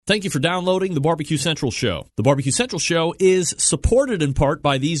Thank you for downloading the Barbecue Central Show. The Barbecue Central Show is supported in part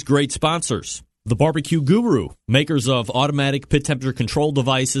by these great sponsors. The Barbecue Guru, makers of automatic pit temperature control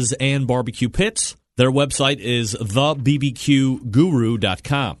devices and barbecue pits. Their website is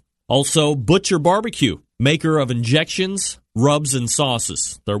thebbqguru.com. Also, Butcher Barbecue, maker of injections, rubs, and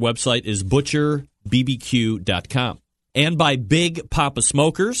sauces. Their website is butcherbbq.com. And by Big Papa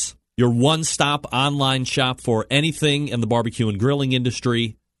Smokers, your one-stop online shop for anything in the barbecue and grilling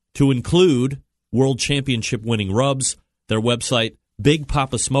industry, to include World Championship winning rubs. Their website,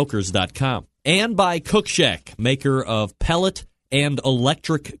 bigpapasmokers.com. And by Cook Shack, maker of pellet and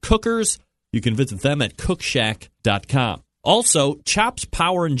electric cookers. You can visit them at cookshack.com. Also, Chops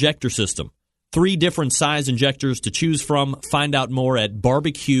Power Injector System. 3 different size injectors to choose from. Find out more at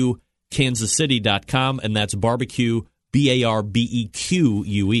barbecuekansascity.com, and that's barbecue,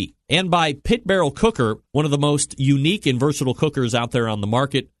 BARBEQUE. And by Pit Barrel Cooker, one of the most unique and versatile cookers out there on the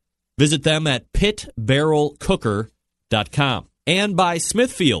market. Visit them at pitbarrelcooker.com. And by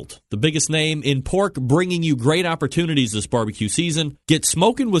Smithfield, the biggest name in pork, bringing you great opportunities this barbecue season. Get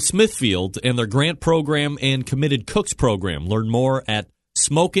smoking with Smithfield and their grant program and committed cooks program. Learn more at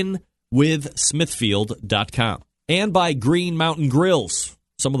smokinwithsmithfield.com. And by Green Mountain Grills,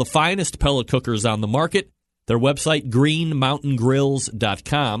 some of the finest pellet cookers on the market. Their website,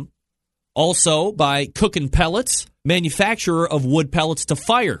 greenmountaingrills.com. Also by Cookin' Pellets, manufacturer of wood pellets to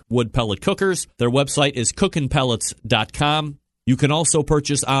fire wood pellet cookers. Their website is cookinpellets.com. You can also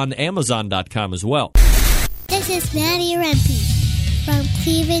purchase on Amazon.com as well. This is Maddie Rempe from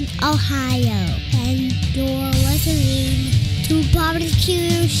Cleveland, Ohio, and you're listening to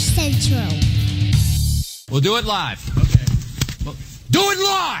Barbecue Central. We'll do it live. Okay. Well, do it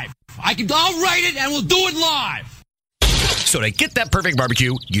live! I'll write it and we'll do it live! So to get that perfect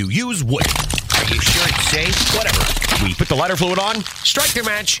barbecue, you use wood. Are you sure it's safe? Whatever. We put the lighter fluid on, strike the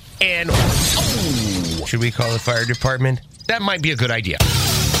match, and... Oh, should we call the fire department? That might be a good idea.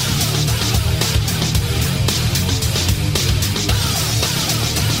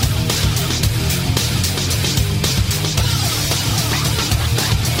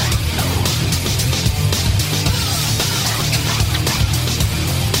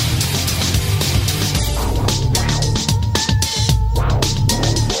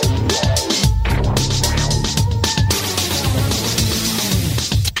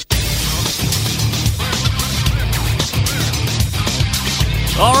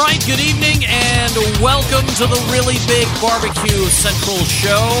 All right, good evening, and welcome to the Really Big Barbecue Central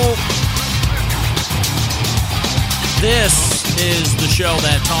Show. This is the show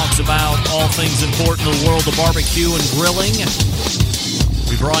that talks about all things important in the world of barbecue and grilling.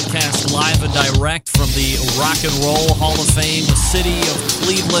 We broadcast live and direct from the Rock and Roll Hall of Fame city of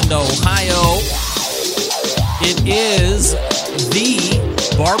Cleveland, Ohio. It is the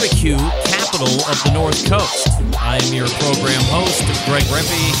barbecue capital of the North Coast. I am your program host, Greg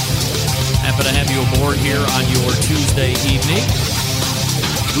Rempe. Happy to have you aboard here on your Tuesday evening.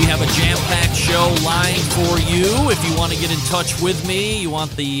 We have a jam-packed show lying for you. If you want to get in touch with me, you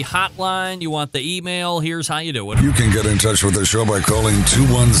want the hotline, you want the email, here's how you do it. You can get in touch with the show by calling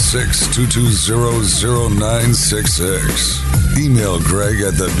 216-220-0966. Email Greg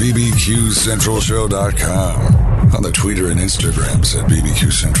at thebbqcentralshow.com. On the Twitter and Instagrams at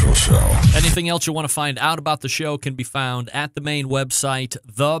BBQ Central Show. Anything else you want to find out about the show can be found at the main website,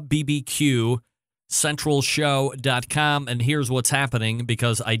 thebbqcentralshow.com. And here's what's happening,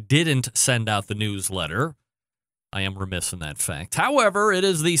 because I didn't send out the newsletter. I am remiss in that fact. However, it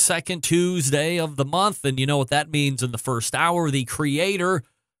is the second Tuesday of the month, and you know what that means in the first hour. The creator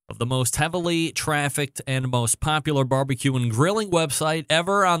of the most heavily trafficked and most popular barbecue and grilling website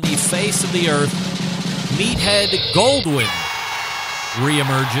ever on the face of the earth, Meathead Goldwyn,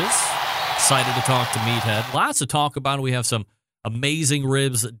 reemerges. Excited to talk to Meathead. Lots to talk about. We have some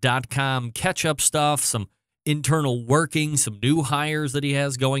AmazingRibs.com catch-up stuff, some internal working, some new hires that he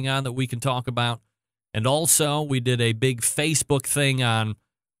has going on that we can talk about. And also, we did a big Facebook thing on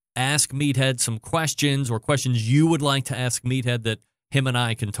Ask Meathead some questions, or questions you would like to ask Meathead that him and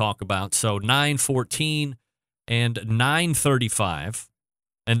I can talk about. So 9:14 and 9:35.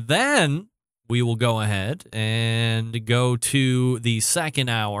 And then we will go ahead and go to the second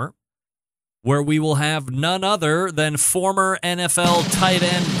hour, where we will have none other than former NFL tight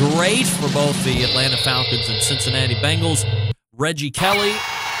end great for both the Atlanta Falcons and Cincinnati Bengals, Reggie Kelly.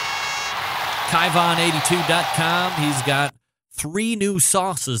 Kyvon82.com. He's got 3 new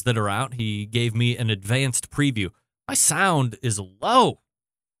sauces that are out. He gave me an advanced preview. My sound is low.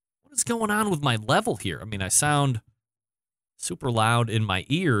 What is going on with my level here? I mean, I sound super loud in my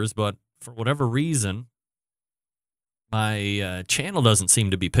ears, but for whatever reason, My channel doesn't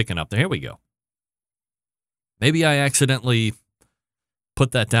seem to be picking up there. Here we go. Maybe I accidentally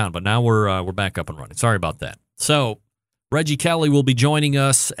put that down, but now we're back up and running. Sorry about that. So Reggie Kelly will be joining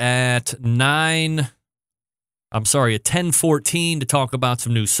us at 10:14 to talk about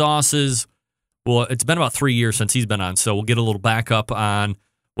some new sauces. Well, it's been about 3 years since he's been on, so we'll get a little backup on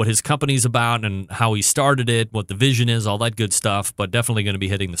what his company's about and how he started it, what the vision is, all that good stuff, but definitely going to be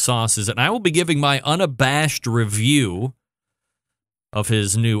hitting the sauces. And I will be giving my unabashed review of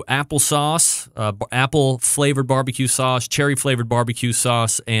his new applesauce, apple-flavored barbecue sauce, cherry-flavored barbecue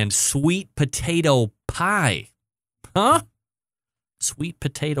sauce, and sweet potato pie. Huh? Sweet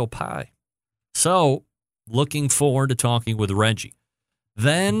potato pie. So, looking forward to talking with Reggie.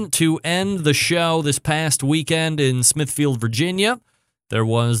 Then, to end the show this past weekend in Smithfield, Virginia, there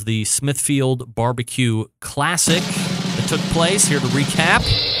was the Smithfield Barbecue Classic that took place. Here to recap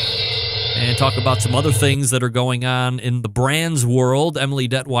and talk about some other things that are going on in the brands world. Emily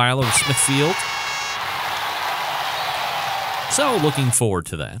Detweiler of Smithfield. So, looking forward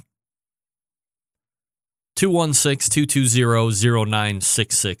to that.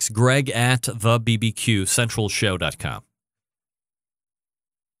 216-220-0966. Greg at thebbqcentralshow.com.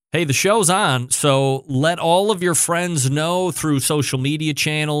 Hey, the show's on, so let all of your friends know through social media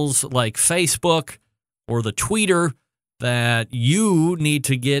channels like Facebook or the Twitter that you need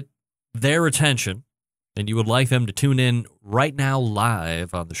to get their attention and you would like them to tune in right now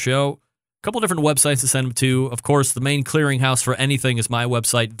live on the show. A couple different websites to send them to. Of course, the main clearinghouse for anything is my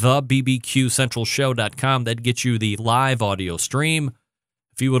website, thebbqcentralshow.com. That gets you the live audio stream.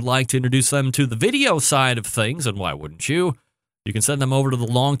 If you would like to introduce them to the video side of things, and why wouldn't you? You can send them over to the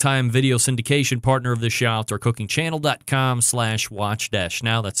longtime video syndication partner of this show,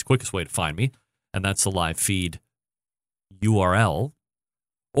 outdoorcookingchannel.com/watch-now. That's the quickest way to find me, and that's the live feed URL.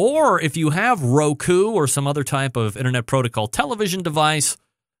 Or if you have Roku or some other type of Internet Protocol television device,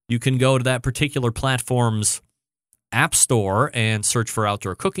 you can go to that particular platform's app store and search for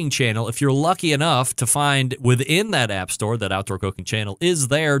Outdoor Cooking Channel. If you're lucky enough to find within that app store that Outdoor Cooking Channel is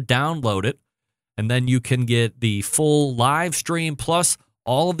there, download it. And then you can get the full live stream, plus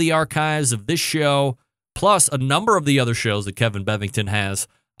all of the archives of this show, plus a number of the other shows that Kevin Bevington has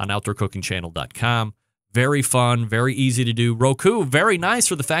on OutdoorCookingChannel.com. Very fun, very easy to do. Roku, very nice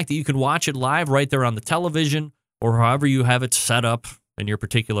for the fact that you can watch it live right there on the television or however you have it set up in your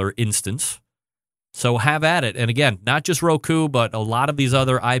particular instance. So have at it. And again, not just Roku, but a lot of these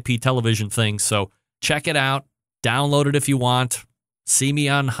other IP television things. So check it out. Download it if you want. See me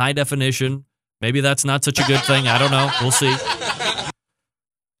on high definition. Maybe that's not such a good thing. I don't know. We'll see.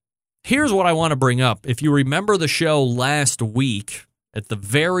 Here's what I want to bring up. If you remember the show last week, at the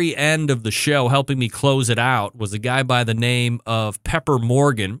very end of the show, helping me close it out, was a guy by the name of Pepper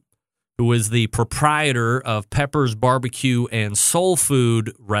Morgan, who is the proprietor of Pepper's Barbecue and Soul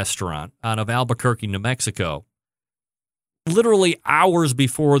Food Restaurant out of Albuquerque, New Mexico. Literally hours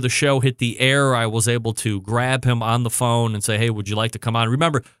before the show hit the air, I was able to grab him on the phone and say, hey, would you like to come on?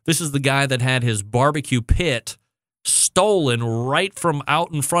 Remember, this is the guy that had his barbecue pit stolen right from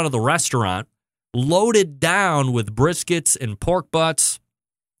out in front of the restaurant, loaded down with briskets and pork butts.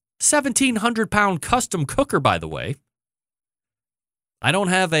 1,700-pound custom cooker, by the way. I don't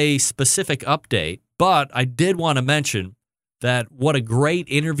have a specific update, but I did want to mention that what a great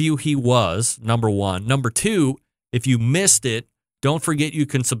interview he was, number one. Number two, if you missed it, don't forget you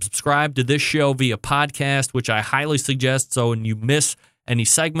can subscribe to this show via podcast, which I highly suggest. So when you miss any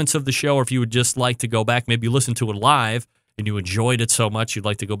segments of the show, or if you would just like to go back, maybe listen to it live and you enjoyed it so much you'd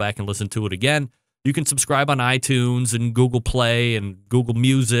like to go back and listen to it again, you can subscribe on iTunes and Google Play and Google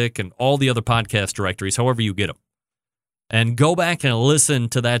Music and all the other podcast directories, however you get them. And go back and listen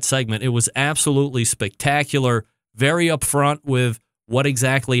to that segment. It was absolutely spectacular, very upfront with what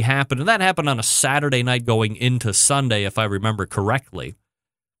exactly happened. And that happened on a Saturday night going into Sunday, if I remember correctly.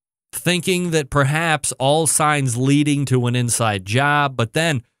 Thinking that perhaps all signs leading to an inside job, but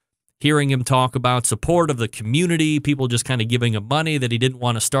then hearing him talk about support of the community, people just kind of giving him money, that he didn't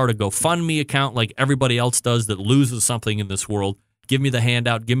want to start a GoFundMe account like everybody else does that loses something in this world. Give me the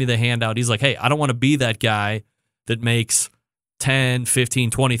handout, give me the handout. He's like, hey, I don't want to be that guy that makes $10,000,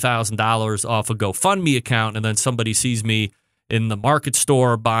 $15,000, $20,000 off a GoFundMe account, and then somebody sees me in the market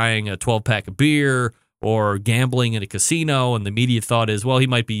store buying a 12-pack of beer or gambling in a casino, and the immediate thought is, well, he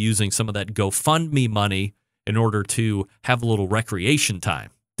might be using some of that GoFundMe money in order to have a little recreation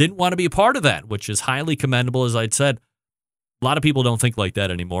time. Didn't want to be a part of that, which is highly commendable. As I'd said, a lot of people don't think like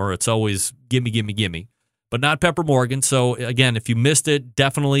that anymore. It's always gimme, gimme, gimme. But not Pepper Morgan. So, again, if you missed it,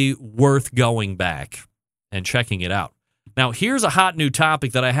 definitely worth going back and checking it out. Now, here's a hot new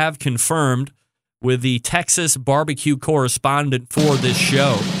topic that I have confirmed with the Texas barbecue correspondent for this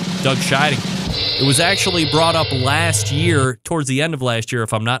show, Doug Scheiding. It was actually brought up last year, towards the end of last year,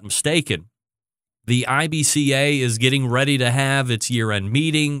 if I'm not mistaken. The IBCA is getting ready to have its year-end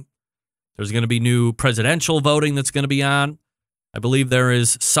meeting. There's going to be new presidential voting that's going to be on. I believe there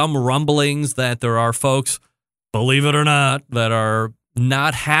is some rumblings that there are folks, believe it or not, that are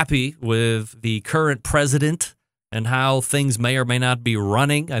not happy with the current president and how things may or may not be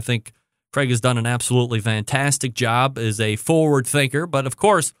running. I think Craig has done an absolutely fantastic job as a forward thinker, but of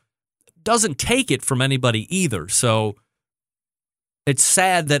course, doesn't take it from anybody either. So it's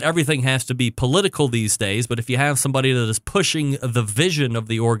sad that everything has to be political these days, but if you have somebody that is pushing the vision of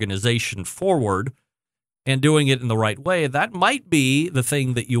the organization forward and doing it in the right way, that might be the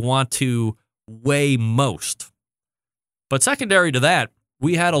thing that you want to weigh most. But secondary to that,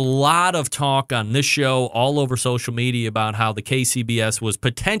 we had a lot of talk on this show all over social media about how the KCBS was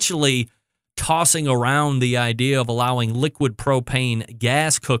potentially tossing around the idea of allowing liquid propane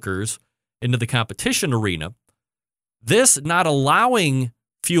gas cookers into the competition arena. This not allowing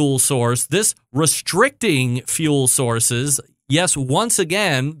fuel source, this restricting fuel sources. Yes, once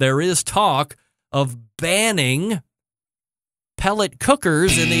again, there is talk of banning pellet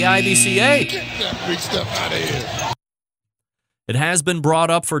cookers in the IBCA. Get that big stuff out of here. It has been brought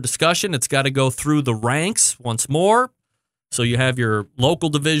up for discussion. It's got to go through the ranks once more. So you have your local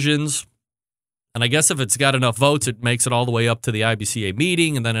divisions. And I guess if it's got enough votes, it makes it all the way up to the IBCA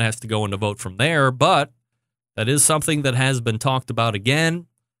meeting, and then it has to go into vote from there. But that is something that has been talked about again,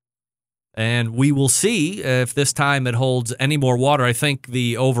 and we will see if this time it holds any more water. I think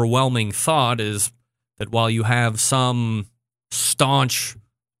the overwhelming thought is that while you have some staunch,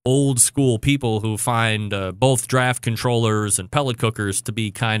 old-school people who find both draft controllers and pellet cookers to be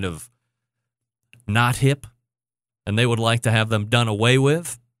kind of not hip, and they would like to have them done away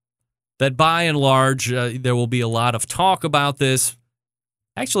with, that by and large, there will be a lot of talk about this.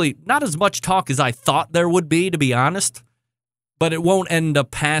 Actually, not as much talk as I thought there would be, to be honest, but it won't end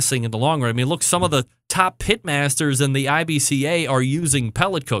up passing in the long run. I mean, look, some of the top pitmasters in the IBCA are using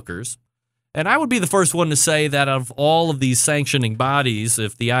pellet cookers, and I would be the first one to say that of all of these sanctioning bodies,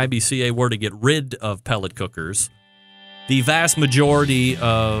 if the IBCA were to get rid of pellet cookers, the vast majority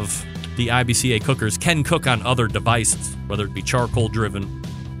of the IBCA cookers can cook on other devices, whether it be charcoal-driven,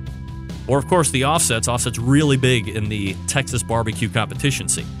 or, of course, the offsets. Offsets really big in the Texas barbecue competition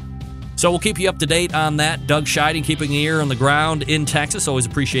scene. So we'll keep you up to date on that. Doug Scheiding keeping the ear on the ground in Texas. Always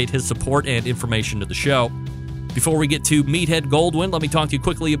appreciate his support and information to the show. Before we get to Meathead Goldwyn, let me talk to you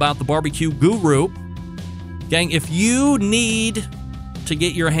quickly about the Barbecue Guru. Gang, if you need to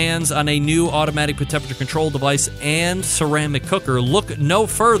get your hands on a new automatic temperature control device and ceramic cooker, look no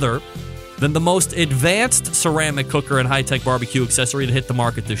further than the most advanced ceramic cooker and high-tech barbecue accessory to hit the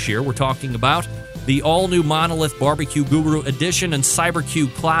market this year. We're talking about the all-new Monolith Barbecue Guru Edition and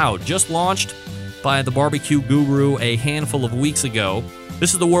CyberCube Cloud, just launched by the Barbecue Guru a handful of weeks ago.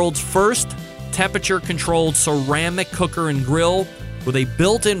 This is the world's first temperature-controlled ceramic cooker and grill with a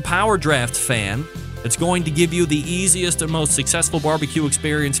built-in power draft fan. It's going to give you the easiest and most successful barbecue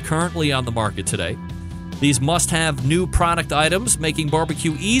experience currently on the market today. These must-have new product items, making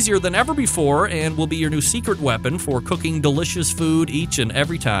barbecue easier than ever before, and will be your new secret weapon for cooking delicious food each and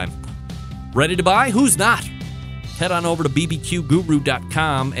every time. Ready to buy? Who's not? Head on over to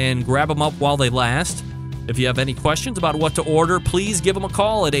bbqguru.com and grab them up while they last. If you have any questions about what to order, please give them a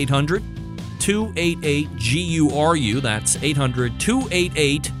call at 800-288-GURU. That's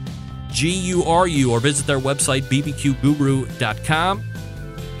 800-288-GURU, or visit their website, bbqguru.com.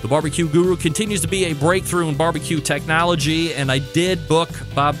 The Barbecue Guru continues to be a breakthrough in barbecue technology, and I did book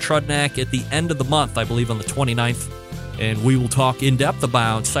Bob Trudnak at the end of the month, I believe on the 29th, and we will talk in depth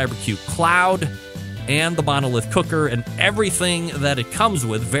about CyberCube Cloud and the Monolith Cooker and everything that it comes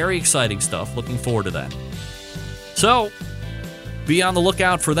with. Very exciting stuff. Looking forward to that. So, be on the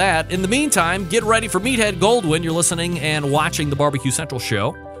lookout for that. In the meantime, get ready for Meathead Goldwyn. You're listening and watching the Barbecue Central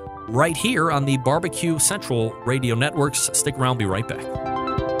show right here on the Barbecue Central Radio Networks. Stick around, be right back.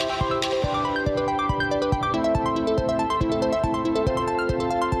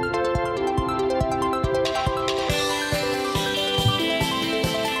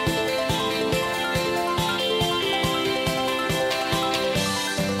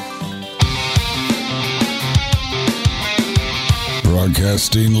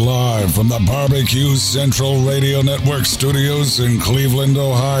 Broadcasting live from the Barbecue Central Radio Network studios in Cleveland,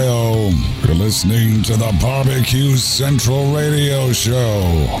 Ohio. You're listening to the Barbecue Central Radio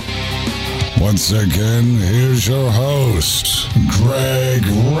Show. Once again, here's your host, Greg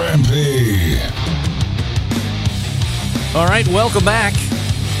Rempe. All right, welcome back.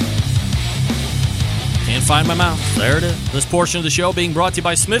 Can't find my mouth. There it is. This portion of the show being brought to you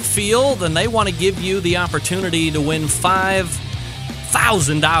by Smithfield, and they want to give you the opportunity to win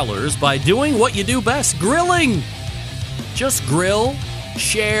 $5,000 by doing what you do best, grilling. Just grill,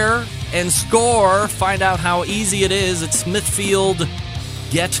 share, and score. Find out how easy it is at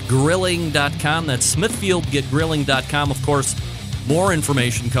SmithfieldGetGrilling.com. That's SmithfieldGetGrilling.com. Of course, more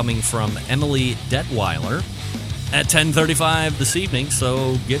information coming from Emily Detweiler at 10:35 this evening,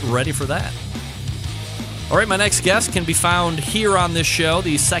 so get ready for that. All right, my next guest can be found here on this show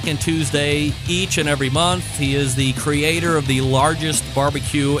the second Tuesday each and every month. He is the creator of the largest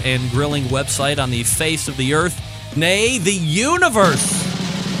barbecue and grilling website on the face of the earth, nay, the universe.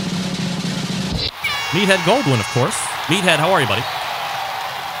 Meathead Goldwyn, of course. Meathead, how are you, buddy?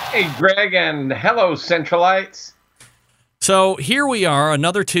 Hey, Greg, and hello, Centralites. So here we are,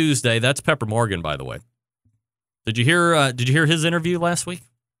 another Tuesday. That's Pepper Morgan, by the way. Did you hear his interview last week?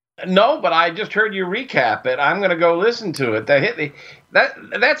 No, but I just heard you recap it. I'm going to go listen to it.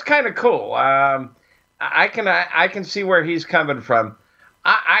 That's kind of cool. I can see where he's coming from.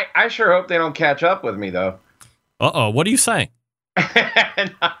 I sure hope they don't catch up with me, though. Uh-oh, what are you saying?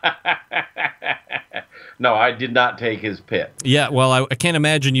 No, I did not take his pit. Yeah, well, I can't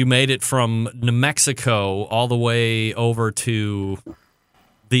imagine you made it from New Mexico all the way over to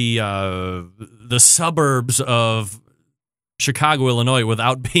the suburbs of Chicago, Illinois,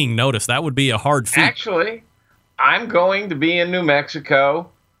 without being noticed. That would be a hard feat. Actually, I'm going to be in New Mexico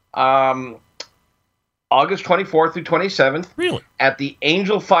August 24th through 27th. Really? At the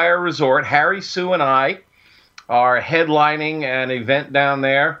Angel Fire Resort. Harry, Sue, and I are headlining an event down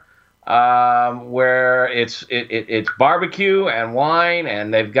there where it's barbecue and wine,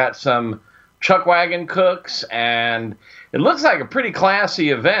 and they've got some chuck wagon cooks, and it looks like a pretty classy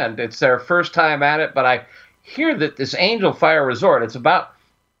event. It's their first time at it, but I hear that this Angel Fire Resort, it's about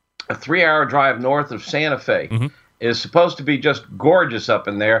a 3-hour drive north of Santa Fe, is supposed to be just gorgeous up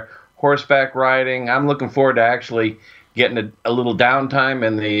in there. Horseback riding. I'm looking forward to actually getting a little downtime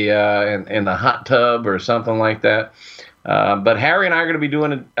in the hot tub or something like that. But Harry and I are going to be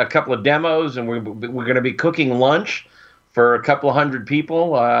doing a couple of demos, and we're going to be cooking lunch for a couple of hundred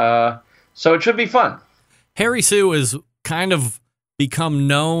people. So it should be fun. Harry Sue is kind of become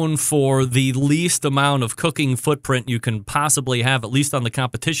known for the least amount of cooking footprint you can possibly have, at least on the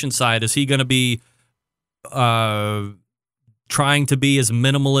competition side. Is he going to be trying to be as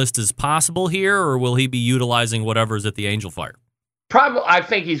minimalist as possible here, or will he be utilizing whatever's at the Angel Fire? I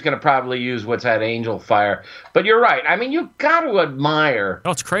think he's going to probably use what's at Angel Fire. But you're right. I mean, you've got to admire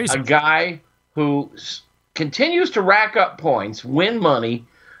it's crazy. A guy who continues to rack up points, win money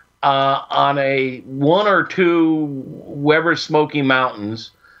on a 1 or 2 Weber Smoky Mountains.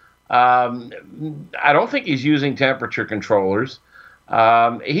 I don't think he's using temperature controllers.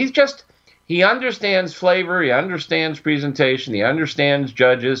 He understands flavor, he understands presentation, he understands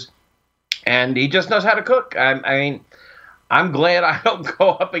judges, and he just knows how to cook. I mean, I'm glad I don't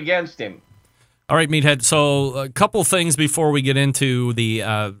go up against him. All right, Meathead. So a couple things before we get into the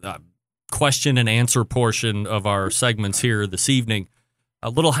question and answer portion of our segments here this evening. A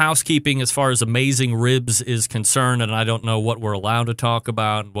little housekeeping as far as Amazing Ribs is concerned, and I don't know what we're allowed to talk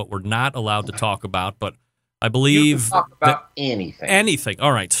about and what we're not allowed to talk about, but I believe you can talk about anything. Anything.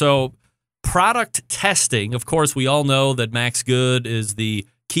 All right. So product testing. Of course, we all know that Max Good is the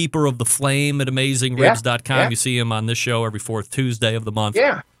keeper of the flame at AmazingRibs.com. Yeah. You see him on this show every fourth Tuesday of the month.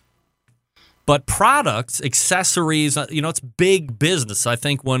 Yeah. But products, accessories, it's big business. I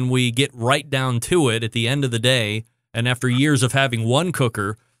think when we get right down to it at the end of the day, and after years of having one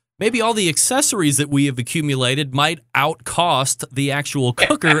cooker, maybe all the accessories that we have accumulated might outcost the actual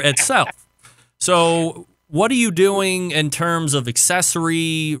cooker itself. So what are you doing in terms of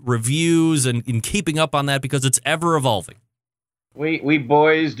accessory reviews and in keeping up on that, because it's ever evolving? We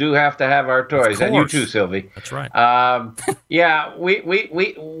boys do have to have our toys, and you too, Sylvie. That's right. Yeah,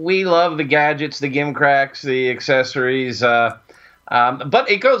 we love the gadgets, the gimcracks, the accessories, but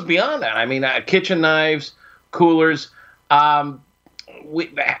it goes beyond that. I mean, kitchen knives, coolers.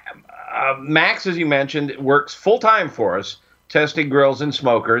 Max, as you mentioned, works full time for us, testing grills and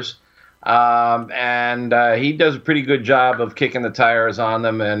smokers, and he does a pretty good job of kicking the tires on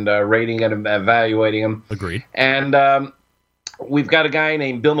them and rating and evaluating them. Agreed. And we've got a guy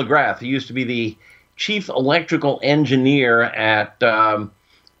named Bill McGrath. He used to be the chief electrical engineer at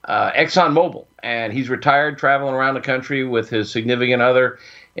ExxonMobil, and he's retired, traveling around the country with his significant other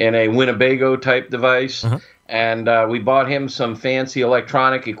in a Winnebago-type device. Uh-huh. And we bought him some fancy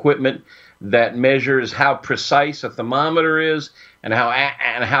electronic equipment that measures how precise a thermometer is and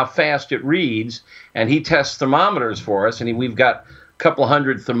how fast it reads. And he tests thermometers for us, and we've got couple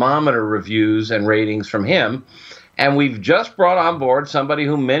hundred thermometer reviews and ratings from him. And we've just brought on board somebody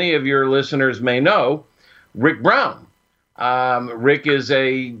who many of your listeners may know, Rick Brown. Rick is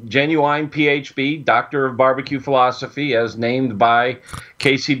a genuine PhD, Doctor of Barbecue Philosophy, as named by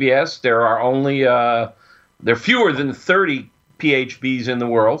KCBS. There are fewer than 30 PhDs in the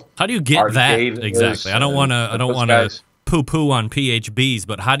world. How do you get Art that Dave exactly? is, I don't want to poo-poo on PhDs,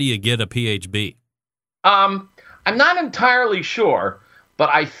 but how do you get a PhD? I'm not entirely sure, but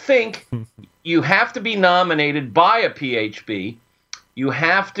I think you have to be nominated by a PhD. You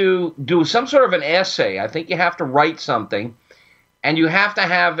have to do some sort of an essay. I think you have to write something, and you have to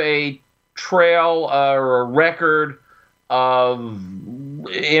have a trail or a record of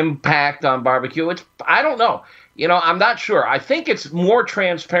impact on barbecue. I don't know. I'm not sure. I think it's more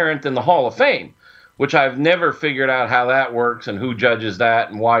transparent than the Hall of Fame, which I've never figured out how that works and who judges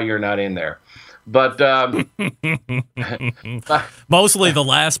that and why you're not in there. But mostly the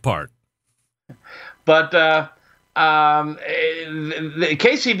last part. But the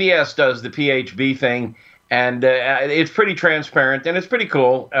KCBS does the PhD thing, and it's pretty transparent and it's pretty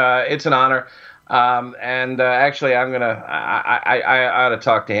cool. It's an honor. Actually, I ought to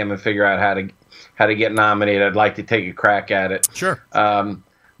talk to him and figure out how to get nominated. I'd like to take a crack at it. Sure.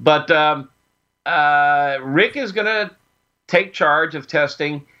 But Rick is going to take charge of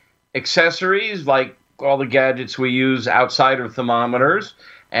testing accessories like all the gadgets we use outside of thermometers,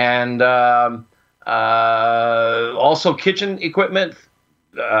 and also kitchen equipment,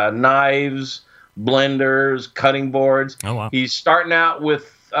 knives, blenders, cutting boards. Oh, wow. He's starting out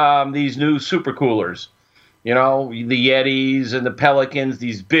with these new super coolers. The Yetis and the Pelicans,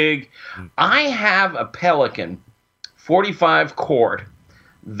 these big. I have a Pelican 45 quart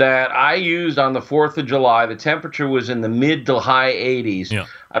that I used on the 4th of July. The temperature was in the mid to high 80s. Yeah.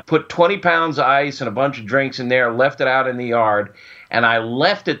 I put 20 pounds of ice and a bunch of drinks in there, left it out in the yard, and I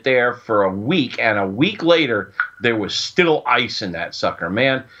left it there for a week. And a week later, there was still ice in that sucker.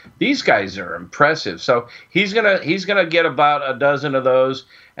 Man, these guys are impressive. So he's gonna get about a dozen of those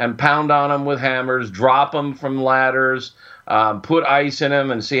and pound on them with hammers, drop them from ladders, put ice in them,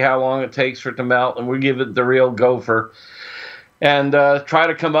 and see how long it takes for it to melt. And we'll give it the real gopher. And try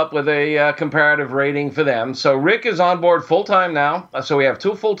to come up with a comparative rating for them. So Rick is on board full-time now. So we have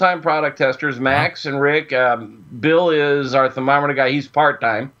 2 full-time product testers, Max and Rick. Bill is our thermometer guy. He's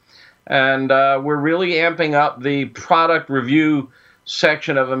part-time. And we're really amping up the product review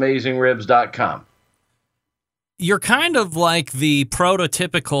section of AmazingRibs.com. You're kind of like the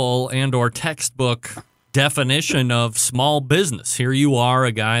prototypical and or textbook definition of small business. Here you are,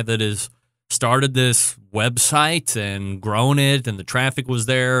 a guy that has started this website and grown it, and the traffic was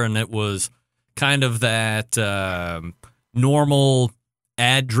there, and it was kind of that normal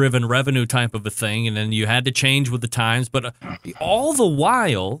ad-driven revenue type of a thing, and then you had to change with the times, but all the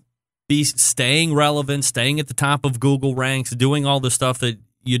while be staying relevant, staying at the top of Google ranks, doing all the stuff that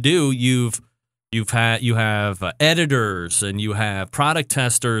you do. You have editors and you have product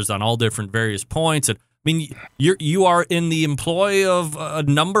testers on all different various points, and I mean, you are in the employ of a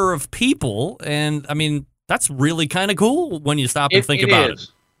number of people, and I mean, that's really kind of cool when you stop and think about it.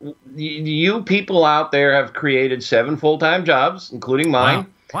 You people out there have created 7 full-time jobs, including mine.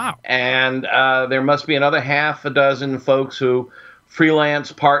 Wow. And there must be another half a dozen folks who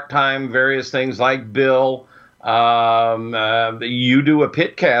freelance part-time, various things like Bill. You do a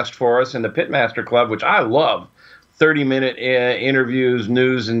pitcast for us in the Pitmaster Club, which I love. 30-minute interviews,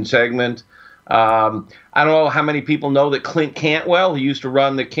 news, and segment. I don't know how many people know that Clint Cantwell, who used to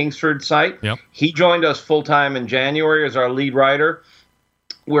run the Kingsford site, Yep. He joined us full-time in January as our lead writer.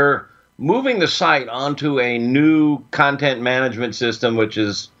 We're moving the site onto a new content management system, which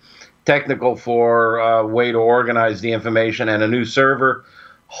is technical for a way to organize the information, and a new server,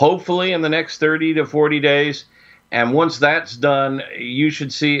 hopefully in the next 30 to 40 days. And once that's done, you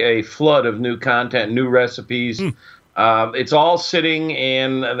should see a flood of new content, new recipes. It's all sitting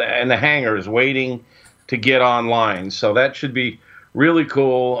in the hangars waiting to get online. So that should be really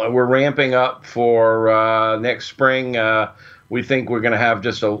cool. We're ramping up for next spring. We think we're going to have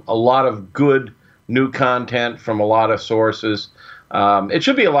just a lot of good new content from a lot of sources. It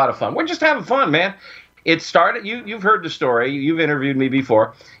should be a lot of fun. We're just having fun, man. It started, you've heard the story. You've interviewed me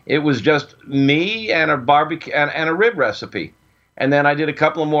before. It was just me and a barbecue and a rib recipe. And then I did a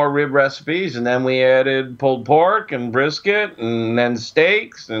couple of more rib recipes, and then we added pulled pork and brisket and then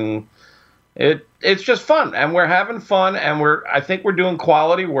steaks, and it's just fun. And we're having fun, and I think we're doing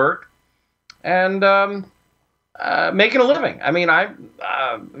quality work and making a living. I mean, I'm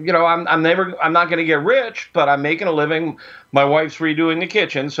not going to get rich, but I'm making a living. My wife's redoing the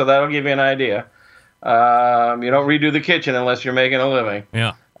kitchen, so that'll give you an idea. You don't redo the kitchen unless you're making a living.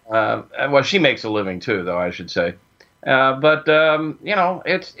 Yeah. Well, she makes a living too, though, I should say. But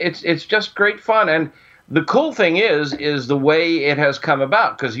it's just great fun. And the cool thing is the way it has come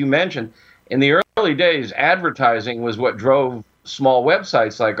about, because you mentioned in the early days, advertising was what drove small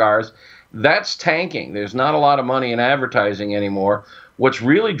websites like ours. That's tanking. There's not a lot of money in advertising anymore. What's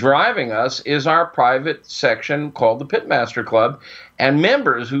really driving us is our private section called the Pitmaster Club, and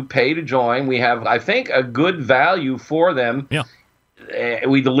members who pay to join. We have, I think, a good value for them. Yeah.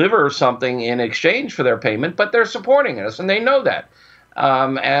 We deliver something in exchange for their payment, but they're supporting us, and they know that.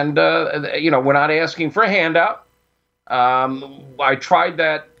 We're not asking for a handout. I tried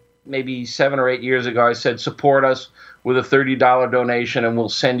that maybe 7 or 8 years ago. I said, support us with a $30 donation, and we'll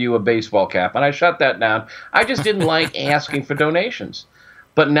send you a baseball cap. And I shut that down. I just didn't like asking for donations.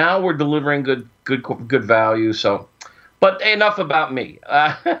 But now we're delivering good value. So, but enough about me.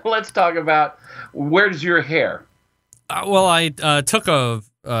 Let's talk about, where's your hair? I took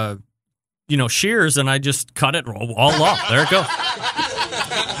shears, and I just cut it all off. There it goes.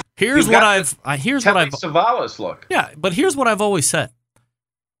 Here's what I've Savalas look. Yeah, but here's what I've always said.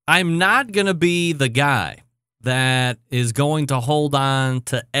 I'm not going to be the guy that is going to hold on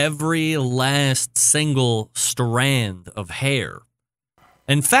to every last single strand of hair.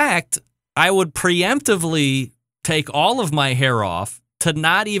 In fact, I would preemptively take all of my hair off to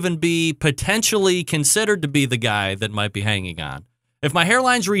not even be potentially considered to be the guy that might be hanging on. If my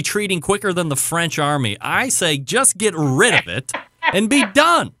hairline's retreating quicker than the French army, I say just get rid of it and be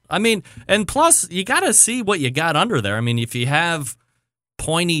done. I mean, and plus, you got to see what you got under there. I mean, if you have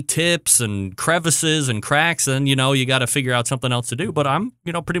pointy tips and crevices and cracks, and you got to figure out something else to do. But I'm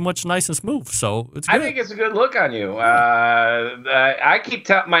pretty much nice and smooth, so it's good. I think it's a good look on you. I keep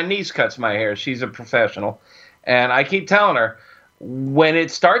my niece cuts my hair. She's a professional, and I keep telling her, when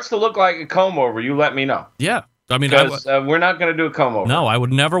it starts to look like a comb over, you let me know. Yeah. I mean, because we're not going to do a comb over. No, I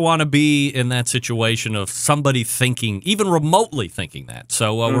would never want to be in that situation of somebody thinking, even remotely thinking that.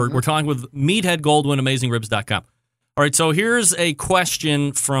 So we're talking with Meathead Goldwyn, AmazingRibs.com. All right, so here's a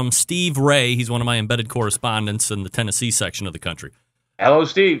question from Steve Ray. He's one of my embedded correspondents in the Tennessee section of the country. Hello,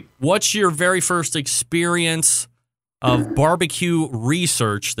 Steve. What's your very first experience of barbecue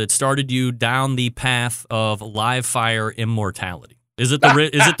research that started you down the path of live fire immortality? Is it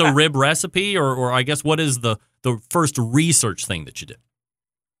the rib recipe, or I guess what is the first research thing that you did?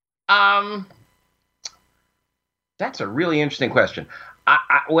 That's a really interesting question.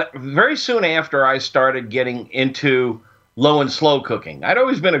 Very soon after I started getting into low and slow cooking, I'd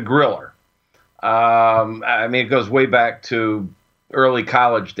always been a griller. It goes way back to early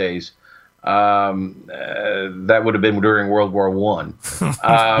college days. That would have been during World War I.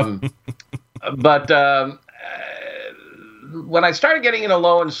 When I started getting into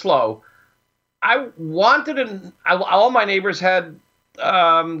low and slow, I wanted all my neighbors had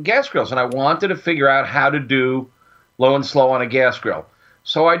gas grills, and I wanted to figure out how to do low and slow on a gas grill.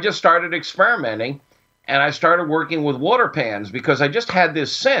 So I just started experimenting, and I started working with water pans because I just had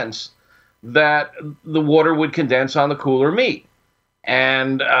this sense that the water would condense on the cooler meat.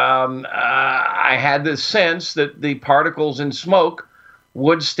 And I had this sense that the particles in smoke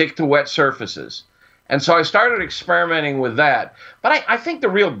would stick to wet surfaces. And so I started experimenting with that. But I think the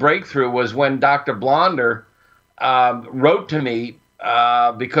real breakthrough was when Dr. Blonder wrote to me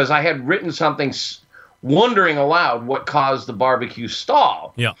because I had written something wondering aloud what caused the barbecue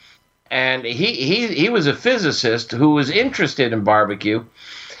stall. Yeah. And he was a physicist who was interested in barbecue.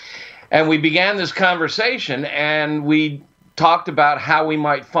 And we began this conversation, and we talked about how we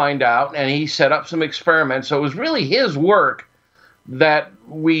might find out, and he set up some experiments. So it was really his work that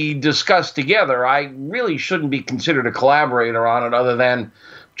we discussed together. I really shouldn't be considered a collaborator on it other than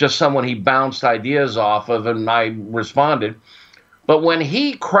just someone he bounced ideas off of, and I responded. But when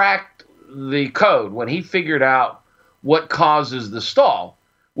he cracked the code, when he figured out what causes the stall,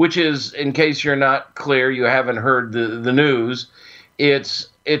 which is, in case you're not clear, you haven't heard the news, it's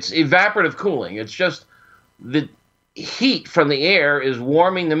evaporative cooling. It's just the heat from the air is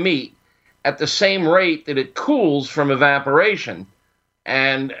warming the meat at the same rate that it cools from evaporation.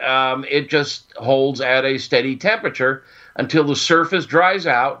 And it just holds at a steady temperature until the surface dries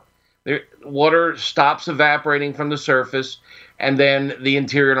out. The water stops evaporating from the surface, and then the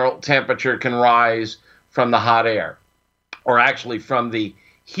interior temperature can rise from the hot air, or actually from the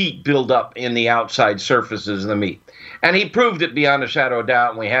heat buildup in the outside surfaces of the meat. And he proved it beyond a shadow of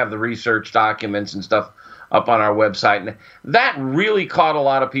doubt, and we have the research documents and stuff up on our website. And that really caught a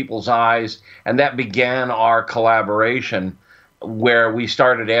lot of people's eyes, and that began our collaboration, where we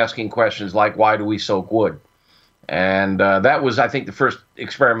started asking questions like, why do we soak wood? And that was, I think, the first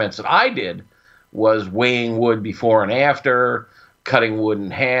experiments that I did was weighing wood before and after, cutting wood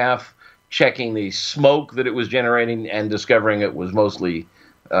in half, checking the smoke that it was generating, and discovering it was mostly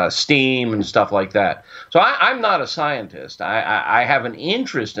steam and stuff like that. So I'm not a scientist. I have an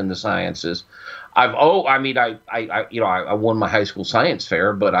interest in the sciences. I won my high school science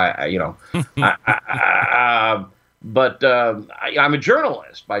fair, but I'm a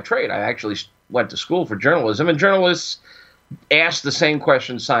journalist by trade. I actually went to school for journalism, and journalists ask the same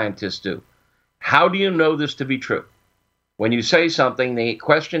question scientists do. How do you know this to be true? When you say something, the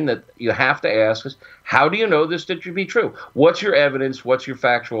question that you have to ask is, how do you know this to be true? What's your evidence? What's your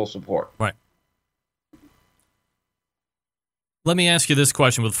factual support? Right. Let me ask you this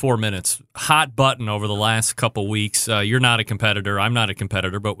question with 4 minutes. Hot button over the last couple weeks. You're not a competitor. I'm not a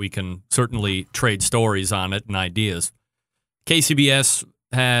competitor, but we can certainly trade stories on it and ideas. KCBS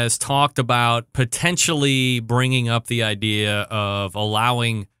has talked about potentially bringing up the idea of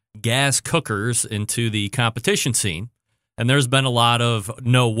allowing gas cookers into the competition scene. And there's been a lot of,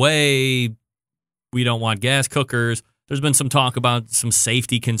 no way, we don't want gas cookers. There's been some talk about some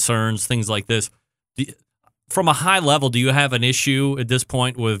safety concerns, things like this. From a high level, do you have an issue at this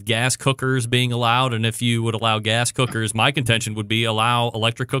point with gas cookers being allowed? And if you would allow gas cookers, my contention would be allow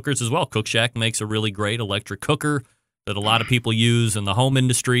electric cookers as well. Cook Shack makes a really great electric cooker that a lot of people use in the home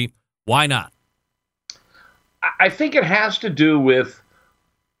industry. Why not? I think it has to do with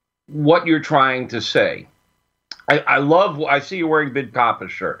what you're trying to say. I see you wearing Big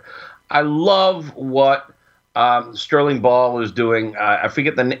Papa's shirt. I love what Sterling Ball is doing. I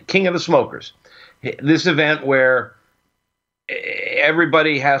forget the King of the Smokers. This event where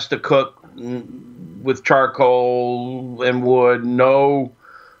everybody has to cook with charcoal and wood, no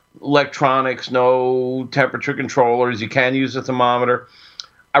electronics, no temperature controllers. You can use a thermometer.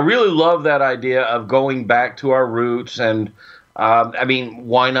 I really love that idea of going back to our roots and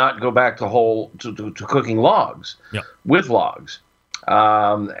why not go back to cooking logs with logs?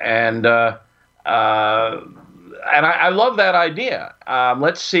 And I love that idea.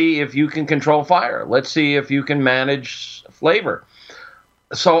 Let's see if you can control fire. Let's see if you can manage flavor.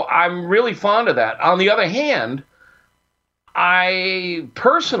 So I'm really fond of that. On the other hand, I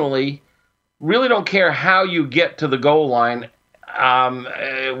personally really don't care how you get to the goal line,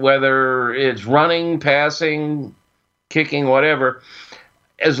 whether it's running, passing, kicking, whatever,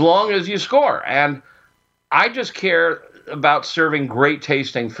 as long as you score. And I just care about serving great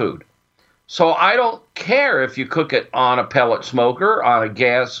tasting food. So I don't care if you cook it on a pellet smoker, on a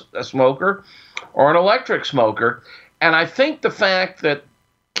gas smoker, or an electric smoker. And I think the fact that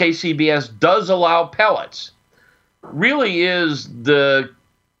KCBS does allow pellets really is the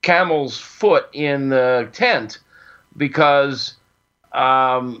camel's foot in the tent, because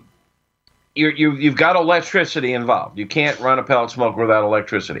you've got electricity involved. You can't run a pellet smoker without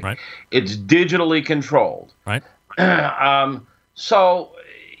electricity. Right. It's digitally controlled. Right. So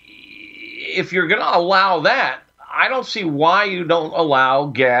if you're going to allow that, I don't see why you don't allow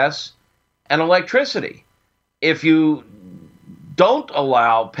gas and electricity. If you don't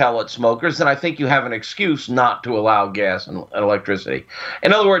allow pellet smokers, then I think you have an excuse not to allow gas and electricity.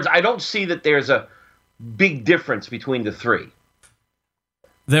 In other words, I don't see that there's a big difference between the three.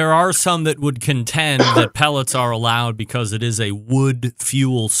 There are some that would contend that pellets are allowed because it is a wood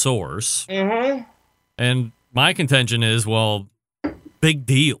fuel source. Mm-hmm. And my contention is, well, big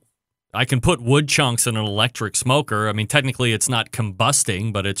deal. I can put wood chunks in an electric smoker. I mean, technically it's not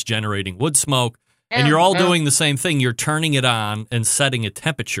combusting, but it's generating wood smoke. And you're all doing the same thing. You're turning it on and setting a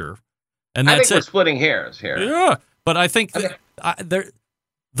temperature. And that's I think we're splitting hairs here. Yeah, but I think that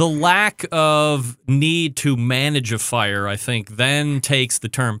the lack of need to manage a fire, I think, then takes the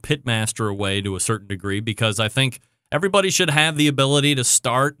term pitmaster away to a certain degree, because I think everybody should have the ability to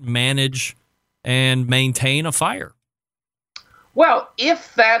start, manage, and maintain a fire. Well,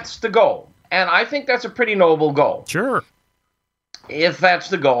 if that's the goal, and I think that's a pretty noble goal. Sure. If that's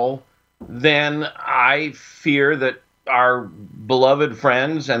the goal, then I fear that our beloved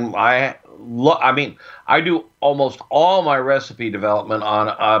friends, and I do almost all my recipe development on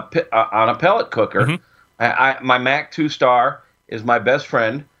a pellet cooker. Mm-hmm. My Mac 2 Star is my best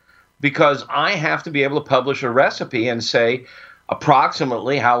friend, because I have to be able to publish a recipe and say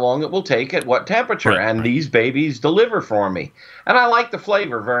approximately how long it will take at what temperature, and these babies deliver for me. And I like the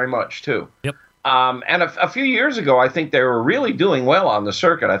flavor very much too. Yep. And a few years ago, I think they were really doing well on the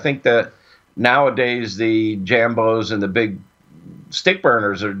circuit. I think that nowadays the Jambos and the big stick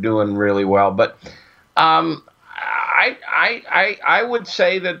burners are doing really well. But I would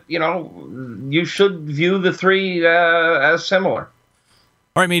say that, you should view the three as similar.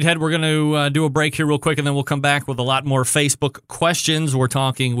 All right, Meathead, we're going to do a break here real quick, and then we'll come back with a lot more Facebook questions. We're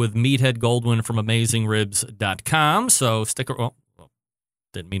talking with Meathead Goldwyn from AmazingRibs.com. So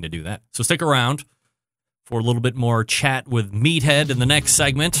didn't mean to do that. So stick around for a little bit more chat with Meathead in the next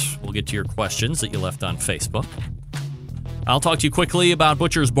segment. We'll get to your questions that you left on Facebook. I'll talk to you quickly about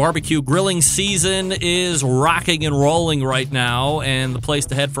Butcher's Barbecue. Grilling season is rocking and rolling right now, and the place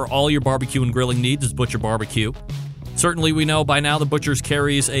to head for all your barbecue and grilling needs is Butcher Barbecue. Certainly, we know by now the Butcher's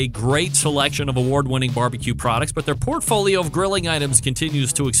carries a great selection of award-winning barbecue products, but their portfolio of grilling items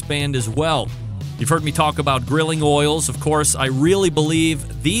continues to expand as well. You've heard me talk about grilling oils. Of course, I really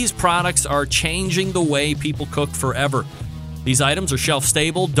believe these products are changing the way people cook forever. These items are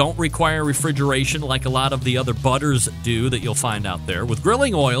shelf-stable, don't require refrigeration like a lot of the other butters do that you'll find out there. With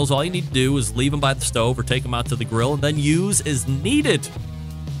grilling oils, all you need to do is leave them by the stove or take them out to the grill and then use as needed.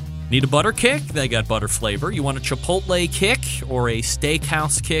 Need a butter kick? They got butter flavor. You want a chipotle kick or a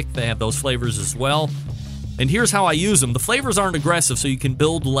steakhouse kick? They have those flavors as well. And here's how I use them. The flavors aren't aggressive, so you can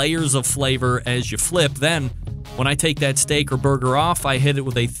build layers of flavor as you flip. Then, when I take that steak or burger off, I hit it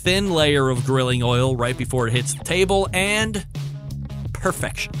with a thin layer of grilling oil right before it hits the table, and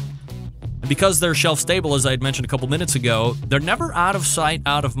perfection. And because they're shelf-stable, as I had mentioned a couple minutes ago, they're never out of sight,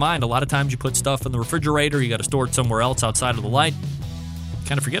 out of mind. A lot of times you put stuff in the refrigerator, you got to store it somewhere else outside of the light.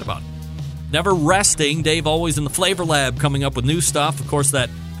 Kind of forget about it. Never resting. Dave always in the flavor lab coming up with new stuff. Of course, that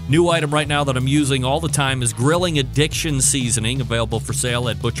new item right now that I'm using all the time is Grilling Addiction Seasoning, available for sale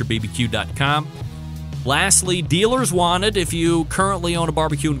at butcherbbq.com. Lastly, dealers wanted. If you currently own a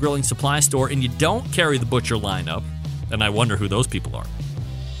barbecue and grilling supply store and you don't carry the Butcher lineup, and I wonder who those people are,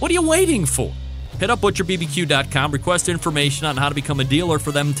 what are you waiting for? Hit up butcherbbq.com, request information on how to become a dealer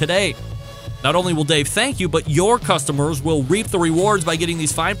for them today. Not only will Dave thank you, but your customers will reap the rewards by getting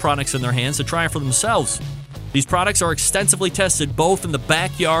these fine products in their hands to try it for themselves. These products are extensively tested both in the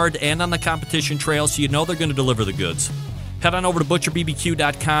backyard and on the competition trail, so you know they're going to deliver the goods. Head on over to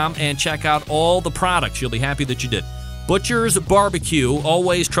butcherbbq.com and check out all the products. You'll be happy that you did. Butcher's Barbecue.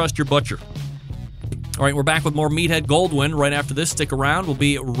 Always trust your butcher. All right, we're back with more Meathead Goldwyn right after this. Stick around. We'll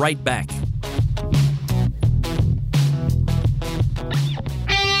be right back.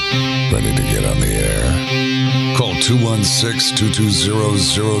 Ready to get on the air? Call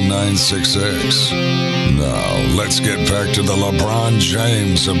 216-220-0966. Now, let's get back to the LeBron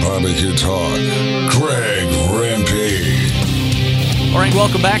James of barbecue talk. Greg Rempe. All right,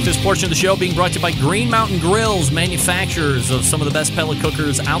 welcome back to this portion of the show being brought to you by Green Mountain Grills, manufacturers of some of the best pellet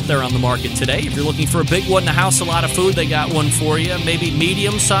cookers out there on the market today. If you're looking for a big one to house a lot of food, they got one for you. Maybe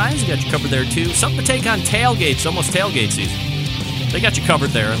medium size, got you covered there too. Something to take on tailgates, almost tailgate season. They got you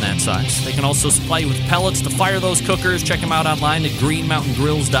covered there in that size. They can also supply you with pellets to fire those cookers. Check them out online at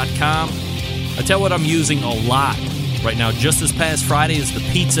greenmountaingrills.com. I tell you what I'm using a lot right now, just this past Friday, is the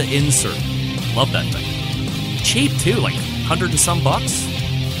pizza insert. Love that thing. Cheap, too, like $100 and some bucks.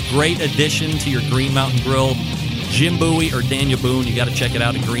 Great addition to your Green Mountain Grill. Jim Bowie or Daniel Boone, you got to check it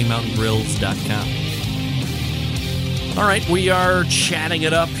out at greenmountaingrills.com. All right, we are chatting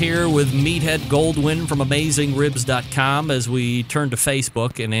it up here with Meathead Goldwyn from AmazingRibs.com as we turn to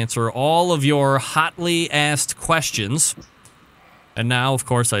Facebook and answer all of your hotly asked questions. And now, of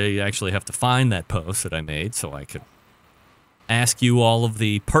course, I actually have to find that post that I made so I could ask you all of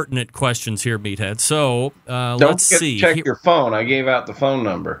the pertinent questions here, Meathead. So, let's see. Don't check your phone. I gave out the phone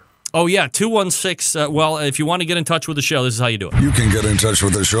number. Oh, yeah, 216. Well, if you want to get in touch with the show, this is how you do it. You can get in touch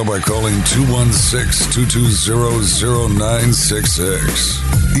with the show by calling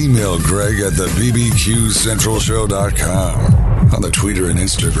 216-220-0966. Email Greg at the bbqcentralshow.com. On the Twitter and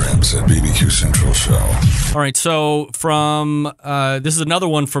Instagrams at BBQ Central Show. All right, so from this is another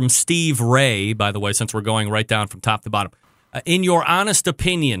one from Steve Ray, by the way, since we're going right down from top to bottom. In your honest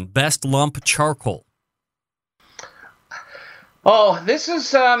opinion, best lump charcoal? Oh, this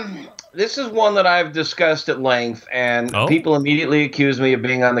is one that I've discussed at length, and people immediately accuse me of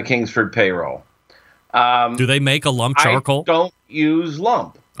being on the Kingsford payroll. Do they make a lump charcoal? I don't use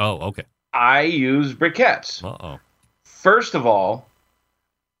lump. Oh, okay. I use briquettes. Uh-oh. First of all,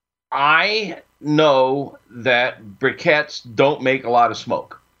 I know that briquettes don't make a lot of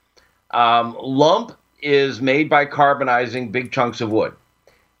smoke. Lump is made by carbonizing big chunks of wood,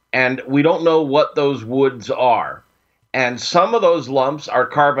 and we don't know what those woods are. And some of those lumps are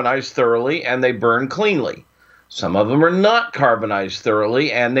carbonized thoroughly and they burn cleanly. Some of them are not carbonized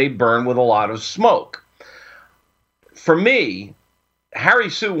thoroughly and they burn with a lot of smoke. For me, Harry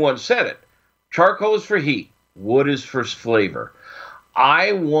Sue once said it, charcoal is for heat, wood is for flavor.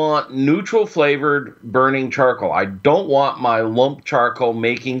 I want neutral flavored burning charcoal. I don't want my lump charcoal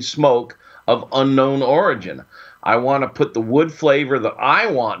making smoke of unknown origin. I want to put the wood flavor that I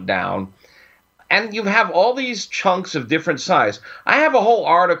want down. And you have all these chunks of different size. I have a whole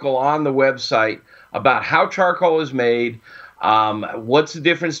article on the website about how charcoal is made, what's the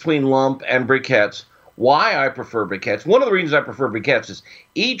difference between lump and briquettes, why I prefer briquettes. One of the reasons I prefer briquettes is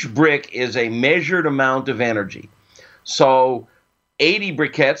each brick is a measured amount of energy. So 80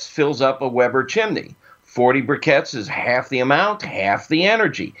 briquettes fills up a Weber chimney. 40 briquettes is half the amount, half the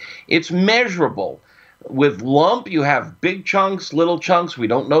energy. It's measurable. With lump, you have big chunks, little chunks. We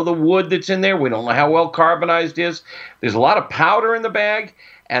don't know the wood that's in there. We don't know how well carbonized it is. There's a lot of powder in the bag,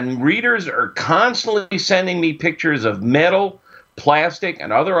 and readers are constantly sending me pictures of metal, plastic,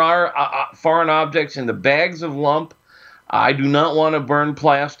 and other foreign objects in the bags of lump. I do not want to burn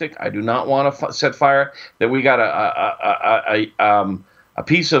plastic. I do not want to set fire. That we got a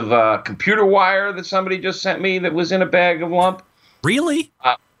piece of computer wire that somebody just sent me that was in a bag of lump. Really?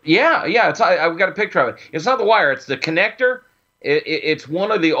 Yeah. I've got a picture of it. It's not the wire. It's the connector. It's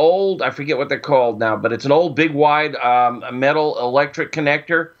one of the old, I forget what they're called now, but it's an old big wide metal electric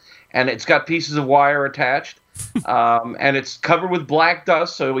connector, and it's got pieces of wire attached. And it's covered with black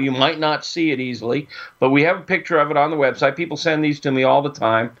dust, so you might not see it easily. But we have a picture of it on the website. People send these to me all the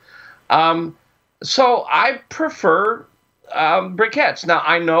time. So I prefer briquettes. Now,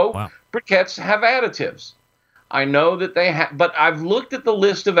 I know briquettes have additives. I know that they have, but I've looked at the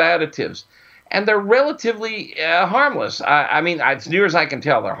list of additives, and they're relatively harmless. I mean, as near as I can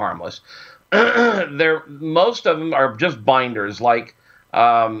tell, they're harmless. Most of them are just binders, like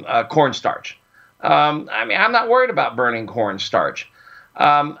cornstarch. I mean, I'm not worried about burning cornstarch.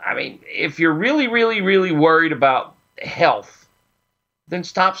 I mean, if you're really, really, really worried about health, then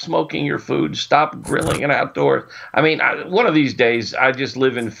stop smoking your food. Stop grilling it outdoors. I mean, one of these days, I just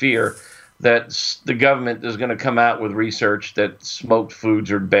live in fear that the government is going to come out with research that smoked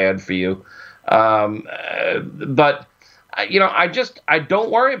foods are bad for you. But, you know, I don't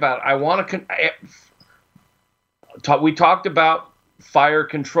worry about it. I want to, we talked about fire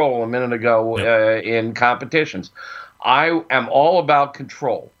control a minute ago in competitions. I am all about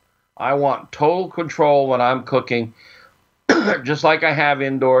control. I want total control when I'm cooking, just like I have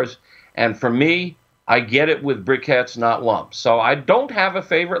indoors. And for me, I get it with briquettes, not lumps. So I don't have a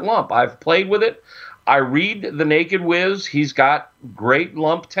favorite lump. I've played with it. I read The Naked Whiz. He's got great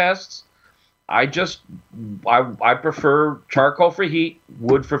lump tests. I prefer charcoal for heat,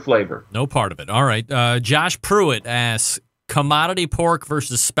 wood for flavor. No part of it. All right. Josh Pruitt asks, commodity pork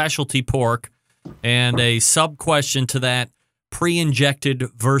versus specialty pork, and a sub-question to that, pre-injected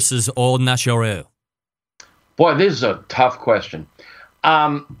versus au naturel. Boy, this is a tough question.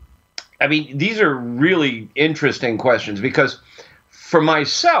 I mean, these are really interesting questions because for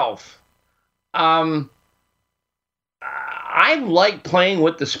myself, I like playing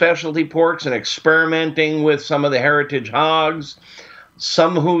with the specialty porks and experimenting with some of the heritage hogs,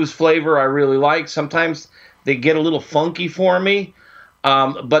 some whose flavor I really like. Sometimes they get a little funky for me,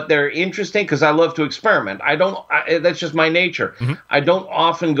 but they're interesting because I love to experiment. That's just my nature. Mm-hmm. I don't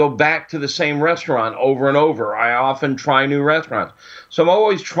often go back to the same restaurant over and over. I often try new restaurants. So I'm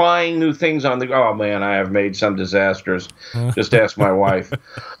always trying new things on oh man, I have made some disasters. Just ask my wife.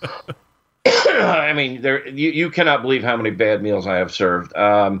 I mean, you cannot believe how many bad meals I have served.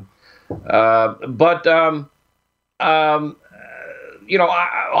 You know,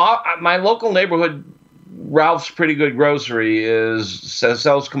 my local neighborhood, Ralph's Pretty Good Grocery,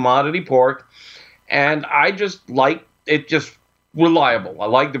 sells commodity pork, and I just like it, just reliable. I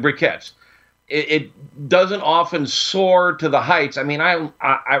like the briquettes. It doesn't often soar to the heights. I mean, I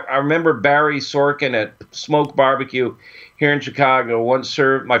remember Barry Sorkin at Smoke Barbecue here in Chicago once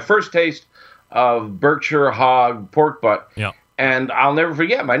served my first taste of Berkshire hog pork butt, and I'll never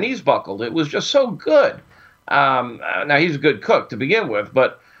forget. My knees buckled. It was just so good. Now he's a good cook to begin with,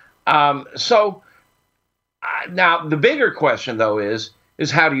 but now the bigger question though is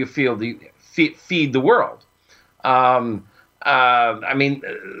how do you feed the world? I mean,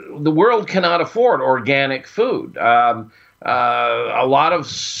 the world cannot afford organic food. A lot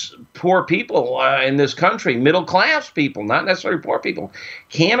of poor people in this country, middle-class people, not necessarily poor people,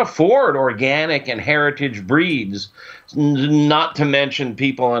 can't afford organic and heritage breeds, not to mention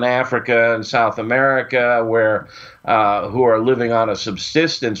people in Africa and South America who are living on a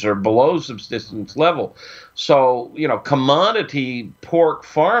subsistence or below subsistence level. So, you know, commodity pork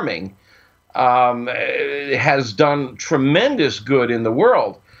farming has done tremendous good in the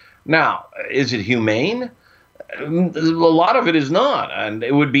world. Now, is it humane? A lot of it is not, and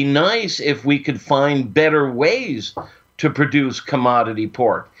it would be nice if we could find better ways to produce commodity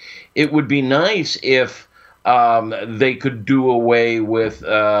pork. It would be nice if they could do away with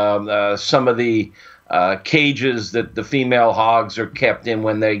some of the cages that the female hogs are kept in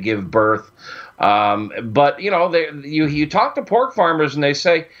when they give birth. But you talk to pork farmers and they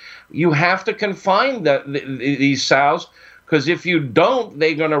say you have to confine these sows, because if you don't,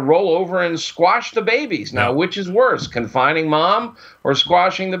 they're going to roll over and squash the babies. Now, which is worse, confining mom or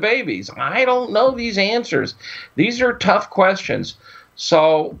squashing the babies? I don't know these answers. These are tough questions.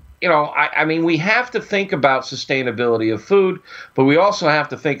 So, I mean, we have to think about sustainability of food, but we also have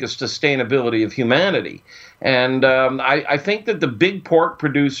to think of sustainability of humanity. And I think that the big pork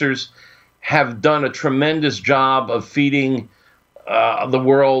producers have done a tremendous job of feeding the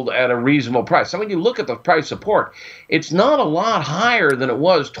world at a reasonable price. So when you look at the price of pork, it's not a lot higher than it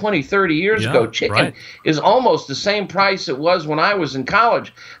was 20, 30 years ago. Chicken is almost the same price it was when I was in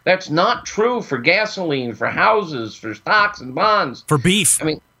college. That's not true for gasoline, for houses, for stocks and bonds. For beef. I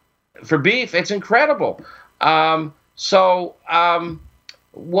mean, for beef, it's incredible. What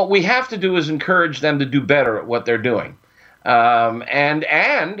we have to do is encourage them to do better at what they're doing.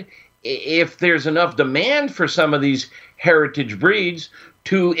 And if there's enough demand for some of these heritage breeds,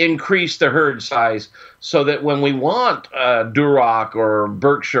 to increase the herd size so that when we want Duroc or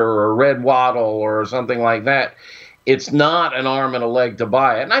Berkshire or Red Wattle or something like that, it's not an arm and a leg to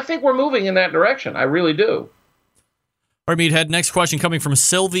buy it. And I think we're moving in that direction. I really do. All right, Meathead, next question coming from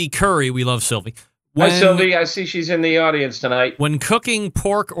Sylvie Curry. We love Sylvie. Hi, Sylvie. I see she's in the audience tonight. When cooking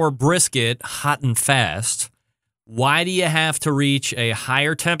pork or brisket hot and fast, why do you have to reach a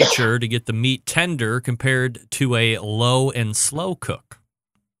higher temperature to get the meat tender compared to a low and slow cook?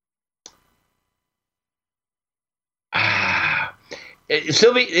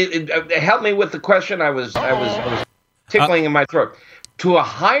 Sylvie, help me with the question. I was tickling in my throat. To a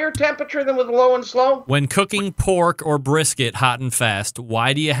higher temperature than with low and slow? When cooking pork or brisket hot and fast,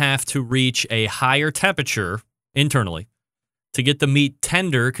 why do you have to reach a higher temperature internally to get the meat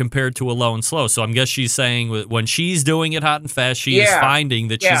tender compared to a low and slow? So I guess she's saying when she's doing it hot and fast, she is finding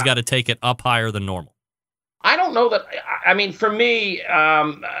that she's got to take it up higher than normal. I don't know that. I mean, for me,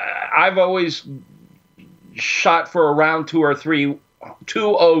 I've always shot for around 203,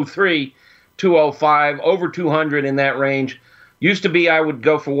 205, over 200 in that range. Used to be I would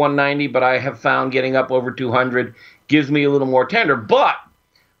go for 190, but I have found getting up over 200 gives me a little more tender. But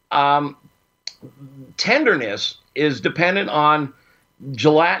tenderness is dependent on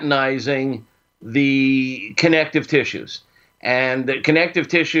gelatinizing the connective tissues. And the connective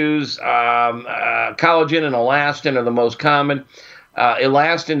tissues, collagen and elastin are the most common.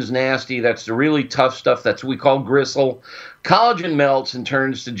 Elastin is nasty. That's the really tough stuff. That's what we call gristle. Collagen melts and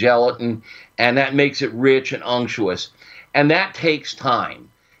turns to gelatin, and that makes it rich and unctuous. And that takes time,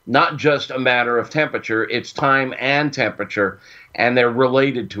 not just a matter of temperature. It's time and temperature, and they're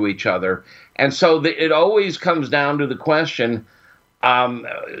related to each other. And so it always comes down to the question,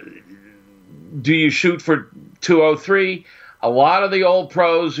 do you shoot for 203? A lot of the old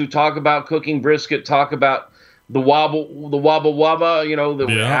pros who talk about cooking brisket talk about the wobble,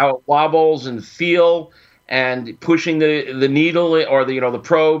 how it wobbles and feel, and pushing the needle or the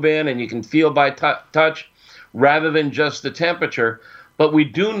probe in, and you can feel by touch rather than just the temperature. But we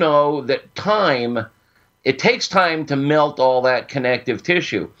do know that it takes time to melt all that connective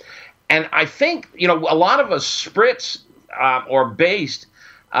tissue. And I think, a lot of us spritz or baste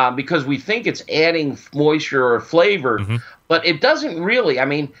because we think it's adding moisture or flavor, but it doesn't really. I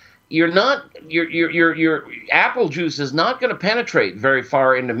mean, your apple juice is not going to penetrate very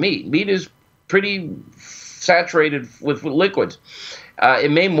far into meat. Meat is pretty saturated with liquids.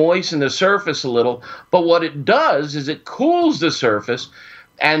 It may moisten the surface a little, but what it does is it cools the surface,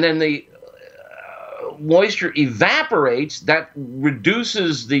 and then the moisture evaporates. That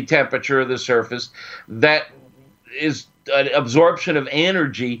reduces the temperature of the surface. That is an absorption of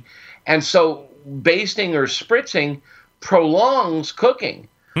energy, and so basting or spritzing prolongs cooking,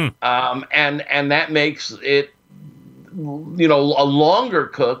 and that makes it a longer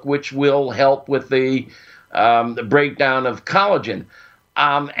cook, which will help with the breakdown of collagen.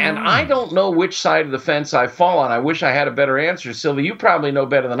 And I don't know which side of the fence I fall on. I wish I had a better answer. Sylvia, you probably know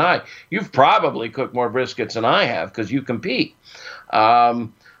better than I. You've probably cooked more briskets than I have because you compete.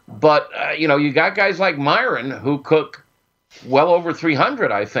 But you got guys like Myron who cook well over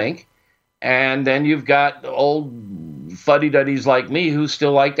 300, I think. And then you've got old fuddy-duddies like me who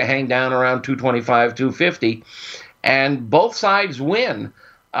still like to hang down around 225, 250. And both sides win.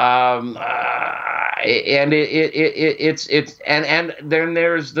 And then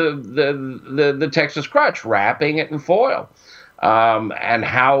there's the Texas crutch, wrapping it in foil, and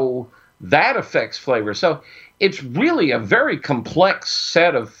how that affects flavor. So it's really a very complex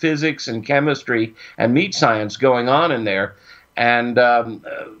set of physics and chemistry and meat science going on in there. And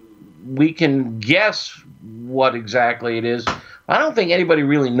we can guess what exactly it is. I don't think anybody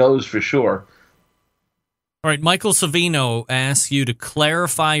really knows for sure. All right, Michael Savino asks you to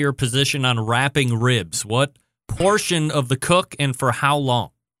clarify your position on wrapping ribs. What portion of the cook and for how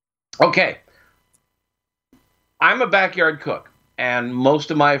long? Okay. I'm a backyard cook, and most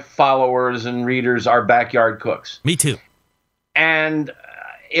of my followers and readers are backyard cooks. Me too. And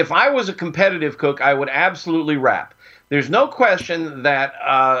if I was a competitive cook, I would absolutely wrap. There's no question that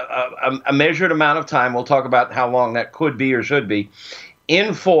a measured amount of time, we'll talk about how long that could be or should be,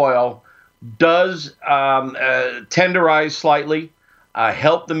 in foil does tenderize slightly,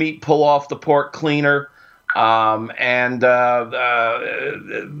 help the meat pull off the pork cleaner, and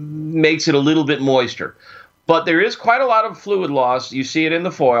makes it a little bit moister. But there is quite a lot of fluid loss. You see it in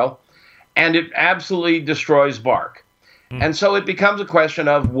the foil, and it absolutely destroys bark. And so it becomes a question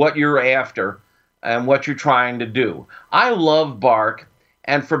of what you're after and what you're trying to do. I love bark,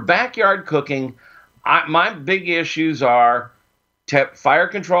 and for backyard cooking, my big issues are fire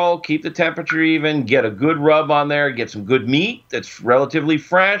control, keep the temperature even, get a good rub on there, get some good meat that's relatively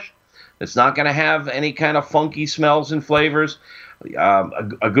fresh, that's not going to have any kind of funky smells and flavors,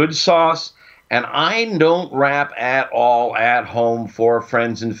 a good sauce. And I don't wrap at all at home for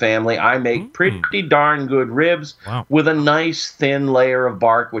friends and family. I make pretty darn good ribs with a nice thin layer of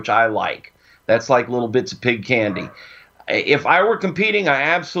bark, which I like. That's like little bits of pig candy. If I were competing, I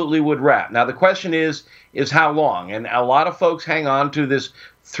absolutely would wrap. Now, the question is how long? And a lot of folks hang on to this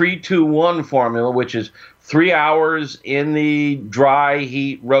 3-2-1 formula, which is 3 hours in the dry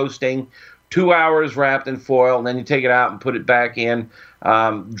heat roasting, 2 hours wrapped in foil, and then you take it out and put it back in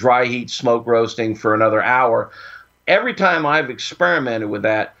dry heat smoke roasting for another hour. Every time I've experimented with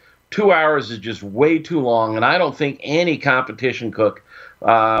that, 2 hours is just way too long, and I don't think any competition cook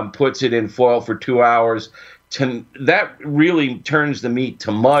puts it in foil for 2 hours. That really turns the meat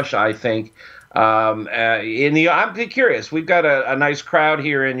to mush, I think. I'm curious. We've got a nice crowd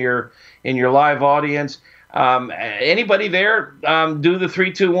here in your live audience. Anybody there do the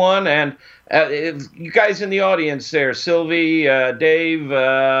 3-2-1? And you guys in the audience there, Sylvie, Dave,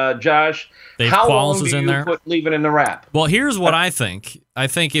 Josh, Dave how Qualls long is do in you there. leave it in the wrap? Well, here's what I think. I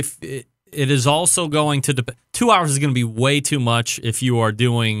think if it is also going to 2 hours is going to be way too much if you are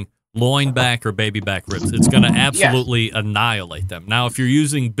doing loin back or baby back ribs. It's going to absolutely annihilate them. Now, if you're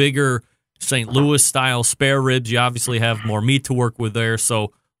using bigger St. Louis style spare ribs, you obviously have more meat to work with there.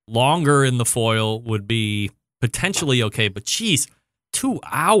 So longer in the foil would be potentially okay. But geez, 2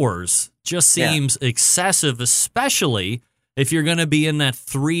 hours just seems excessive, especially if you're going to be in that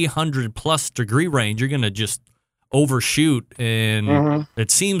 300 plus degree range. You're going to just overshoot, and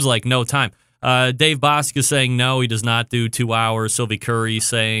it seems like no time. Dave Bosk is saying no, he does not do 2 hours. Sylvie Curry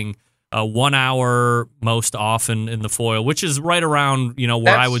saying 1 hour most often in the foil, which is right around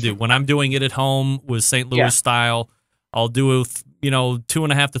where I would do when I'm doing it at home with St. Louis style. I'll do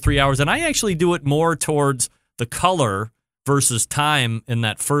 2.5 to 3 hours, and I actually do it more towards the color versus time in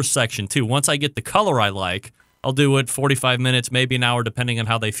that first section too. Once I get the color I like, I'll do it 45 minutes, maybe an hour, depending on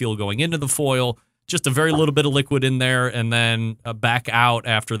how they feel going into the foil. Just a very little bit of liquid in there, and then back out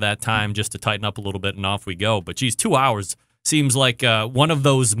after that time just to tighten up a little bit, and off we go. But geez, 2 hours seems like one of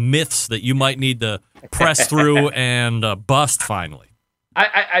those myths that you might need to press through and bust finally.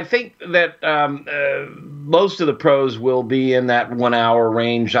 I think that most of the pros will be in that 1 hour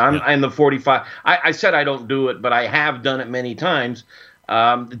range. I'm in the 45. I said I don't do it, but I have done it many times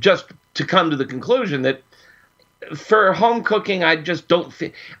just to come to the conclusion that for home cooking, I just don't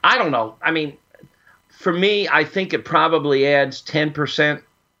think. I don't know. I mean, for me, I think it probably adds 10%.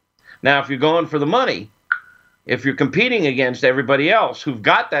 Now, if you're going for the money, if you're competing against everybody else who've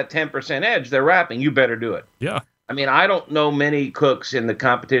got that 10% edge, they're wrapping, you better do it. Yeah. I mean, I don't know many cooks in the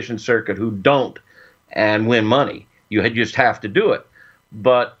competition circuit who don't and win money. You just have to do it.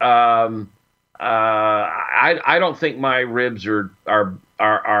 But I don't think my ribs are.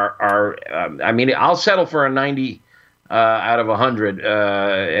 I mean, I'll settle for a 90 out of 100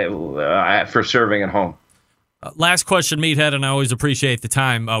 for serving at home. Last question, Meathead, and I always appreciate the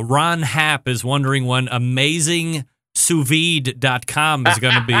time. Ron Happ is wondering when AmazingSousVide.com is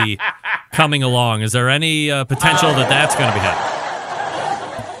going to be coming along. Is there any potential that that's going to be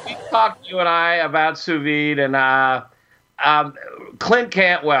happening? We talked, you and I, about sous vide, and Clint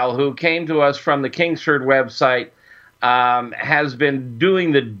Cantwell, who came to us from the Kingsford website, has been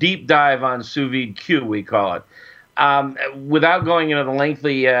doing the deep dive on sous vide Q, we call it. Without going into the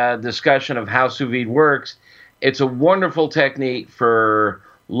lengthy discussion of how sous vide works, it's a wonderful technique for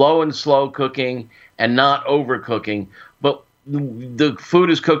low and slow cooking and not overcooking. But the food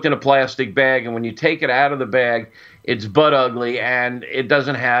is cooked in a plastic bag, and when you take it out of the bag, it's butt ugly, and it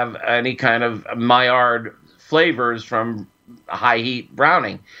doesn't have any kind of Maillard flavors from high heat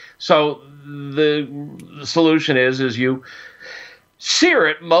browning. So the solution is you sear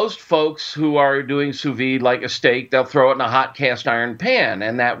it. Most folks who are doing sous vide like a steak, they'll throw it in a hot cast iron pan,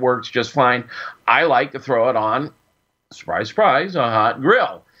 and that works just fine. I like to throw it on, surprise, surprise, a hot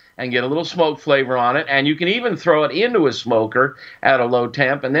grill and get a little smoke flavor on it. And you can even throw it into a smoker at a low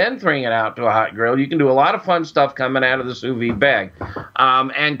temp and then bring it out to a hot grill. You can do a lot of fun stuff coming out of the sous vide bag.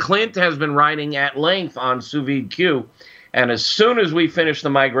 And Clint has been writing at length on Sous Vide Q. And as soon as we finish the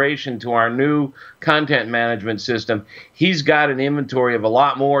migration to our new content management system, he's got an inventory of a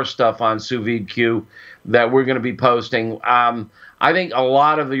lot more stuff on Sous Vide Q that we're going to be posting. I think a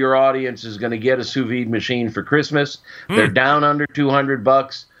lot of your audience is going to get a sous vide machine for Christmas. They're down under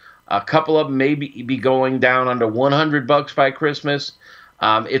 $200. A couple of them may be going down under $100 by Christmas.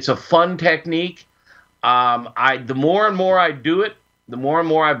 It's a fun technique. The more and more I do it, the more and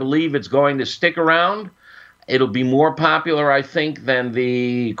more I believe it's going to stick around. It'll be more popular, I think, than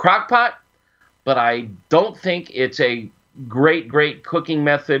the crock pot, but I don't think it's a great cooking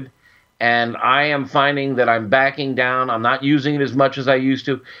method, and I am finding that I'm backing down. I'm not using it as much as I used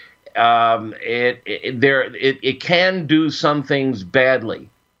to. It can do some things badly.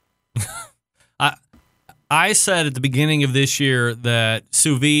 I said at the beginning of this year that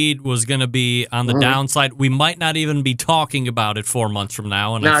sous vide was going to be on the downside. We might not even be talking about it 4 months from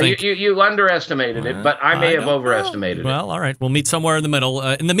now. And no, I think, you underestimated it, but I may have overestimated it. Well, all right. We'll meet somewhere in the middle.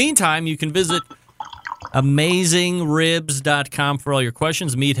 In the meantime, you can visit AmazingRibs.com for all your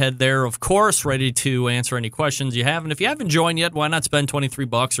questions. Meathead there, of course, ready to answer any questions you have. And if you haven't joined yet, why not spend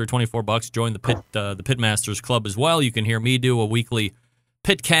 $23 or $24? Join the Pitmasters Club as well. You can hear me do a weekly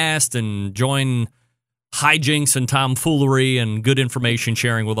Pitcast and join hijinks and tomfoolery and good information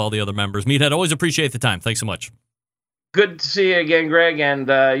sharing with all the other members. Meathead, always appreciate the time. Thanks so much. Good to see you again, Greg, and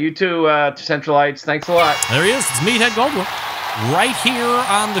you too, Centralites. Thanks a lot. There he is. It's Meathead Goldwyn right here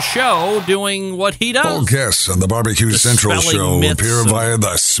on the show doing what he does. All guests on the Barbecue Central show appear via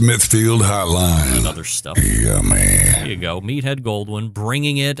the Smithfield hotline. And other stuff. Yummy. There you go. Meathead Goldwyn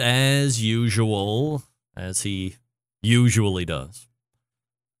bringing it as usual, as he usually does.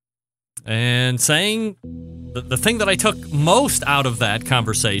 And saying the thing that I took most out of that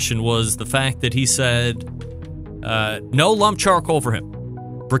conversation was the fact that he said no lump charcoal for him.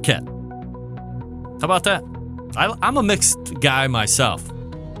 Briquette. How about that? I'm a mixed guy myself.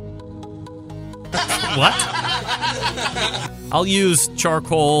 What? I'll use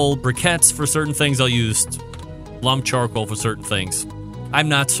charcoal briquettes for certain things. I'll use lump charcoal for certain things. I'm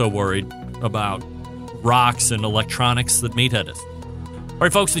not so worried about rocks and electronics that Meathead is. All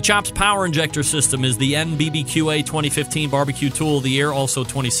right, folks, the Chops Power Injector System is the NBBQA 2015 Barbecue Tool of the Year, also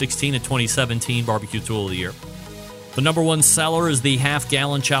 2016 and 2017 Barbecue Tool of the Year. The number one seller is the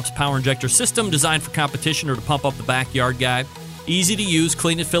half-gallon Chops Power Injector System, designed for competition or to pump up the backyard guy. Easy to use,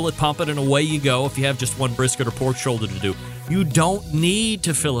 clean it, fill it, pump it, and away you go if you have just one brisket or pork shoulder to do. You don't need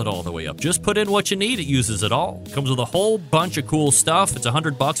to fill it all the way up. Just put in what you need. It uses it all. Comes with a whole bunch of cool stuff. It's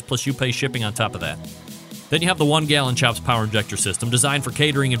 $100 plus you pay shipping on top of that. Then you have the 1-gallon Chops Power Injector System, designed for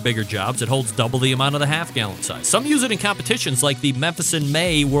catering and bigger jobs. It holds double the amount of the half-gallon size. Some use it in competitions like the Memphis in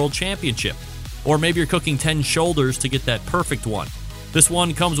May World Championship. Or maybe you're cooking 10 shoulders to get that perfect one. This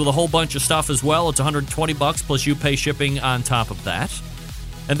one comes with a whole bunch of stuff as well. It's $120 plus you pay shipping on top of that.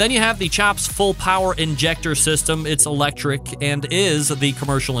 And then you have the Chops Full Power Injector System. It's electric and is the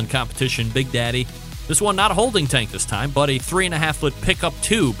commercial and competition Big Daddy. This one, not a holding tank this time, but a 3.5-foot pickup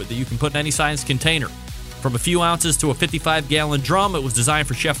tube that you can put in any size container. From a few ounces to a 55-gallon drum, it was designed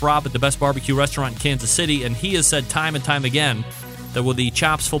for Chef Rob at the Best Barbecue Restaurant in Kansas City, and he has said time and time again that with the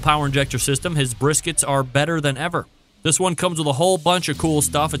Chops Full Power Injector System, his briskets are better than ever. This one comes with a whole bunch of cool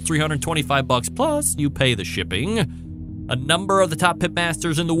stuff at $325 plus you pay the shipping. A number of the top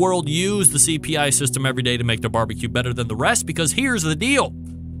pitmasters in the world use the CPI system every day to make their barbecue better than the rest, because here's the deal.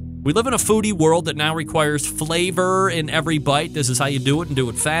 We live in a foodie world that now requires flavor in every bite. This is how you do it and do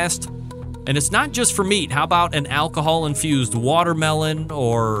it fast. And it's not just for meat. How about an alcohol-infused watermelon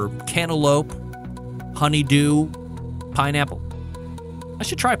or cantaloupe, honeydew, pineapple? I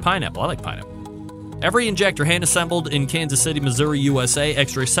should try pineapple. I like pineapple. Every injector hand-assembled in Kansas City, Missouri, USA.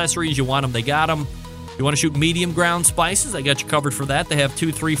 Extra accessories, you want them, they got them. You want to shoot medium ground spices, they got you covered for that. They have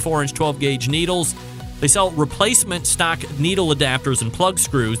 2, 3, 4-inch 12-gauge needles. They sell replacement stock needle adapters and plug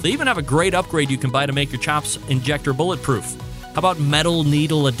screws. They even have a great upgrade you can buy to make your Chops injector bulletproof. How about metal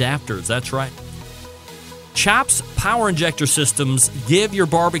needle adapters? That's right. Chops Power Injector Systems give your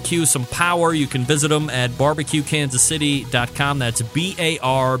barbecue some power. You can visit them at barbecuekansascity.com. That's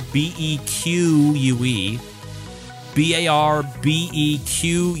BARBEQUE.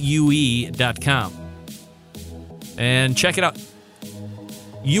 BARBEQUE.com. And check it out.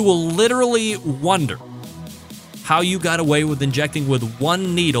 You will literally wonder how you got away with injecting with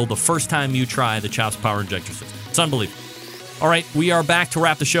one needle the first time you try the Chops Power Injector System. It's unbelievable. All right, we are back to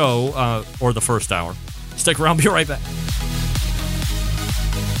wrap the show, or the first hour. Stick around, be right back.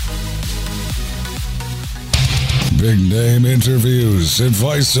 Big name interviews,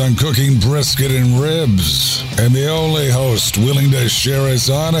 advice on cooking brisket and ribs, and the only host willing to share his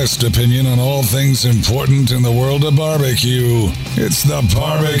honest opinion on all things important in the world of barbecue. It's the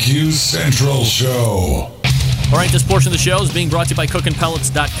Barbecue Central Show. All right, this portion of the show is being brought to you by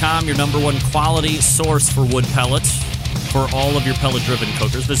cookinpellets.com, your number one quality source for wood pellets for all of your pellet-driven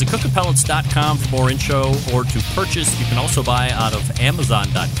cookers. Visit cookinpellets.com for more info or to purchase. You can also buy out of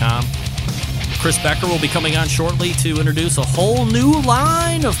Amazon.com. Chris Becker will be coming on shortly to introduce a whole new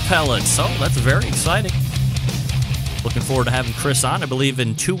line of pellets. So that's very exciting. Looking forward to having Chris on, I believe,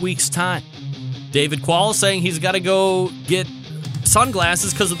 in 2 weeks' time. David Quall saying he's got to go get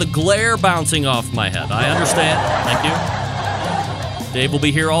sunglasses because of the glare bouncing off my head. I understand. Thank you. Dave will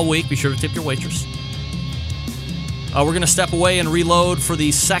be here all week. Be sure to tip your waitress. We're going to step away and reload for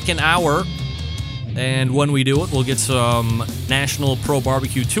the second hour. And when we do it, we'll get some National Pro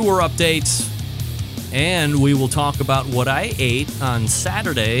Barbecue Tour updates. And we will talk about what I ate on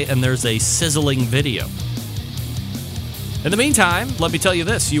Saturday, and there's a sizzling video. In the meantime, let me tell you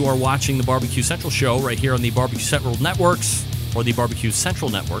this. You are watching the Barbecue Central Show right here on the Barbecue Central Networks, or the Barbecue Central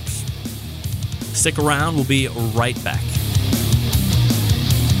Networks. Stick around. We'll be right back.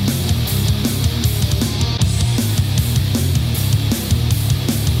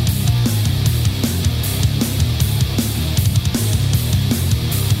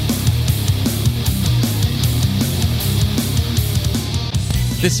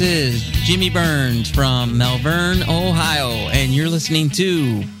 This is Jimmy Burns from Malvern, Ohio, and you're listening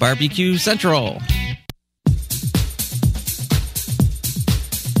to Barbecue Central.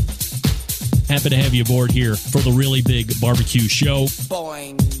 Happy to have you aboard here for the really big barbecue show.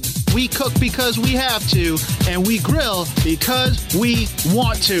 Boing. We cook because we have to, and we grill because we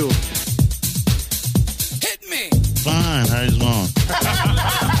want to. Hit me! Fine, how's it going?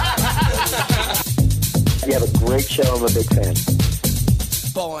 You have a great show. I'm a big fan.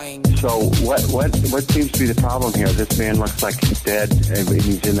 Boing. So what seems to be the problem here? This man looks like he's dead, and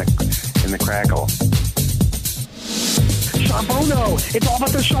he's in the crackle. Sean Bono! It's all about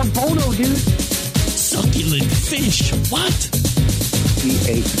the Sean Bono, dude! Succulent fish! What? He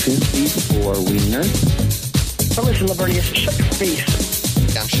ate 54 wieners. But listen, Libertius, shut your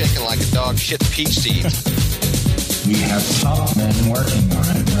face. I'm shaking like a dog shit peach seeds. We have top men working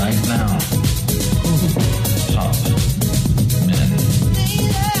on it right now. Top men.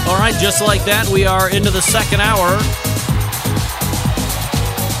 All right, just like that, we are into the second hour.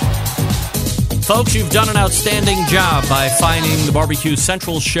 Folks, you've done an outstanding job by finding the Barbecue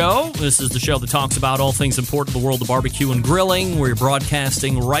Central Show. This is the show that talks about all things important in the world of barbecue and grilling. We're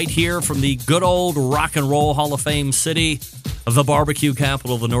broadcasting right here from the good old Rock and Roll Hall of Fame city, the barbecue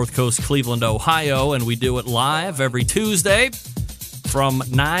capital of the North Coast, Cleveland, Ohio, and we do it live every Tuesday from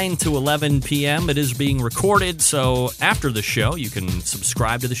 9 to 11 p.m. It is being recorded, so after the show, you can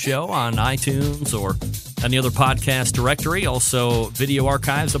subscribe to the show on iTunes or any other podcast directory. Also, video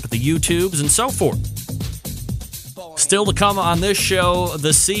archives up at the YouTubes and so forth. Still to come on this show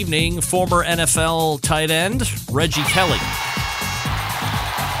this evening, former NFL tight end Reggie Kelly.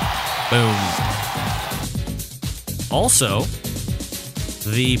 Boom. Also,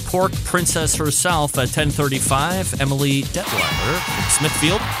 the pork princess herself at 10:35, Emily Detweiler from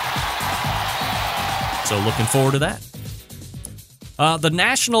Smithfield. So looking forward to that. The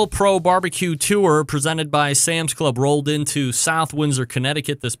National Pro Barbecue Tour presented by Sam's Club rolled into South Windsor,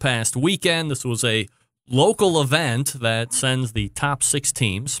 Connecticut this past weekend. This was a local event that sends the top 6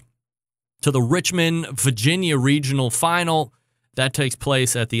 teams to the Richmond, Virginia Regional Final. That takes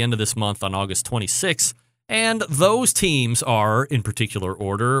place at the end of this month on August 26th. And those teams are, in particular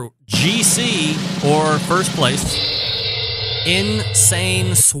order, GC, or first place,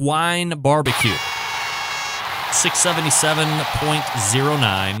 Insane Swine Barbecue,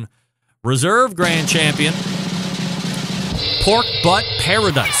 677.09. Reserve Grand Champion, Pork Butt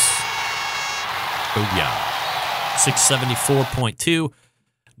Paradise. Oh, yeah. 674.2.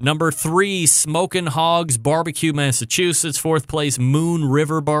 Number 3, Smokin' Hogs Barbecue, Massachusetts. 4th place, Moon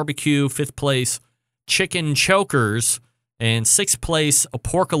River Barbecue. 5th place, Chicken Chokers, and 6th place,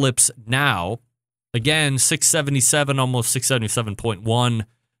 Apocalypse Now. again, 677, almost 677.1,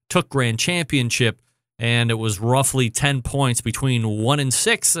 took grand championship, and it was roughly 10 points between 1 and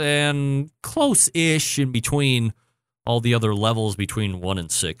 6, and close-ish in between all the other levels between 1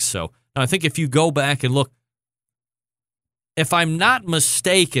 and 6. So I think if you go back and look, if I'm not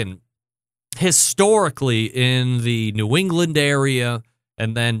mistaken, historically in the New England area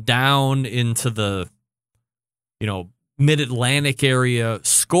and then down into the, mid-Atlantic area,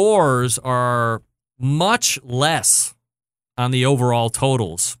 scores are much less on the overall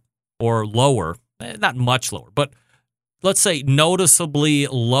totals, or lower. Not much lower, but let's say noticeably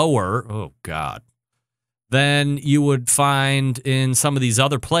lower, oh God, than you would find in some of these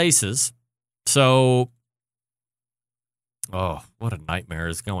other places. So, oh, what a nightmare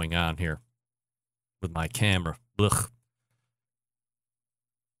is going on here with my camera. Ugh.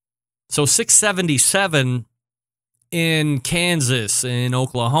 So 677 in Kansas, in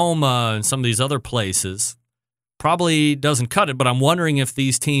Oklahoma, and some of these other places probably doesn't cut it, but I'm wondering if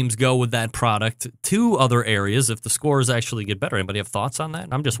these teams go with that product to other areas, if the scores actually get better. Anybody have thoughts on that?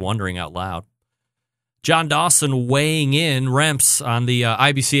 I'm just wondering out loud. John Dawson weighing in, Remps, on the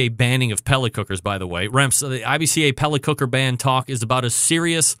IBCA banning of pellet cookers, by the way. Remps, the IBCA pellet cooker ban talk is about as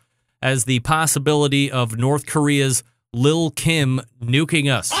serious as the possibility of North Korea's Lil Kim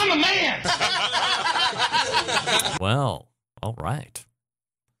nuking us. I'm a man! Well, all right.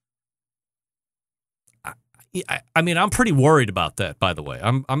 I mean, I'm pretty worried about that, by the way.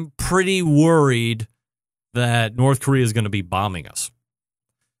 I'm pretty worried that North Korea is going to be bombing us.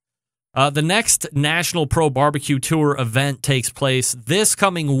 The next National Pro Barbecue Tour event takes place this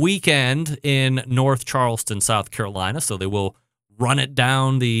coming weekend in North Charleston, South Carolina. So they will run it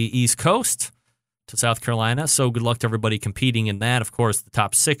down the East Coast to South Carolina. So good luck to everybody competing in that. Of course, the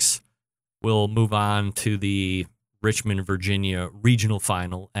top 6 will move on to the Richmond, Virginia regional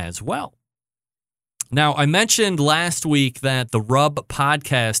final as well. Now, I mentioned last week that the Rub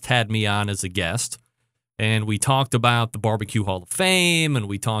podcast had me on as a guest, and we talked about the Barbecue Hall of Fame, and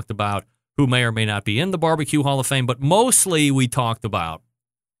we talked about who may or may not be in the Barbecue Hall of Fame, but mostly we talked about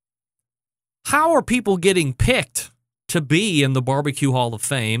how are people getting picked to be in the Barbecue Hall of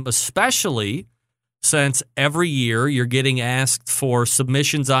Fame, especially since every year you're getting asked for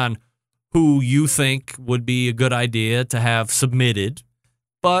submissions on who you think would be a good idea to have submitted.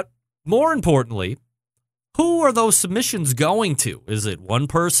 But more importantly, who are those submissions going to? Is it one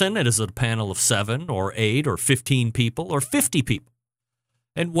person? Is it a panel of 7 or 8 or 15 people or 50 people?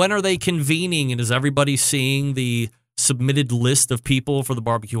 And when are they convening? And is everybody seeing the submitted list of people for the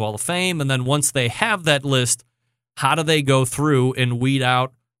Barbecue Hall of Fame? And then once they have that list, how do they go through and weed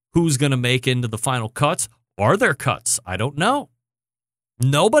out who's going to make into the final cuts? Are there cuts? I don't know.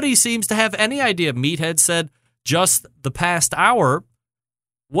 Nobody seems to have any idea. Meathead said just the past hour,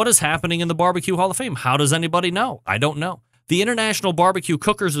 what is happening in the Barbecue Hall of Fame? How does anybody know? I don't know. The International Barbecue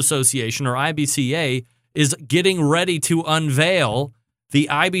Cookers Association, or IBCA, is getting ready to unveil the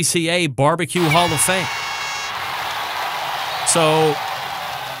IBCA Barbecue Hall of Fame. So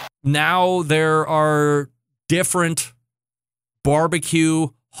now there are different barbecue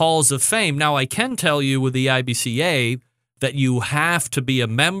halls of fame. Now, I can tell you with the IBCA that you have to be a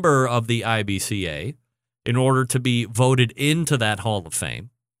member of the IBCA in order to be voted into that Hall of Fame.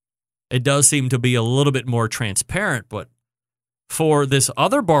 It does seem to be a little bit more transparent, but for this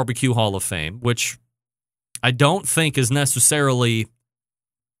other Barbecue Hall of Fame, which I don't think is necessarily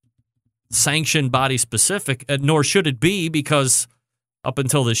sanctioned body specific, nor should it be, because up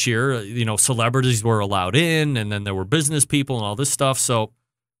until this year, celebrities were allowed in, and then there were business people and all this stuff. So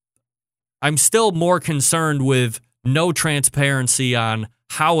I'm still more concerned with no transparency on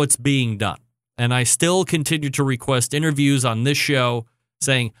how it's being done. And I still continue to request interviews on this show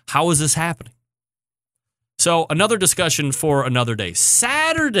saying, how is this happening? So another discussion for another day.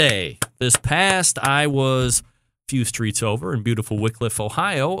 Saturday, this past, I was a few streets over in beautiful Wickliffe,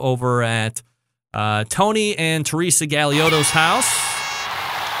 Ohio, over at Tony and Teresa Galiotto's house.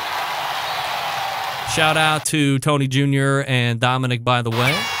 Shout out to Tony Jr. and Dominic, by the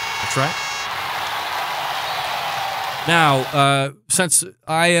way. That's right. Now, since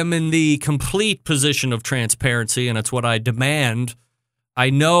I am in the complete position of transparency, and it's what I demand, I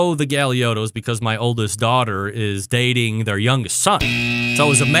know the Galiottos because my oldest daughter is dating their youngest son.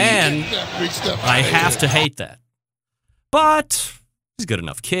 So as a man, I have to hate that. But he's a good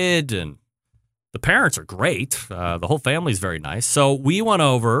enough kid, and the parents are great. The whole family's very nice. So we went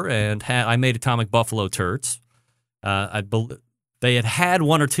over, and I made Atomic Buffalo turds. They had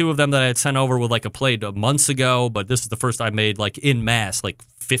one or two of them that I had sent over with like a plate months ago, but this is the first I made like in mass, like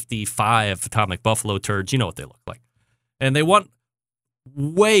 55 Atomic Buffalo turds. You know what they look like. And they want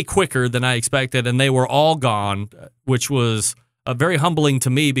way quicker than I expected, and they were all gone, which was very humbling to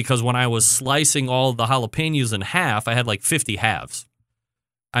me because when I was slicing all the jalapenos in half, I had like 50 halves.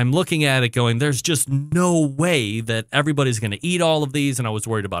 I'm looking at it going, there's just no way that everybody's going to eat all of these, and I was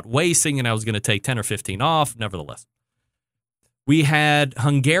worried about wasting, and I was going to take 10 or 15 off. Nevertheless, we had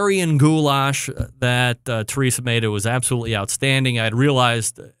Hungarian goulash that Teresa made. It was absolutely outstanding. I had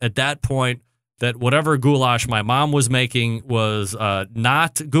realized at that point that whatever goulash my mom was making was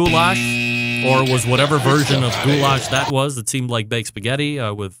not goulash, or was whatever version of goulash that was. It seemed like baked spaghetti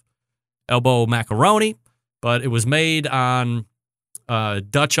with elbow macaroni, but it was made on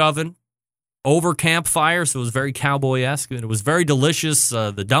Dutch oven over campfire, so it was very cowboy-esque, and it was very delicious.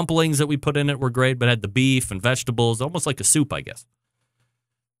 The dumplings that we put in it were great, but had the beef and vegetables, almost like a soup, I guess.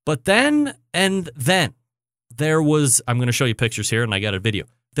 But then there was, I'm going to show you pictures here, and I got a video.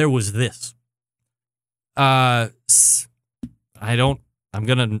 There was this. I'm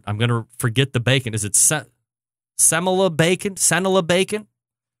gonna forget the bacon. Is it semilla bacon? Senilla bacon?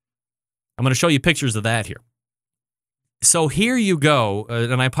 I'm going to show you pictures of that here. So here you go,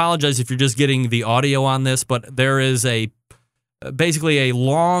 and I apologize if you're just getting the audio on this, but there is basically a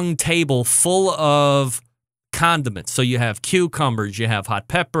long table full of condiments. So you have cucumbers, you have hot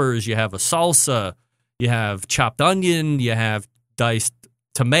peppers, you have a salsa, you have chopped onion, you have diced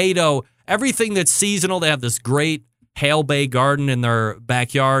tomato, everything that's seasonal. They have this great Hale Bay garden in their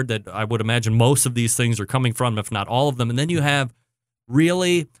backyard that I would imagine most of these things are coming from, if not all of them. And then you have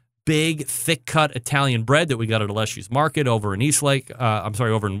really big, thick-cut Italian bread that we got at Aleshi's Market over in Eastlake.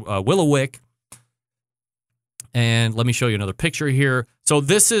 Over in Willowick. And let me show you another picture here. So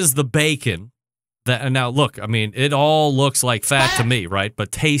this is the bacon. And now, look, I mean, it all looks like fat to me, right?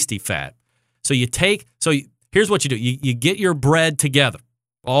 But tasty fat. So here's what you do. You get your bread together,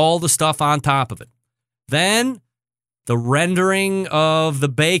 all the stuff on top of it. Then the rendering of the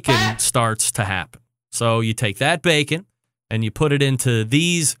bacon starts to happen. So you take that bacon and you put it into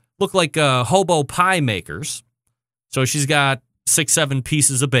these, look like hobo pie makers. So she's got 6-7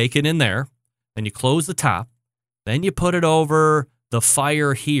 pieces of bacon in there, and you close the top. Then you put it over the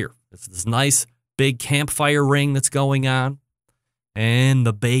fire here. It's this nice big campfire ring that's going on, and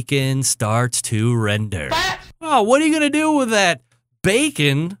the bacon starts to render. Oh, what are you going to do with that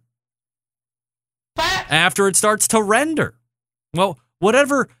bacon after it starts to render? Well,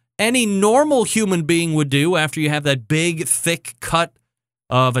 whatever any normal human being would do after you have that big, thick cut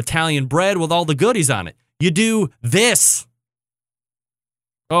of Italian bread with all the goodies on it. You do this.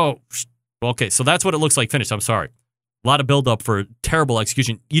 Oh, okay, so that's what it looks like finished. I'm sorry. A lot of buildup for terrible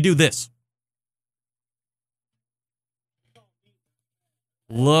execution. You do this.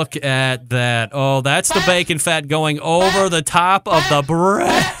 Look at that. Oh, that's the bacon fat going over the top of the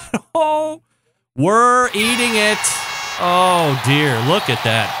bread. Oh, we're eating it. Oh, dear. Look at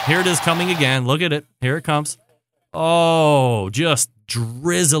that. Here it is coming again. Look at it. Here it comes. Oh, just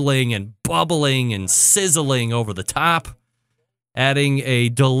drizzling and bubbling and sizzling over the top, adding a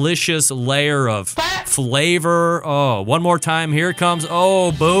delicious layer of flavor. Oh, one more time. Here it comes.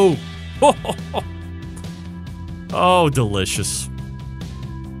 Oh, boom. Oh, delicious.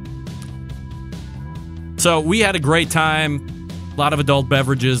 So we had a great time. A lot of adult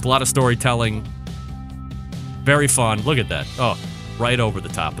beverages, a lot of storytelling. Very fun. Look at that. Oh, right over the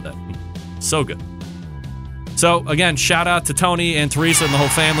top of that. So good. So, again, shout out to Tony and Teresa and the whole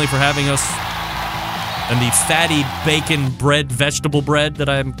family for having us. And the fatty bacon bread, vegetable bread that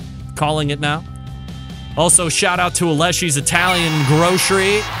I'm calling it now. Also, shout out to Aleshi's Italian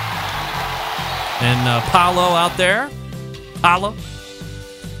Grocery and Paolo out there. Paolo.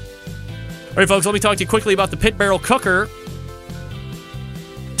 All right, folks, let me talk to you quickly about the Pit Barrel Cooker.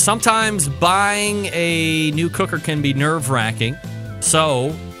 Sometimes buying a new cooker can be nerve-wracking.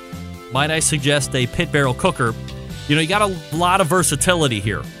 So, might I suggest a Pit Barrel Cooker? You know, you got a lot of versatility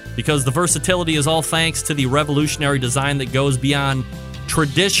here because the versatility is all thanks to the revolutionary design that goes beyond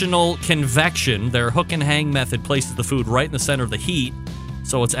traditional convection. Their hook and hang method places the food right in the center of the heat,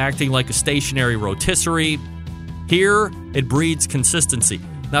 so it's acting like a stationary rotisserie. Here, it breeds consistency.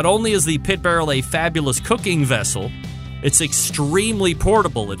 Not only is the Pit Barrel a fabulous cooking vessel, it's extremely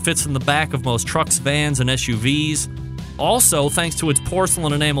portable. It fits in the back of most trucks, vans, and SUVs. Also, thanks to its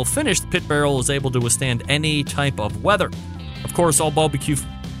porcelain enamel finish, the Pit Barrel is able to withstand any type of weather. Of course, all barbecue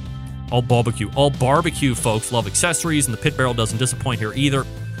folks love accessories, and the Pit Barrel doesn't disappoint here either.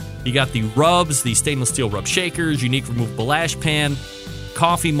 You got the rubs, the stainless steel rub shakers, unique removable ash pan,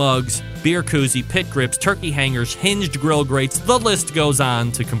 coffee mugs, beer koozie, pit grips, turkey hangers, hinged grill grates. The list goes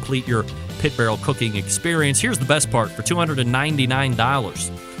on to complete your Pit Barrel cooking experience. Here's the best part. For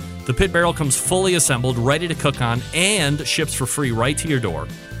 $299, The pit barrel comes fully assembled, ready to cook on, and ships for free right to your door.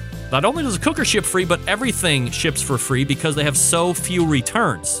 Not only does the cooker ship free, but everything ships for free because they have so few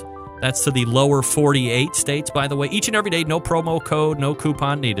returns. That's to the lower 48 states, by the way. Each and every day, no promo code, no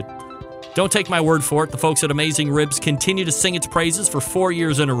coupon needed. Don't take my word for it. The folks at Amazing Ribs continue to sing its praises for 4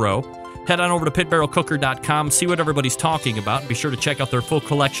 years in a row. Head on over to pitbarrelcooker.com, see what everybody's talking about. Be sure to check out their full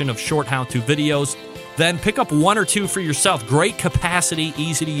collection of short how-to videos. Then pick up 1 or 2 for yourself. Great capacity,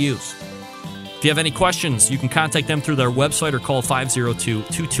 easy to use. If you have any questions, you can contact them through their website or call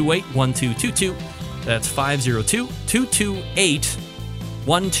 502-228-1222. That's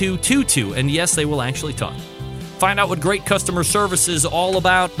 502-228-1222. And yes, they will actually talk. Find out what great customer service is all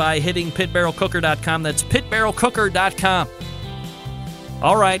about by hitting pitbarrelcooker.com. That's pitbarrelcooker.com.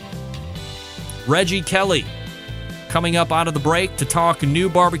 All right. Reggie Kelly coming up out of the break to talk new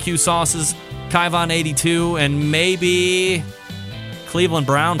barbecue sauces, Kaivan 82, and maybe Cleveland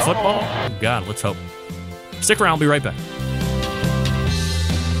Brown football? Oh, God, let's hope. Stick around. I'll be right back.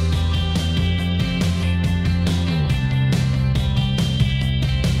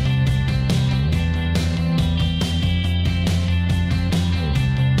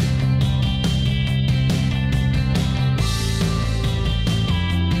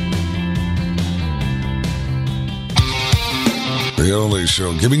 The only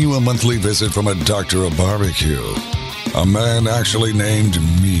show giving you a monthly visit from a doctor of barbecue. A man actually named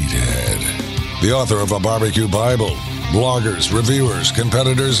Meathead. The author of a barbecue Bible. Bloggers, reviewers,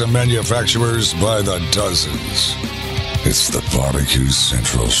 competitors, and manufacturers by the dozens. It's the Barbecue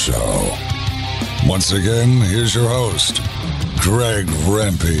Central Show. Once again, here's your host, Greg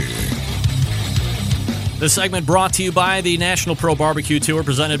Rempe. This segment brought to you by the National Pro Barbecue Tour,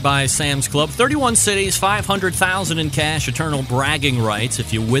 presented by Sam's Club. 31 cities, $500,000 in cash, eternal bragging rights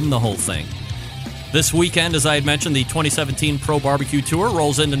if you win the whole thing. This weekend, as I had mentioned, the 2017 Pro Barbecue Tour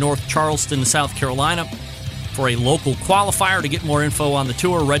rolls into North Charleston, South Carolina. For a local qualifier, to get more info on the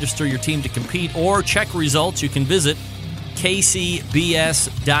tour, register your team to compete, or check results, you can visit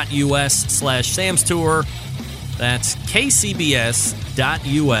kcbs.us/Sam's Tour. That's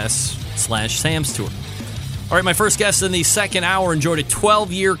kcbs.us/Sam's Tour. All right, my first guest in the second hour enjoyed a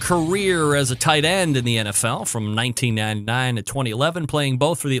 12-year career as a tight end in the NFL from 1999 to 2011, playing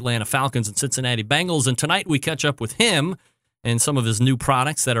both for the Atlanta Falcons and Cincinnati Bengals. And tonight we catch up with him and some of his new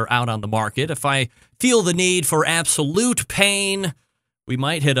products that are out on the market. If I feel the need for absolute pain, we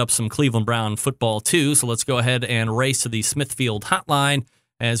might hit up some Cleveland Brown football too. So let's go ahead and race to the Smithfield hotline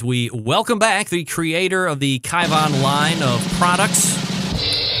as we welcome back the creator of the Kaivan line of products,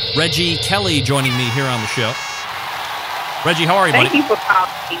 Reggie Kelly, joining me here on the show. Reggie, how are you, buddy? Thank you for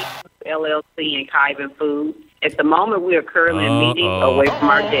calling LLC and Kaivan Foods. At the moment, we are currently in meetings away from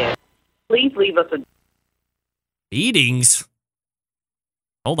our desk. Please leave us a... Meetings?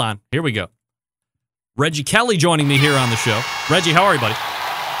 Hold on. Here we go. Reggie Kelly joining me here on the show. Reggie, how are you, buddy?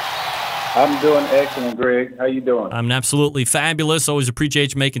 I'm doing excellent, Greg. How you doing? I'm absolutely fabulous. Always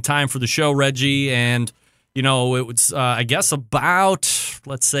appreciate you making time for the show, Reggie. And you know, it was, I guess, about,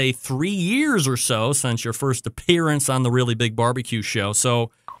 let's say, 3 years or so since your first appearance on the Really Big Barbecue Show.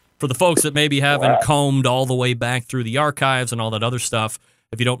 So for the folks that maybe haven't combed all the way back through the archives and all that other stuff,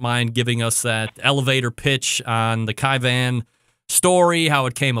 if you don't mind giving us that elevator pitch on the Kaivan story, how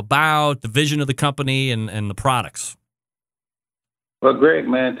it came about, the vision of the company, and the products. Well, Greg,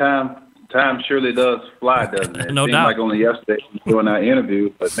 man, time surely does fly, doesn't it? No It seemed doubt. like only yesterday we were doing our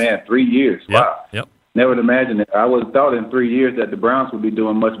interview, but, man, 3 years. Wow. Yep. Never imagined it. I would have thought in 3 years that the Browns would be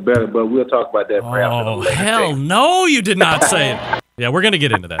doing much better, but we'll talk about that perhaps in a later Hell date. no, you did not say it. Yeah, we're going to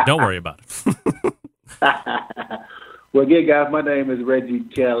get into that. Don't worry about it. Well, again, guys, my name is Reggie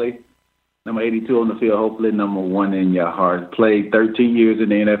Kelly. Number 82 on the field, hopefully number 1 in your heart. Played 13 years in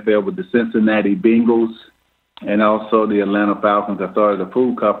the NFL with the Cincinnati Bengals and also the Atlanta Falcons. I started a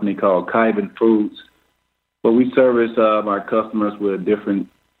food company called Kaivan Foods, where we service our customers with different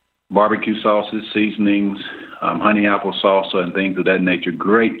barbecue sauces, seasonings, honey apple salsa, and things of that nature.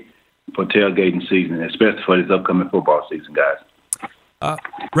 Great for tailgating season, especially for this upcoming football season, guys.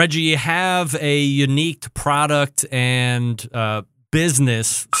 Reggie, you have a unique product and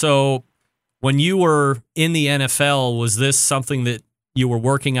business. So when you were in the NFL, was this something that you were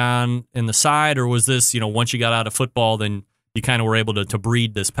working on in the side, or was this, once you got out of football, then you kind of were able to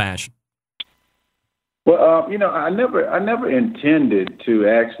breed this passion? Well, I never intended to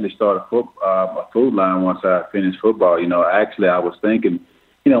actually start a food line once I finished football. Actually, I was thinking,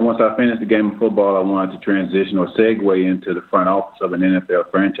 once I finished the game of football, I wanted to transition or segue into the front office of an NFL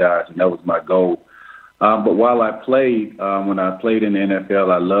franchise, and that was my goal. But while I played, when I played in the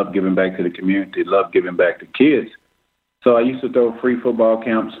NFL, I loved giving back to the community, loved giving back to kids. So I used to throw free football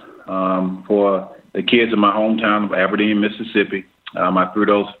camps for the kids in my hometown of Aberdeen, Mississippi. I threw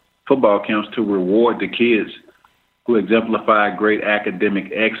those football camps to reward the kids who exemplify great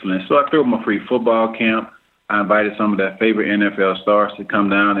academic excellence. So I threw them a free football camp. I invited some of their favorite NFL stars to come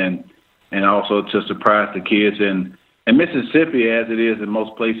down and also to surprise the kids. And in Mississippi, as it is in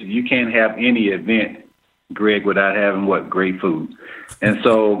most places, you can't have any event, Greg, without having great food. And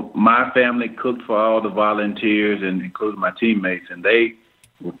so my family cooked for all the volunteers and including my teammates, and they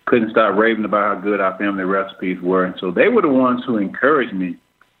couldn't stop raving about how good our family recipes were. And so they were the ones who encouraged me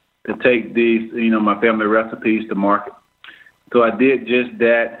to take these, my family recipes to market. So I did just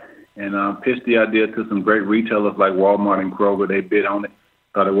that and pitched the idea to some great retailers like Walmart and Kroger. They bid on it,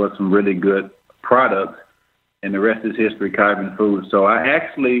 thought it was some really good products, and the rest is history, Kyvan Foods. So I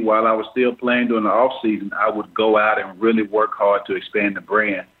actually, while I was still playing during the off season, I would go out and really work hard to expand the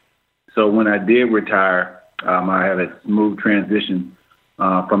brand. So when I did retire, I had a smooth transition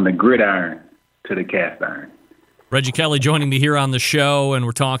from the gridiron to the cast iron. Reggie Kelly joining me here on the show, and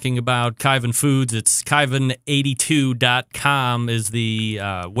we're talking about Kyvan Foods. It's Kyvan82.com is the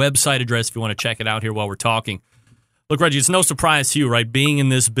website address if you want to check it out here while we're talking. Look, Reggie, it's no surprise to you, right, being in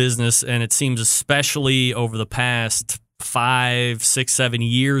this business, and it seems especially over the past 5, 6, 7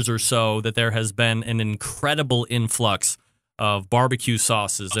 years or so that there has been an incredible influx of barbecue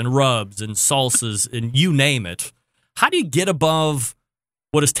sauces and rubs and salsas and you name it. How do you get above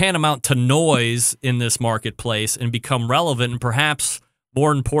what is tantamount to noise in this marketplace and become relevant? And perhaps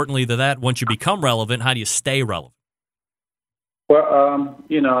more importantly than that, once you become relevant, how do you stay relevant? Well,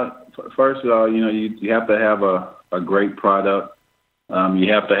 first of all, you have to have a great product.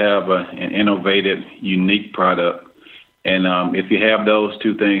 You have to have an innovative, unique product. And if you have those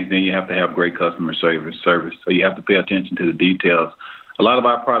two things, then you have to have great customer service. So you have to pay attention to the details. A lot of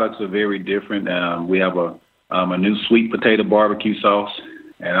our products are very different. We have a new sweet potato barbecue sauce.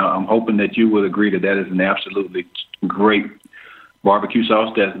 And I'm hoping that you will agree that is an absolutely great barbecue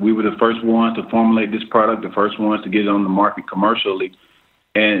sauce. That we were the first ones to formulate this product, the first ones to get it on the market commercially.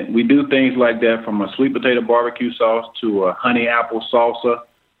 And we do things like that, from a sweet potato barbecue sauce to a honey apple salsa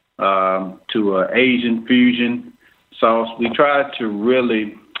to an Asian fusion sauce. We try to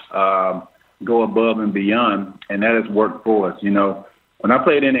really go above and beyond, and that has worked for us. When I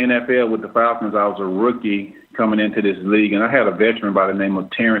played in the NFL with the Falcons, I was a rookie coming into this league, and I had a veteran by the name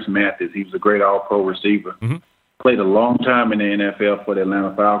of Terrence Mathis. He was a great all-pro receiver. Mm-hmm. Played a long time in the NFL for the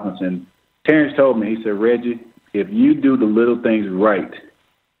Atlanta Falcons, and Terrence told me, he said, Reggie, if you do the little things right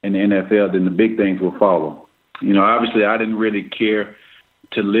in the NFL, then the big things will follow. Obviously I didn't really care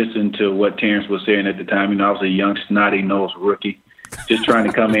to listen to what Terrence was saying at the time. I was a young, snotty-nosed rookie just trying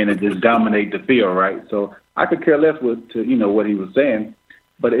to come in and just dominate the field, right? So I could care less what he was saying.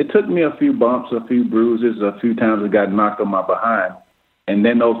 But it took me a few bumps, a few bruises, a few times I got knocked on my behind. And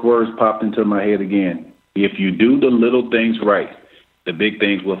then those words popped into my head again. If you do the little things right, the big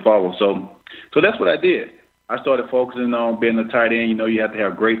things will follow. So that's what I did. I started focusing on being a tight end. You have to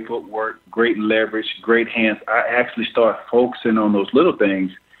have great footwork, great leverage, great hands. I actually started focusing on those little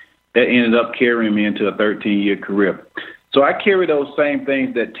things that ended up carrying me into a 13-year career. So I carry those same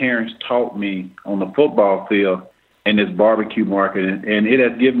things that Terrence taught me on the football field in this barbecue market, and it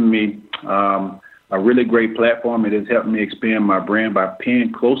has given me a really great platform. It has helped me expand my brand by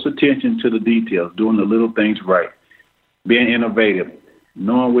paying close attention to the details, doing the little things right, being innovative,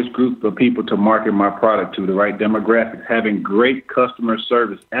 knowing which group of people to market my product to, the right demographics, having great customer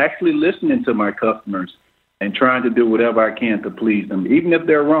service, actually listening to my customers and trying to do whatever I can to please them. Even if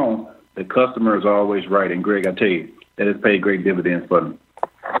they're wrong, the customer is always right. And, Greg, I tell you, that has paid great dividends for me.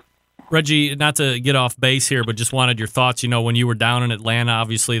 Reggie, not to get off base here, but just wanted your thoughts. When you were down in Atlanta,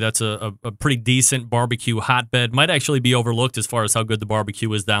 obviously that's a pretty decent barbecue hotbed. Might actually be overlooked as far as how good the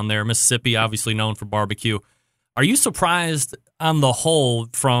barbecue is down there. Mississippi, obviously known for barbecue. Are you surprised on the whole,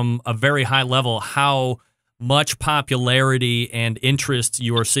 from a very high level, how much popularity and interest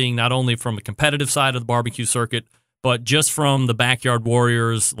you are seeing, not only from the competitive side of the barbecue circuit, but just from the backyard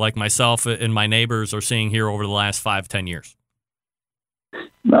warriors like myself and my neighbors are seeing here over the last 5-10 years?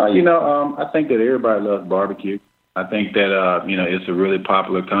 No, I think that everybody loves barbecue. I think that, it's a really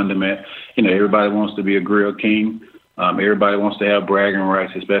popular condiment. Everybody wants to be a grill king. Everybody wants to have bragging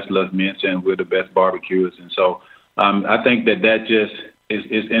rights, especially us men saying we're the best barbecuers. And so I think that just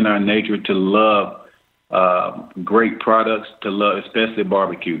is in our nature to love great products, to love especially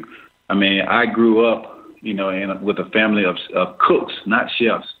barbecue. I mean, I grew up, with a family of cooks, not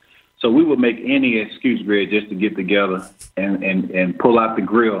chefs. So we would make any excuse, Greg, just to get together and pull out the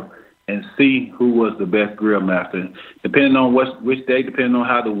grill and see who was the best grill master. Depending on which day, depending on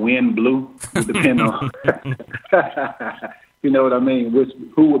how the wind blew, depending on You know what I mean?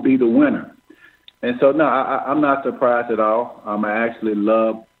 Who would be the winner? And so, no, I'm not surprised at all. I actually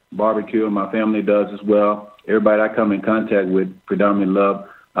love barbecue, and my family does as well. Everybody I come in contact with predominantly love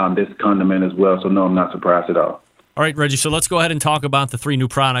this condiment as well. So, no, I'm not surprised at all. All right, Reggie, so let's go ahead and talk about the 3 new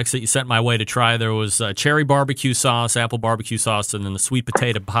products that you sent my way to try. There was cherry barbecue sauce, apple barbecue sauce, and then the sweet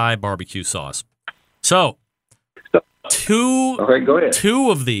potato pie barbecue sauce. So, two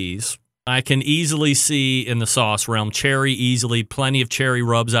of these I can easily see in the sauce realm. Cherry, easily. Plenty of cherry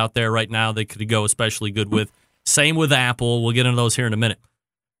rubs out there right now that could go especially good with. Same with apple. We'll get into those here in a minute.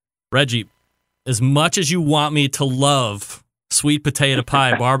 Reggie, as much as you want me to love sweet potato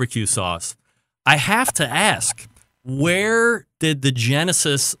pie barbecue sauce, I have to ask, where did the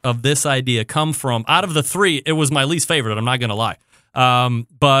genesis of this idea come from? Out of the 3, it was my least favorite, I'm not going to lie.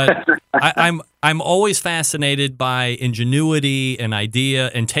 But I'm always fascinated by ingenuity and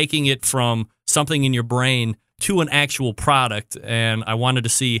idea and taking it from something in your brain to an actual product, and I wanted to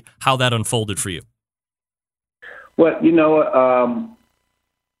see how that unfolded for you. Well, you know,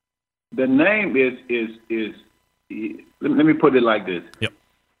 the name is let me put it like this. Yep.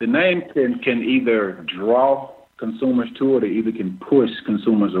 The name can either draw consumers to it or either can push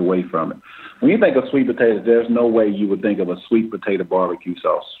consumers away from it. When you think of sweet potatoes, there's no way you would think of a sweet potato barbecue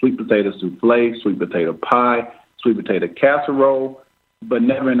sauce. Sweet potato souffle, sweet potato pie, sweet potato casserole, but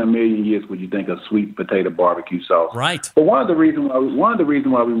never in a million years would you think of sweet potato barbecue sauce. Right. But one of the reasons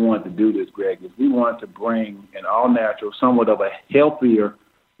why we wanted to do this, Greg, is we wanted to bring an all-natural, somewhat of a healthier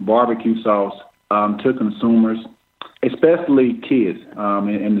barbecue sauce to consumers, especially kids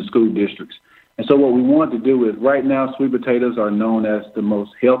in the school districts. And so what we want to do is, right now, sweet potatoes are known as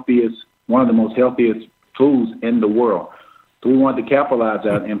one of the most healthiest foods in the world. So we want to capitalize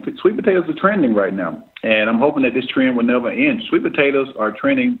that. And sweet potatoes are trending right now. And I'm hoping that this trend will never end. Sweet potatoes are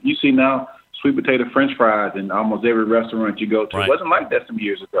trending. You see now sweet potato French fries in almost every restaurant you go to. Right. It wasn't like that some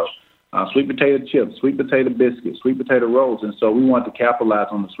years ago. Sweet potato chips, sweet potato biscuits, sweet potato rolls. And so we want to capitalize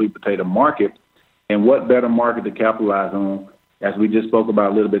on the sweet potato market. And what better market to capitalize on, as we just spoke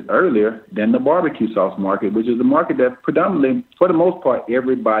about a little bit earlier, than the barbecue sauce market, which is the market that predominantly, for the most part,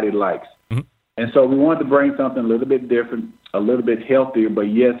 everybody likes. Mm-hmm. And so we wanted to bring something a little bit different, a little bit healthier, but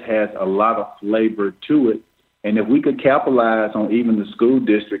yes, has a lot of flavor to it. And if we could capitalize on even the school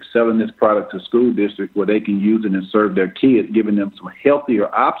districts selling this product to school districts where they can use it and serve their kids, giving them some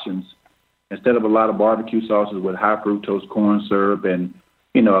healthier options instead of a lot of barbecue sauces with high fructose corn syrup and,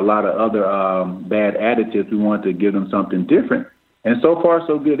 you know, a lot of other bad additives, we wanted to give them something different. And so far,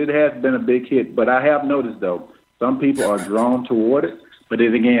 so good. It has been a big hit. But I have noticed, though, some people are drawn toward it. But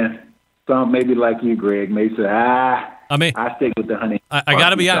then again, some maybe like you, Greg, may say, I stick with the honey. I got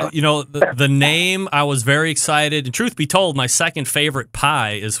to be honest. You know, the name, I was very excited. And truth be told, my second favorite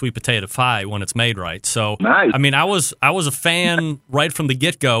pie is sweet potato pie when it's made right. So, nice. I mean, I was a fan right from the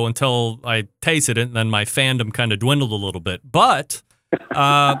get-go until I tasted it, and then my fandom kind of dwindled a little bit. But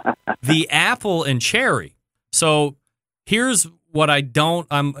the apple and cherry. So here's what I don't.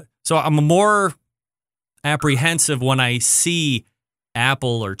 I'm more apprehensive when I see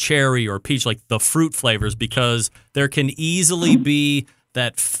apple or cherry or peach, like the fruit flavors, because there can easily be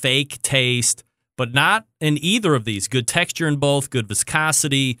that fake taste, but not in either of these. Good texture in both, good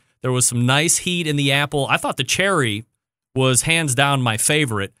viscosity. There was some nice heat in the apple. I thought the cherry was hands down my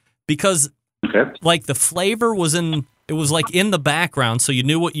favorite because like the flavor was in the background, so you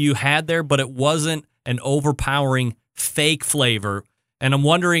knew what you had there, but it wasn't an overpowering fake flavor. And I'm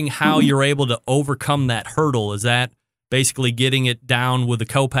wondering how you're able to overcome that hurdle. Is that basically getting it down with the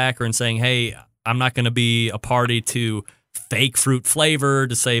co-packer and saying, hey, I'm not going to be a party to fake fruit flavor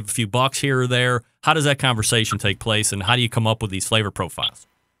to save a few bucks here or there? How does that conversation take place, and how do you come up with these flavor profiles?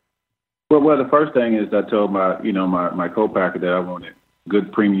 Well, the first thing is I told my co-packer that I wanted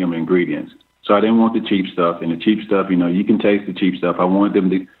good premium ingredients. So I didn't want the cheap stuff. And the cheap stuff, you can taste the cheap stuff. I wanted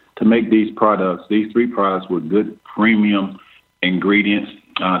them to make these 3 products with good premium ingredients.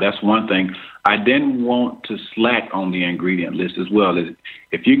 That's one thing. I didn't want to slack on the ingredient list as well.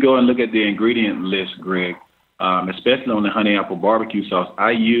 If you go and look at the ingredient list, Greg, especially on the honey apple barbecue sauce,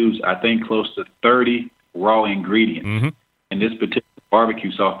 I use, I think, close to 30 raw ingredients in this particular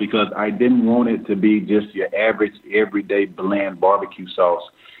barbecue sauce because I didn't want it to be just your average, everyday bland barbecue sauce.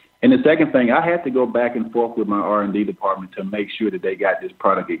 And the second thing, I had to go back and forth with my R&D department to make sure that they got this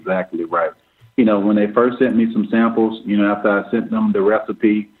product exactly right. When they first sent me some samples, after I sent them the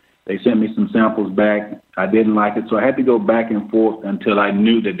recipe, they sent me some samples back. I didn't like it, so I had to go back and forth until I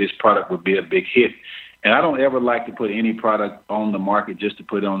knew that this product would be a big hit. And I don't ever like to put any product on the market just to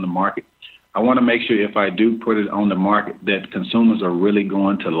put it on the market. I want to make sure if I do put it on the market that consumers are really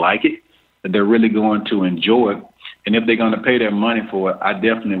going to like it, that they're really going to enjoy it. And if they're going to pay their money for it, I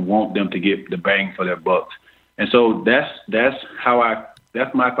definitely want them to get the bang for their bucks. And so that's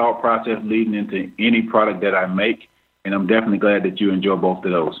my thought process leading into any product that I make. And I'm definitely glad that you enjoy both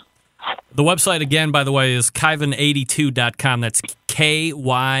of those. The website, again, by the way, is Kyvan82.com. That's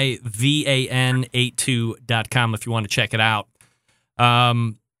KYVAN82.com if you want to check it out.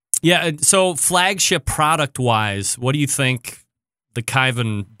 So flagship product-wise, what do you think the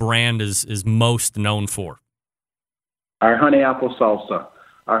Kyvan brand is most known for? Our honey apple salsa.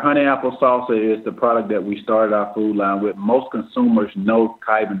 Our honey apple salsa is the product that we started our food line with. Most consumers know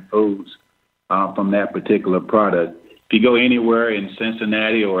Kyvan Foods from that particular product. If you go anywhere in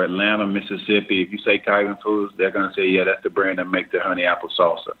Cincinnati or Atlanta, Mississippi, if you say Kyvan Foods, they're going to say, yeah, that's the brand that makes the honey apple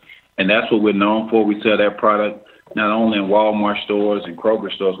salsa. And that's what we're known for. We sell that product not only in Walmart stores and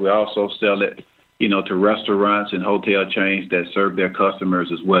Kroger stores, we also sell it, to restaurants and hotel chains that serve their customers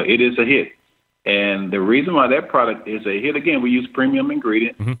as well. It is a hit. And the reason why that product is a hit, again, we use premium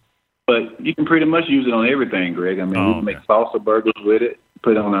ingredients, but you can pretty much use it on everything, Greg. I mean, we can make salsa burgers with it,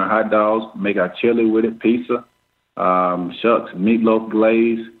 put it on our hot dogs, make our chili with it, pizza, meatloaf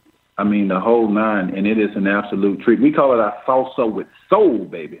glaze. I mean, the whole nine, and it is an absolute treat. We call it our salsa with soul,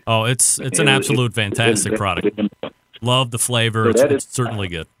 baby. Oh, it's an absolute fantastic product. Love the flavor. So it's certainly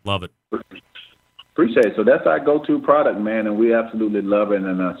good. Love it. Appreciate it. So that's our go-to product, man, and we absolutely love it.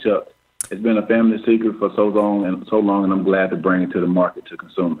 And Chuck, it's been a family secret for so long, and I'm glad to bring it to the market to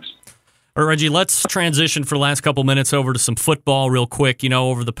consumers. All right, Reggie, let's transition for the last couple minutes over to some football real quick.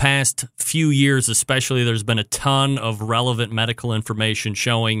 Over the past few years especially, there's been a ton of relevant medical information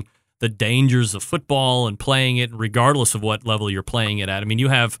showing the dangers of football and playing it, regardless of what level you're playing it at. I mean, you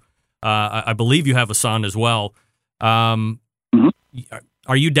have, I believe you have a son as well.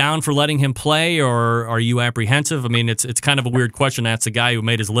 Are you down for letting him play, or are you apprehensive? I mean, it's kind of a weird question. That's a guy who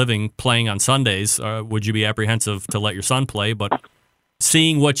made his living playing on Sundays. Would you be apprehensive to let your son play? But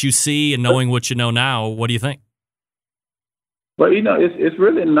seeing what you see and knowing what you know now, what do you think? Well, it's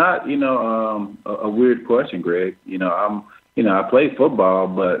really not, a weird question, Greg. I played football,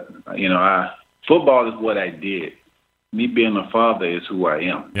 but, football is what I did. Me being a father is who I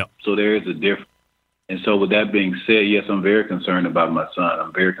am. Yep. So there is a difference. And so with that being said, yes, I'm very concerned about my son.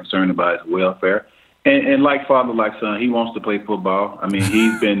 I'm very concerned about his welfare. And like father, like son, he wants to play football. I mean,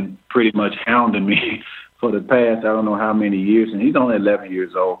 he's been pretty much hounding me for the past, I don't know how many years, and he's only 11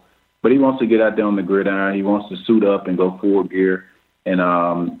 years old. But he wants to get out there on the gridiron. He wants to suit up and go full gear and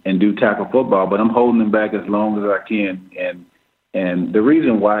do tackle football. But I'm holding him back as long as I can. And the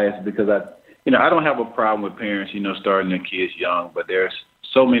reason why is because I don't have a problem with parents, starting their kids young, but there's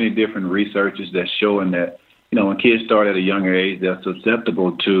so many different researches that's showing that, when kids start at a younger age, they're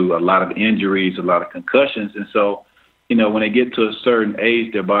susceptible to a lot of injuries, a lot of concussions. And so, when they get to a certain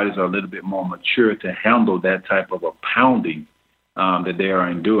age, their bodies are a little bit more mature to handle that type of a pounding that they are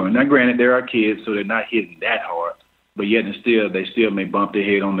enduring. Now, granted, there are kids, so they're not hitting that hard, but yet and still, they still may bump their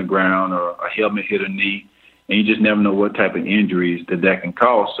head on the ground or a helmet hit a knee, and you just never know what type of injuries that can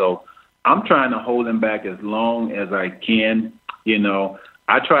cause. So I'm trying to hold them back as long as I can.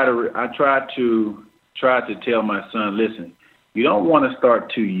 I try to tell my son, listen, you don't want to start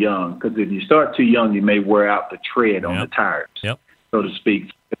too young, because if you start too young, you may wear out the tread on the tires, so to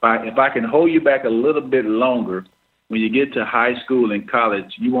speak. If I can hold you back a little bit longer, when you get to high school and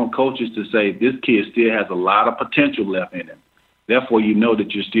college, you want coaches to say, this kid still has a lot of potential left in him. Therefore, you know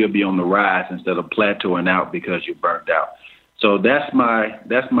that you'll still be on the rise instead of plateauing out because you're burnt out. So that's my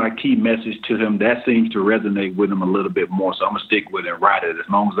key message to him. That seems to resonate with him a little bit more. So I'm gonna stick with it and ride it as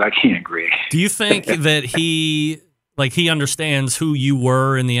long as I can, Greg. Do you think that he understands who you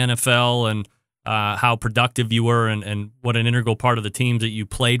were in the NFL and how productive you were and what an integral part of the teams that you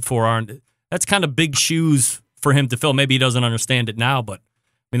played for are? That's kind of big shoes for him to fill. Maybe he doesn't understand it now, but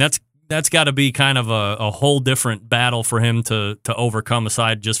I mean that's got to be kind of a whole different battle for him to overcome,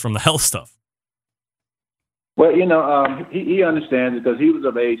 aside just from the health stuff. Well, he understands it because he was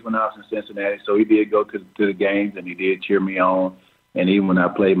of age when I was in Cincinnati, so he did go to the games and he did cheer me on. And even when I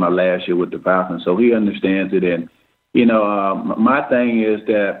played my last year with the Falcons, so he understands it. And my thing is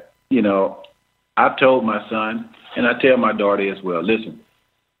that I've told my son and I tell my daughter as well. Listen,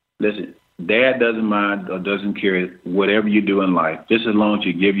 Dad doesn't mind or doesn't care whatever you do in life, just as long as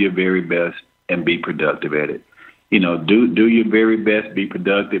you give your very best and be productive at it. Do your very best, be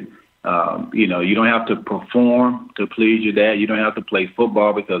productive. You don't have to perform to please your dad. You don't have to play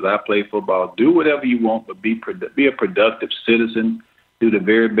football because I play football. Do whatever you want, but be a productive citizen. Do the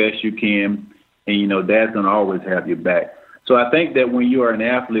very best you can, and Dad's gonna always have your back. So I think that when you are an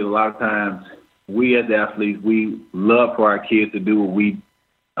athlete, a lot of times we as athletes we love for our kids to do what we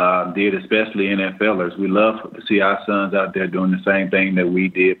did, especially NFLers. We love to see our sons out there doing the same thing that we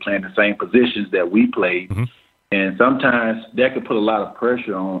did, playing the same positions that we played. Mm-hmm. And sometimes that could put a lot of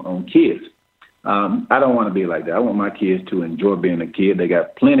pressure on kids. I don't want to be like that. I want my kids to enjoy being a kid. They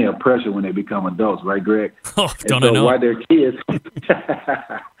got plenty of pressure when they become adults, right, Greg? Oh, don't I know? While they're kids,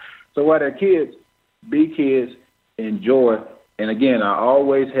 be kids, enjoy. And again, I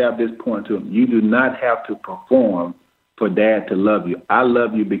always have this point to them. You do not have to perform for dad to love you. I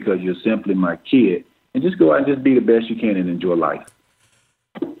love you because you're simply my kid. And just go out and just be the best you can and enjoy life.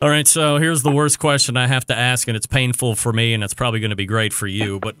 All right, so here's the worst question I have to ask, and it's painful for me, and it's probably going to be great for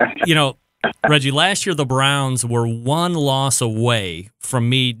you. But, Reggie, last year the Browns were one loss away from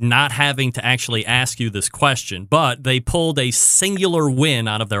me not having to actually ask you this question, but they pulled a singular win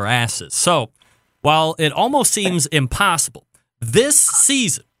out of their asses. So while it almost seems impossible, this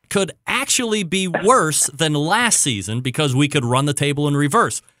season could actually be worse than last season because we could run the table in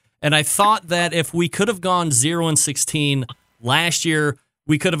reverse. And I thought that if we could have gone 0-16 last year,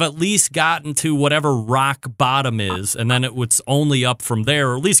 we could have at least gotten to whatever rock bottom is, and then it was only up from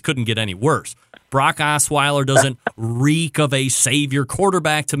there, or at least couldn't get any worse. Brock Osweiler doesn't reek of a savior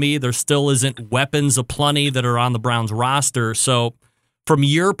quarterback to me. There still isn't weapons aplenty that are on the Browns roster. So from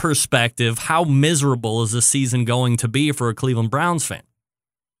your perspective, how miserable is this season going to be for a Cleveland Browns fan?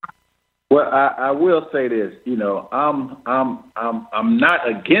 Well, I will say this. I'm not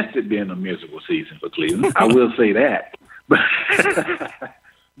against it being a miserable season for Cleveland. I will say that.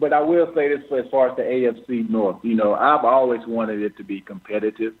 But I will say this as far as the AFC North. I've always wanted it to be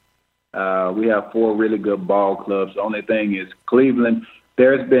competitive. We have 4 really good ball clubs. The only thing is Cleveland,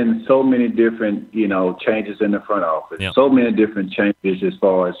 there's been so many different, changes in the front office, so many different changes as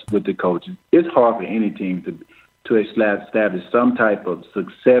far as with the coaches. It's hard for any team to establish some type of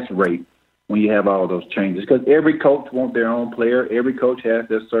success rate when you have all those changes, because every coach wants their own player. Every coach has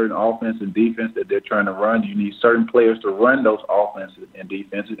their certain offense and defense that they're trying to run. You need certain players to run those offenses and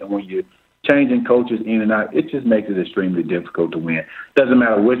defenses, and when you're changing coaches in and out, it just makes it extremely difficult to win. Doesn't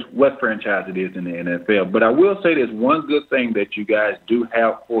matter what franchise it is in the NFL. But I will say there's one good thing that you guys do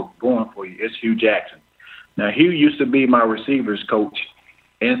have going for you. It's Hugh Jackson. Now, Hugh used to be my receivers coach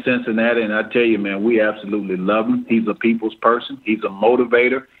in Cincinnati, and I tell you, man, we absolutely love him. He's a people's person. He's a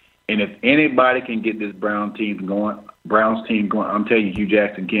motivator. And if anybody can get this Browns team going, I'm telling you, Hugh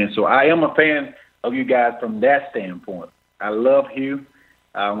Jackson can. So I am a fan of you guys from that standpoint. I love Hugh.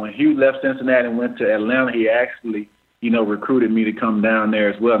 When Hugh left Cincinnati and went to Atlanta, he actually, recruited me to come down there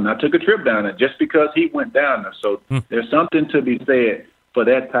as well. And I took a trip down there just because he went down there. So there's something to be said for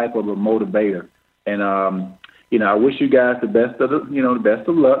that type of a motivator. And, I wish you guys the best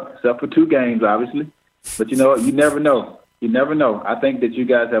of luck, except for 2 games, obviously. But you never know. You never know. I think that you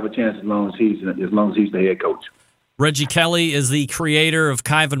guys have a chance as long as he's the head coach. Reggie Kelly is the creator of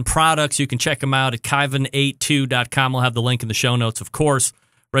Kyvan Products. You can check him out at Kyvan82.com. We'll have the link in the show notes, of course.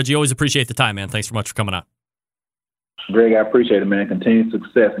 Reggie, always appreciate the time, man. Thanks so much for coming on. Greg, I appreciate it, man. Continued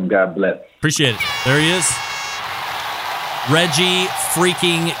success, and God bless. Appreciate it. There he is. Reggie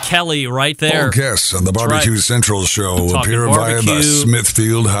freaking Kelly right there. All guests on the Barbecue Central show appear via the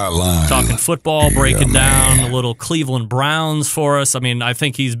Smithfield hotline. Talking football, breaking down a little Cleveland Browns for us. I mean, I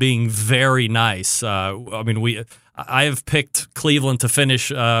think he's being very nice. I have picked Cleveland to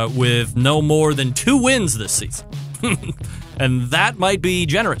finish with no more than 2 wins this season. And that might be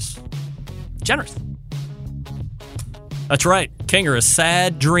generous. Generous. That's right. Kinger, a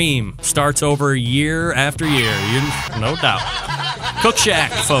sad dream starts over year after year. No doubt. Cook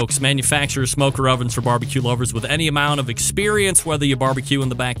Shack, folks, manufactures smoker ovens for barbecue lovers with any amount of experience, whether you barbecue in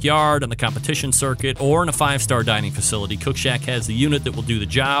the backyard, on the competition circuit, or in a 5-star dining facility. Cook Shack has the unit that will do the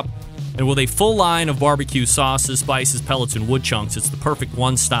job. And with a full line of barbecue sauces, spices, pellets, and wood chunks, it's the perfect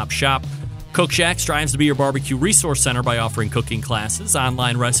one-stop shop. Cook Shack strives to be your barbecue resource center by offering cooking classes,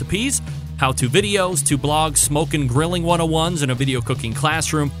 online recipes, how-to videos, 2 blogs, smoke and grilling 101s, and a video cooking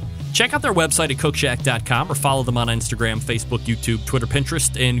classroom. Check out their website at cookshack.com or follow them on Instagram, Facebook, YouTube, Twitter,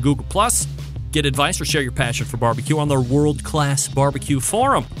 Pinterest, and Google+. Get advice or share your passion for barbecue on their world-class barbecue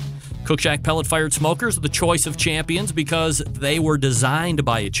forum. Cook Shack pellet-fired smokers are the choice of champions because they were designed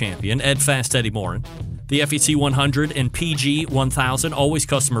by a champion, Ed Fast Eddie Morin. The FEC 100 and PG 1000, always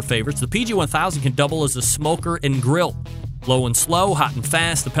customer favorites. The PG 1000 can double as a smoker and grill. Low and slow, hot and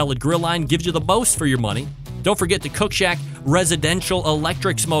fast, the pellet grill line gives you the most for your money. Don't forget the Cook Shack residential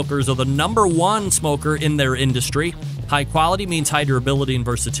electric smokers are the #1 smoker in their industry. High quality means high durability and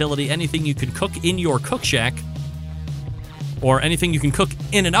versatility. Anything you can cook in your Cook Shack, or anything you can cook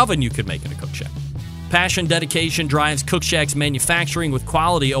in an oven, you can make in a Cook Shack. Passion, dedication drives Cook Shack's manufacturing, with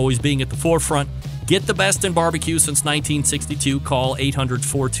quality always being at the forefront. Get the best in barbecue since 1962. Call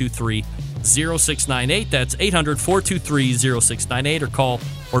 800-423-0698. That's 800-423-0698. Or call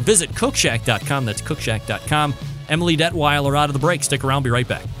or visit cookshack.com. That's cookshack.com. Emily Detweiler out of the break. Stick around. Be right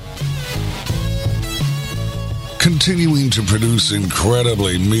back. Continuing to produce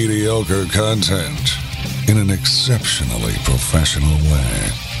incredibly mediocre content in an exceptionally professional way.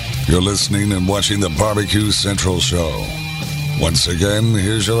 You're listening and watching the Barbecue Central Show. Once again,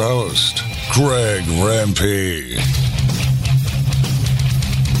 here's your host, Greg Rempe.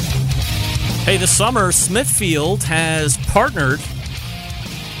 Hey, this summer, Smithfield has partnered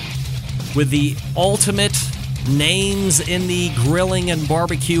with the ultimate names in the grilling and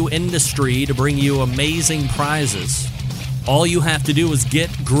barbecue industry to bring you amazing prizes. All you have to do is get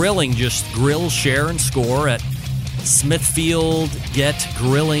grilling. Just grill, share, and score at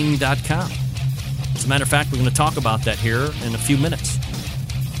smithfieldgetgrilling.com. As a matter of fact, we're going to talk about that here in a few minutes.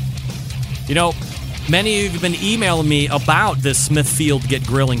 You know, many of you have been emailing me about this Smithfield Get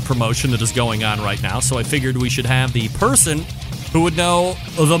Grilling promotion that is going on right now, so I figured we should have the person who would know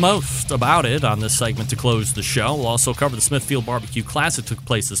the most about it on this segment to close the show. We'll also cover the Smithfield Barbecue Classic that took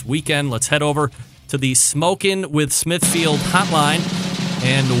place this weekend. Let's head over to the Smokin' with Smithfield hotline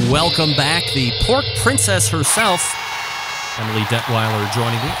and welcome back the pork princess herself, Emily Detweiler,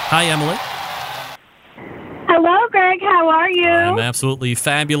 joining me. Hi, Emily. Hello, Greg. How are you? I'm absolutely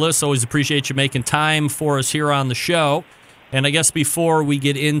fabulous. Always appreciate you making time for us here on the show. And I guess before we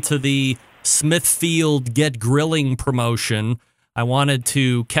get into the Smithfield Get Grilling promotion, I wanted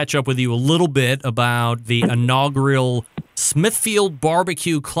to catch up with you a little bit about the inaugural Smithfield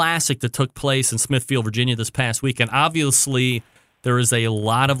Barbecue Classic that took place in Smithfield, Virginia this past weekend. Obviously, there is a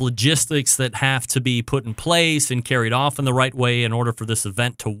lot of logistics that have to be put in place and carried off in the right way in order for this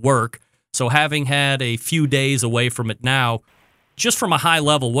event to work. So having had a few days away from it now, just from a high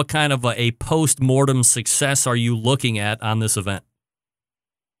level, what kind of a post-mortem success are you looking at on this event?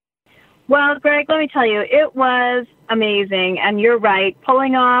 Well, Greg, let me tell you, it was amazing. And you're right.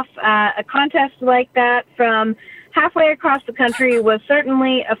 Pulling off a contest like that from halfway across the country was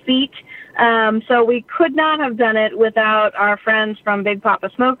certainly a feat. So we could not have done it without our friends from Big Papa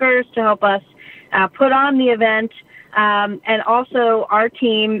Smokers to help us put on the event. And also our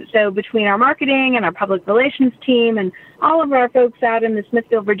team, so between our marketing and our public relations team and all of our folks out in the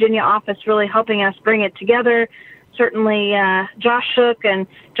Smithfield, Virginia office really helping us bring it together. Certainly Josh Shook and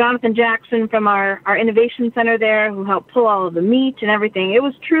Jonathan Jackson from our Innovation Center there who helped pull all of the meat and everything. It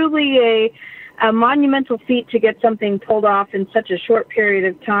was truly a monumental feat to get something pulled off in such a short period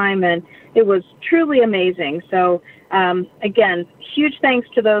of time, and it was truly amazing. So, again, huge thanks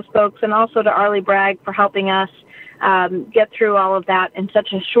to those folks and also to Arlie Bragg for helping us get through all of that in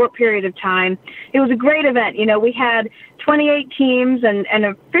such a short period of time. It was a great event. You know, we had 28 teams and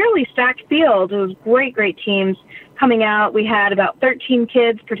a fairly stacked field. It was great teams coming out. We had about 13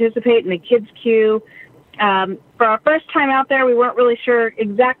 kids participate in the kids queue. For our first time out there, we weren't really sure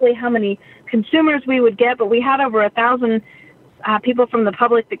exactly how many consumers we would get, but we had over 1,000 people from the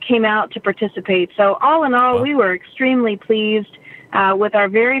public that came out to participate. So all in all, we were extremely pleased with our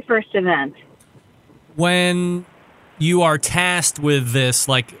very first event. When you are tasked with this,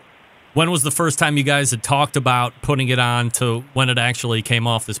 like, when was the first time you guys had talked about putting it on to when it actually came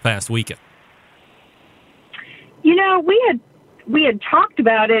off this past weekend? You know, we had talked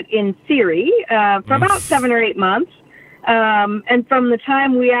about it in theory for about 7 or 8 months. And from the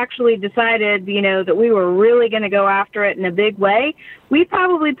time we actually decided, you know, that we were really going to go after it in a big way, we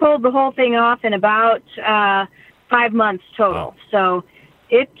probably pulled the whole thing off in about 5 months total. So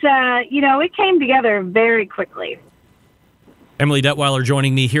it, you know, it came together very quickly. Emily Detweiler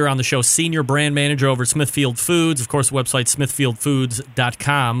joining me here on the show, Senior Brand Manager over at Smithfield Foods. Of course, the website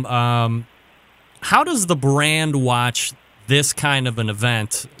smithfieldfoods.com. How does the brand watch this kind of an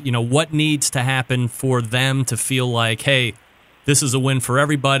event? You know, what needs to happen for them to feel like, hey, this is a win for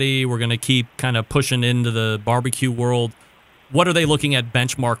everybody, we're going to keep kind of pushing into the barbecue world? What are they looking at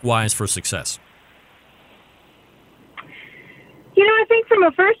benchmark-wise for success? You know, I think from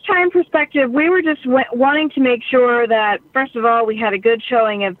a first-time perspective, we were just wanting to make sure that, first of all, we had a good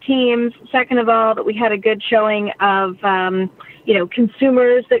showing of teams. Second of all, that we had a good showing of, you know,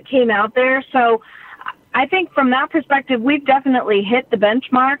 consumers that came out there. So I think from that perspective, we've definitely hit the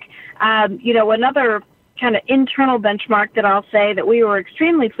benchmark. You know, another kind of internal benchmark that I'll say that we were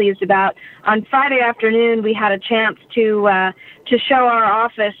extremely pleased about, on Friday afternoon, we had a chance to show our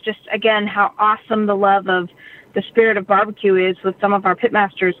office just, again, how awesome the love of the spirit of barbecue is, with some of our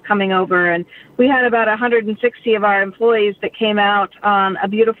pitmasters coming over. And we had about 160 of our employees that came out on a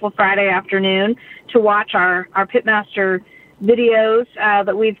beautiful Friday afternoon to watch our pitmaster videos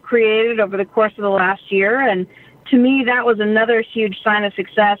that we've created over the course of the last year. And to me, that was another huge sign of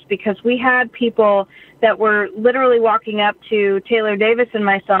success, because we had people that were literally walking up to Taylor Davis and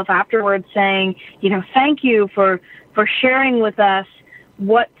myself afterwards saying, thank you for sharing with us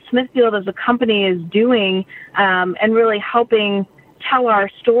what Smithfield as a company is doing, and really helping tell our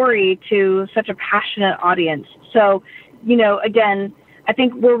story to such a passionate audience. So, again, I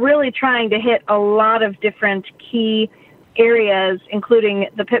think we're really trying to hit a lot of different key areas, including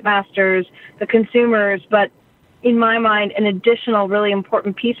the pitmasters, the consumers, but in my mind, an additional really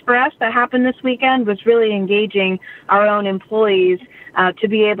important piece for us that happened this weekend was really engaging our own employees to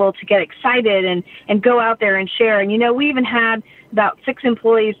be able to get excited and go out there and share. And, we even had about 6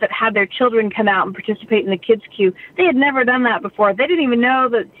 employees that had their children come out and participate in the kids' queue. They had never done that before. They didn't even know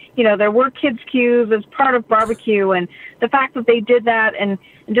that, there were kids' queues as part of barbecue. And the fact that they did that and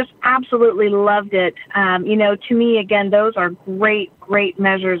just absolutely loved it, to me, again, those are great, great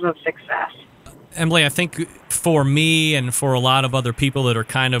measures of success. Emily, I think for me and for a lot of other people that are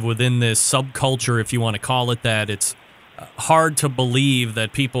kind of within this subculture, if you want to call it that, it's hard to believe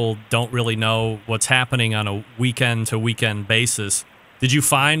that people don't really know what's happening on a weekend-to-weekend basis. Did you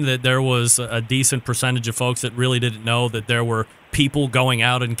find that there was a decent percentage of folks that really didn't know that there were people going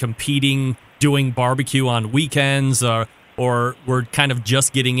out and competing, doing barbecue on weekends, or were kind of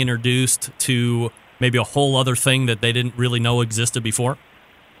just getting introduced to maybe a whole other thing that they didn't really know existed before?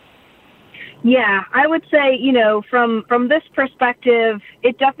 Yeah, I would say, from this perspective,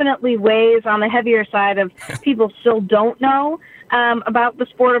 it definitely weighs on the heavier side of people still don't know about the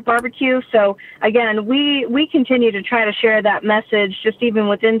sport of barbecue. So, again, we continue to try to share that message just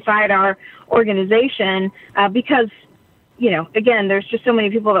even inside our organization because, again, there's just so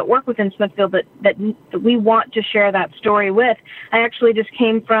many people that work within Smithfield that we want to share that story with. I actually just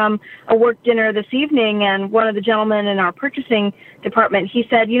came from a work dinner this evening, and one of the gentlemen in our purchasing department, he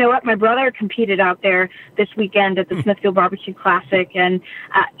said, you know what, my brother competed out there this weekend at the Smithfield Barbecue Classic, and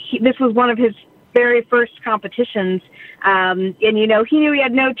this was one of his very first competitions, and he knew he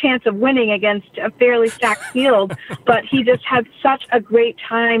had no chance of winning against a fairly stacked field, but he just had such a great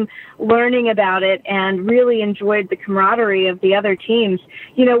time learning about it and really enjoyed the camaraderie of the other teams.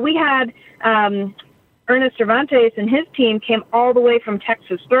 We had Ernest Cervantes and his team came all the way from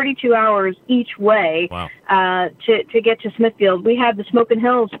Texas, 32 hours each way. Wow. To get to Smithfield. We had the Smoking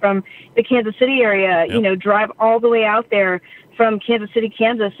Hills from the Kansas City area, drive all the way out there from Kansas City,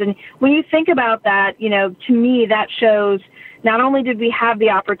 Kansas. And when you think about that, to me, that shows not only did we have the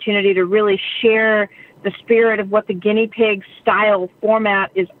opportunity to really share the spirit of what the guinea pig style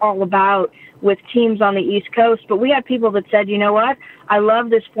format is all about with teams on the East Coast, but we had people that said, you know what, I love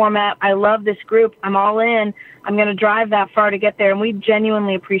this format, I love this group, I'm all in, I'm going to drive that far to get there, and we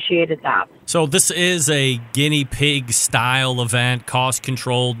genuinely appreciated that. So this is a guinea pig style event, cost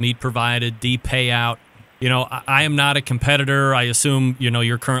controlled, meat provided, deep payout. I am not a competitor. I assume,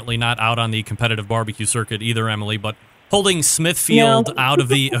 you're currently not out on the competitive barbecue circuit either, Emily, but holding Smithfield out of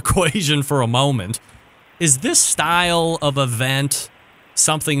the equation for a moment, is this style of event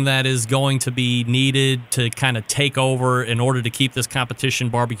something that is going to be needed to kind of take over in order to keep this competition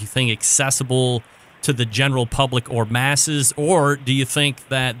barbecue thing accessible to the general public or masses? Or do you think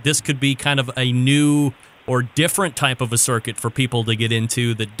that this could be kind of a new or different type of a circuit for people to get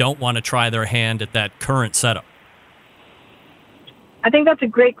into that don't want to try their hand at that current setup? I think that's a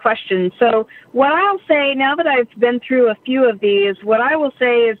great question. So what I'll say, now that I've been through a few of these, what I will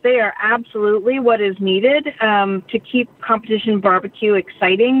say is they are absolutely what is needed to keep competition barbecue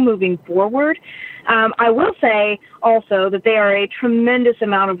exciting moving forward. I will say also that they are a tremendous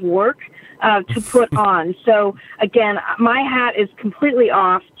amount of work to put on. So again, my hat is completely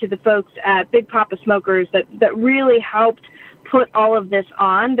off to the folks at Big Papa Smokers that really helped put all of this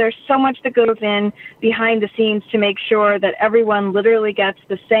on. There's so much that goes in behind the scenes to make sure that everyone literally gets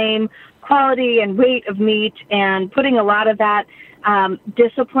the same quality and weight of meat, and putting a lot of that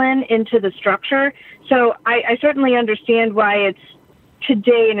discipline into the structure. So I certainly understand why it's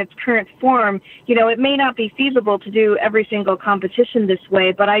today in its current form. It may not be feasible to do every single competition this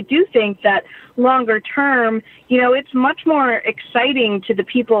way, but I do think that longer term, it's much more exciting to the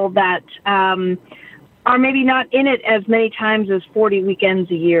people that are maybe not in it as many times as 40 weekends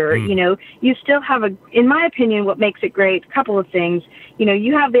a year. You still have in my opinion, what makes it great, a couple of things.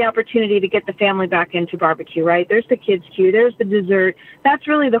 You have the opportunity to get the family back into barbecue, right? There's the kids queue, there's the dessert. That's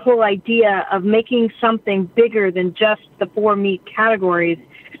really the whole idea of making something bigger than just the 4 meat categories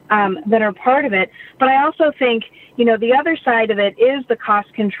that are part of it. But I also think, the other side of it is the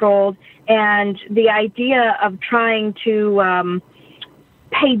cost controlled and the idea of trying to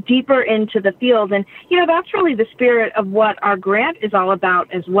pay deeper into the field. And, that's really the spirit of what our grant is all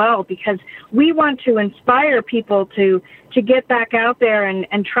about as well, because we want to inspire people to get back out there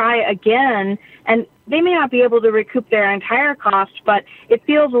and try again. And they may not be able to recoup their entire cost, but it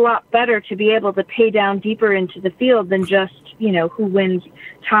feels a lot better to be able to pay down deeper into the field than just, who wins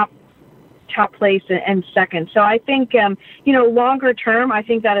top place and second. So I think, longer term, I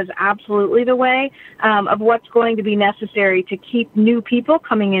think that is absolutely the way of what's going to be necessary to keep new people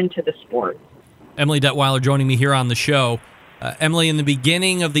coming into the sport. Emily Detweiler joining me here on the show. Emily, in the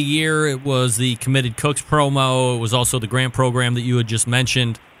beginning of the year, it was the Committed Cooks promo. It was also the grant program that you had just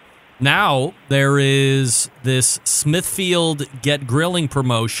mentioned. Now there is this Smithfield Get Grilling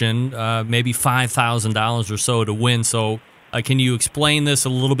promotion, maybe $5,000 or so to win. So can you explain this a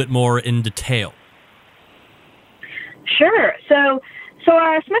little bit more in detail? Sure. So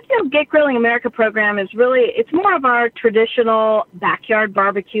our Smithfield Get Grilling America program is it's more of our traditional backyard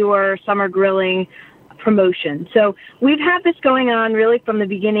barbecue or summer grilling promotion. So we've had this going on really from the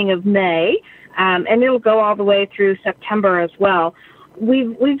beginning of May, and it'll go all the way through September as well.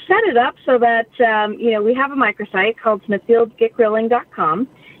 We've set it up so that, we have a microsite called SmithfieldGetGrilling.com.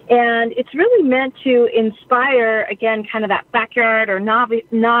 And it's really meant to inspire, again, kind of that backyard or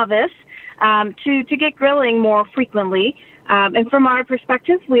novice to get grilling more frequently. And from our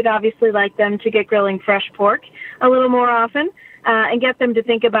perspective, we'd obviously like them to get grilling fresh pork a little more often and get them to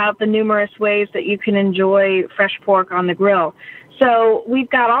think about the numerous ways that you can enjoy fresh pork on the grill. So we've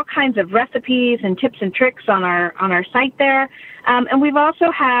got all kinds of recipes and tips and tricks on our site there. And we've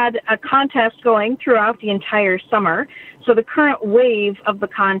also had a contest going throughout the entire summer. So the current wave of the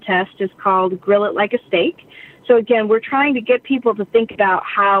contest is called Grill It Like a Steak. So again, we're trying to get people to think about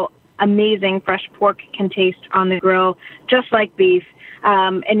how amazing fresh pork can taste on the grill, just like beef.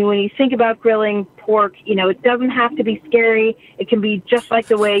 And when you think about grilling pork, it doesn't have to be scary. It can be just like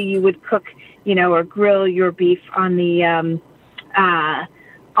the way you would cook, or grill your beef on the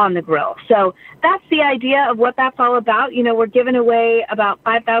grill. So that's the idea of what that's all about. We're giving away about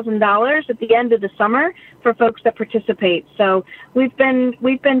 $5,000 at the end of the summer for folks that participate. So we've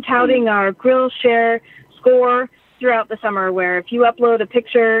been touting our grill share score throughout the summer, where if you upload a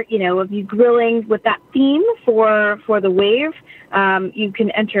picture, of you grilling with that theme for the wave, you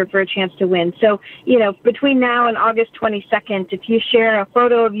can enter for a chance to win. So, between now and August 22nd, if you share a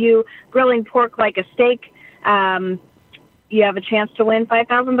photo of you grilling pork like a steak, you have a chance to win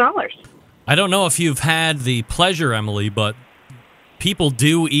 $5,000. I don't know if you've had the pleasure, Emily, but people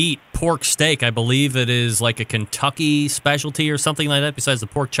do eat pork steak. I believe it is like a Kentucky specialty or something like that, besides the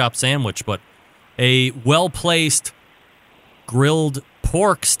pork chop sandwich. But a well-placed grilled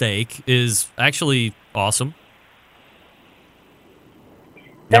pork steak is actually awesome.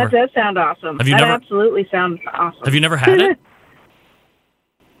 That does sound awesome. That absolutely sounds awesome. Have you never had it?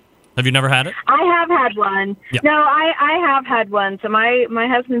 Have you never had it? I have had one. Yeah. No, I have had one. So my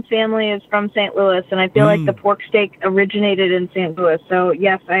husband's family is from St. Louis, and I feel like the pork steak originated in St. Louis. So,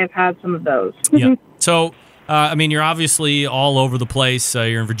 yes, I have had some of those. Yeah. So, you're obviously all over the place.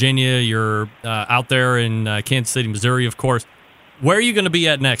 You're in Virginia. You're out there in Kansas City, Missouri, of course. Where are you going to be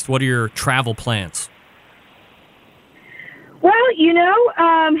at next? What are your travel plans? Well,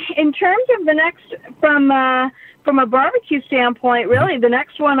 in terms of the next, from a barbecue standpoint, really, the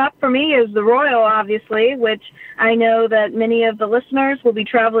next one up for me is the Royal, obviously, which I know that many of the listeners will be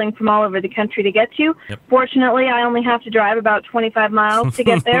traveling from all over the country to get to. Yep. Fortunately, I only have to drive about 25 miles to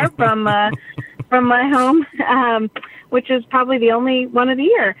get there from my home, which is probably the only one of the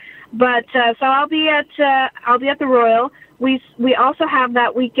year. But so I'll be at the Royal. We also have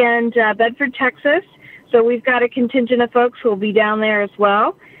that weekend Bedford, Texas. So we've got a contingent of folks who will be down there as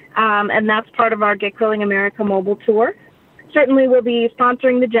well. And that's part of our Get Grilling America mobile tour. Certainly we'll be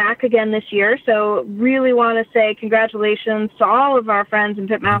sponsoring the Jack again this year, so really want to say congratulations to all of our friends and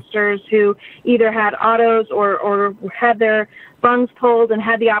pitmasters who either had autos or had their bungs pulled and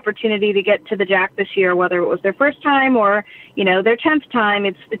had the opportunity to get to the Jack this year, whether it was their first time or, their 10th time.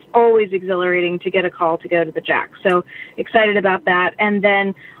 It's always exhilarating to get a call to go to the Jack. So excited about that. And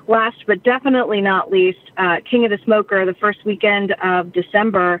then last but definitely not least, King of the Smoker, the first weekend of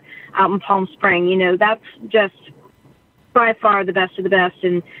December out in Palm Spring. That's just by far the best of the best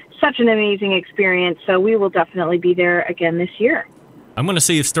and such an amazing experience. So we will definitely be there again this year. I'm going to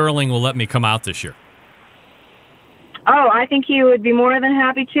see if Sterling will let me come out this year. Oh, I think he would be more than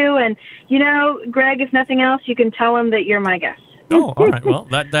happy to. And, Greg, if nothing else, you can tell him that you're my guest. Oh, all right. Well,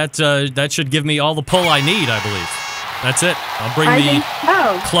 that should give me all the pull I need, I believe. That's it. I'll bring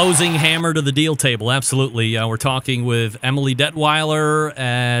the closing hammer to the deal table. Absolutely. We're talking with Emily Detweiler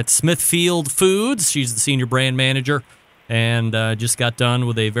at Smithfield Foods. She's the senior brand manager and just got done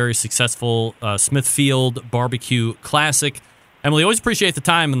with a very successful Smithfield Barbecue Classic. Emily, always appreciate the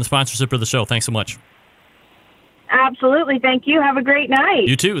time and the sponsorship of the show. Thanks so much. Absolutely. Thank you. Have a great night.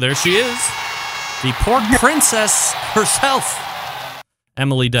 You too. There she is. The pork princess herself,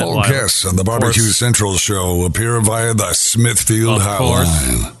 Emily Detweiler. All guests on the Barbecue Central show appear via the Smithfield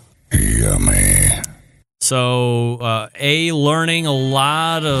hotline. Yummy. So, learning a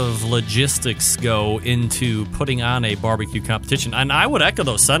lot of logistics go into putting on a barbecue competition. And I would echo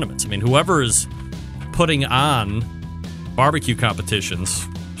those sentiments. I mean, whoever is putting on barbecue competitions,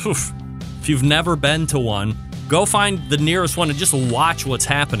 if you've never been to one, go find the nearest one and just watch what's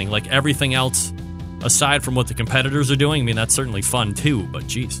happening. Like everything else, aside from what the competitors are doing, I mean, that's certainly fun too, but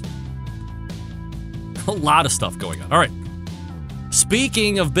geez. A lot of stuff going on. All right.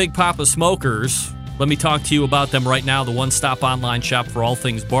 Speaking of Big Papa Smokers, let me talk to you about them right now, the one-stop online shop for all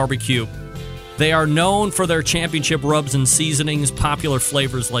things barbecue. They are known for their championship rubs and seasonings, popular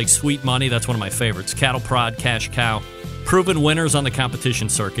flavors like Sweet Money, that's one of my favorites, Cattle Prod, Cash Cow, proven winners on the competition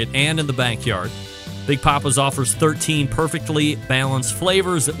circuit and in the backyard. Big Papa's offers 13 perfectly balanced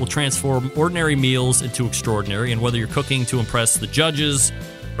flavors that will transform ordinary meals into extraordinary. And whether you're cooking to impress the judges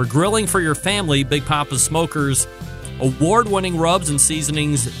or grilling for your family, Big Papa's Smokers award-winning rubs and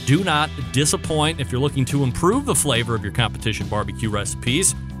seasonings do not disappoint if you're looking to improve the flavor of your competition barbecue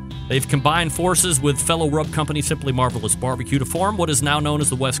recipes. They've combined forces with fellow rub company Simply Marvelous Barbecue to form what is now known as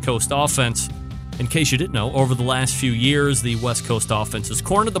the West Coast Offense. In case you didn't know, over the last few years, the West Coast Offense has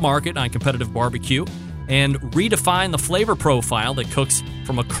cornered the market on competitive barbecue and redefined the flavor profile that cooks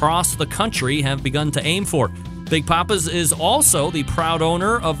from across the country have begun to aim for. Big Papa's is also the proud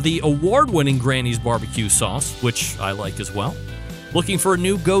owner of the award-winning Granny's barbecue sauce, which I like as well. Looking for a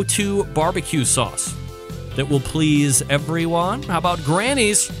new go-to barbecue sauce that will please everyone? How about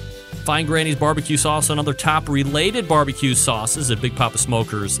Granny's? Find Granny's barbecue sauce and other top-related barbecue sauces at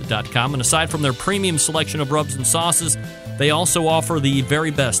BigPapaSmokers.com. And aside from their premium selection of rubs and sauces, they also offer the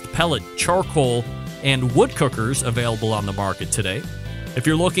very best pellet, charcoal, and wood cookers available on the market today. If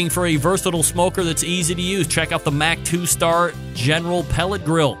you're looking for a versatile smoker that's easy to use, check out the Mac 2-Star General Pellet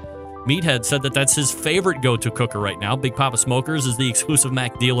Grill. Meathead said that that's his favorite go-to cooker right now. Big Papa Smokers is the exclusive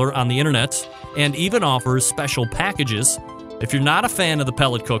Mac dealer on the internet and even offers special packages. If you're not a fan of the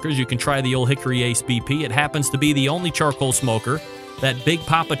pellet cookers, you can try the old Hickory Ace BP. It happens to be the only charcoal smoker that Big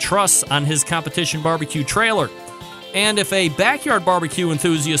Papa trusts on his competition barbecue trailer. And if a backyard barbecue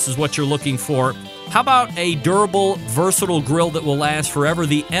enthusiast is what you're looking for, how about a durable, versatile grill that will last forever?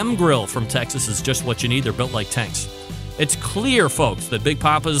 The M Grill from Texas is just what you need. They're built like tanks. It's clear, folks, that Big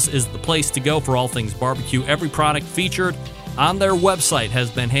Papa's is the place to go for all things barbecue. Every product featured on their website has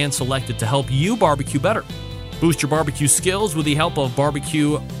been hand-selected to help you barbecue better. Boost your barbecue skills with the help of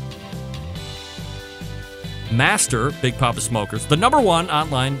Barbecue Master, Big Papa Smokers, the #1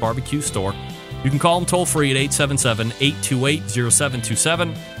 online barbecue store. You can call them toll-free at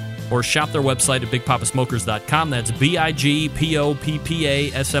 877-828-0727 or shop their website at BigPapaSmokers.com. That's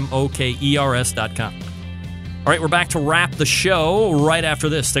BigPapaSmokers.com. All right, we're back to wrap the show right after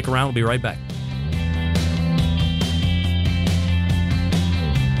this. Stick around. We'll be right back.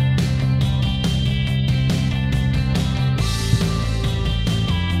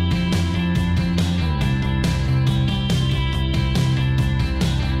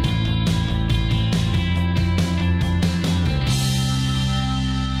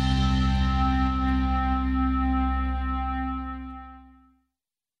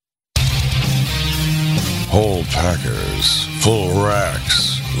 Whole packers, full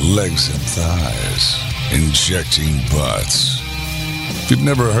racks, legs and thighs, injecting butts. If you've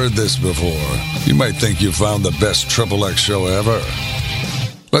never heard this before, you might think you found the best XXX show ever.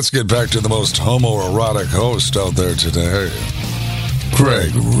 Let's get back to the most homoerotic host out there today,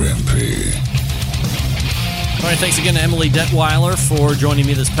 Greg Rempe. All right, thanks again to Emily Detweiler for joining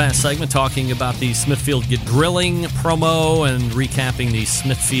me this past segment, talking about the Smithfield Get Grilling promo and recapping the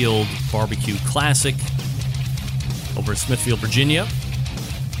Smithfield Barbecue Classic over in Smithfield, Virginia.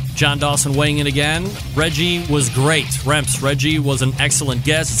 John Dawson weighing in again. Reggie was great. Reggie was an excellent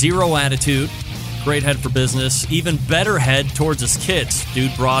guest. Zero attitude. Great head for business. Even better head towards his kids.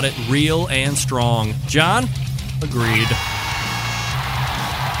 Dude brought it real and strong. John? Agreed.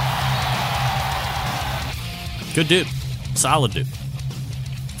 Good dude. Solid dude.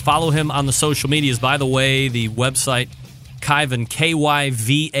 Follow him on the social medias. By the way, the website, Kyvan,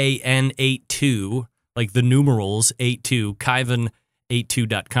 Kyvan 82, like the numerals 82,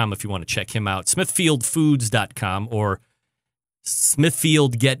 Kyvan82.com if you want to check him out. Smithfieldfoods.com or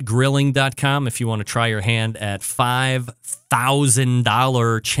SmithfieldGetGrilling.com if you want to try your hand at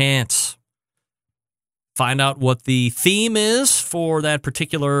 $5,000 chance. find out what the theme is for that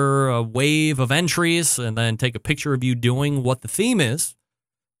particular wave of entries, and then take a picture of you doing what the theme is.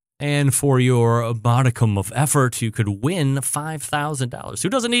 And for your modicum of effort, you could win $5,000. Who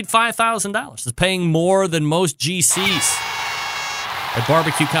doesn't need $5,000? It's paying more than most GCs. At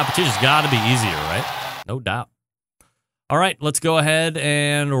barbecue competitions, got to be easier, right? No doubt. All right, let's go ahead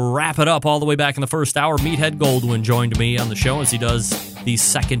and wrap it up all the way back in the first hour. Meathead Goldwyn joined me on the show as he does the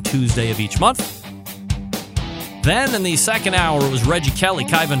second Tuesday of each month. Then in the second hour, it was Reggie Kelly,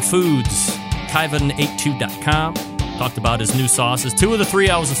 Kyvan Foods, Kyvan82.com. Talked about his new sauces. 2 of the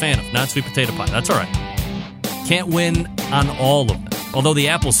 3 I was a fan of, not sweet potato pie. That's all right. Can't win on all of them, although the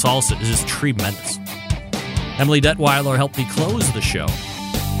apple salsa is just tremendous. Emily Detweiler helped me close the show.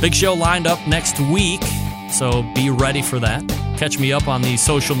 Big show lined up next week, so be ready for that. Catch me up on the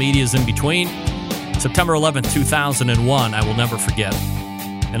social medias in between. September 11th, 2001, I will never forget.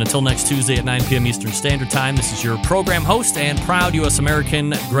 And until next Tuesday at 9 p.m. Eastern Standard Time, this is your program host and proud U.S. American,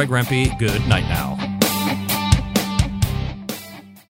 Greg Rempe. Good night now.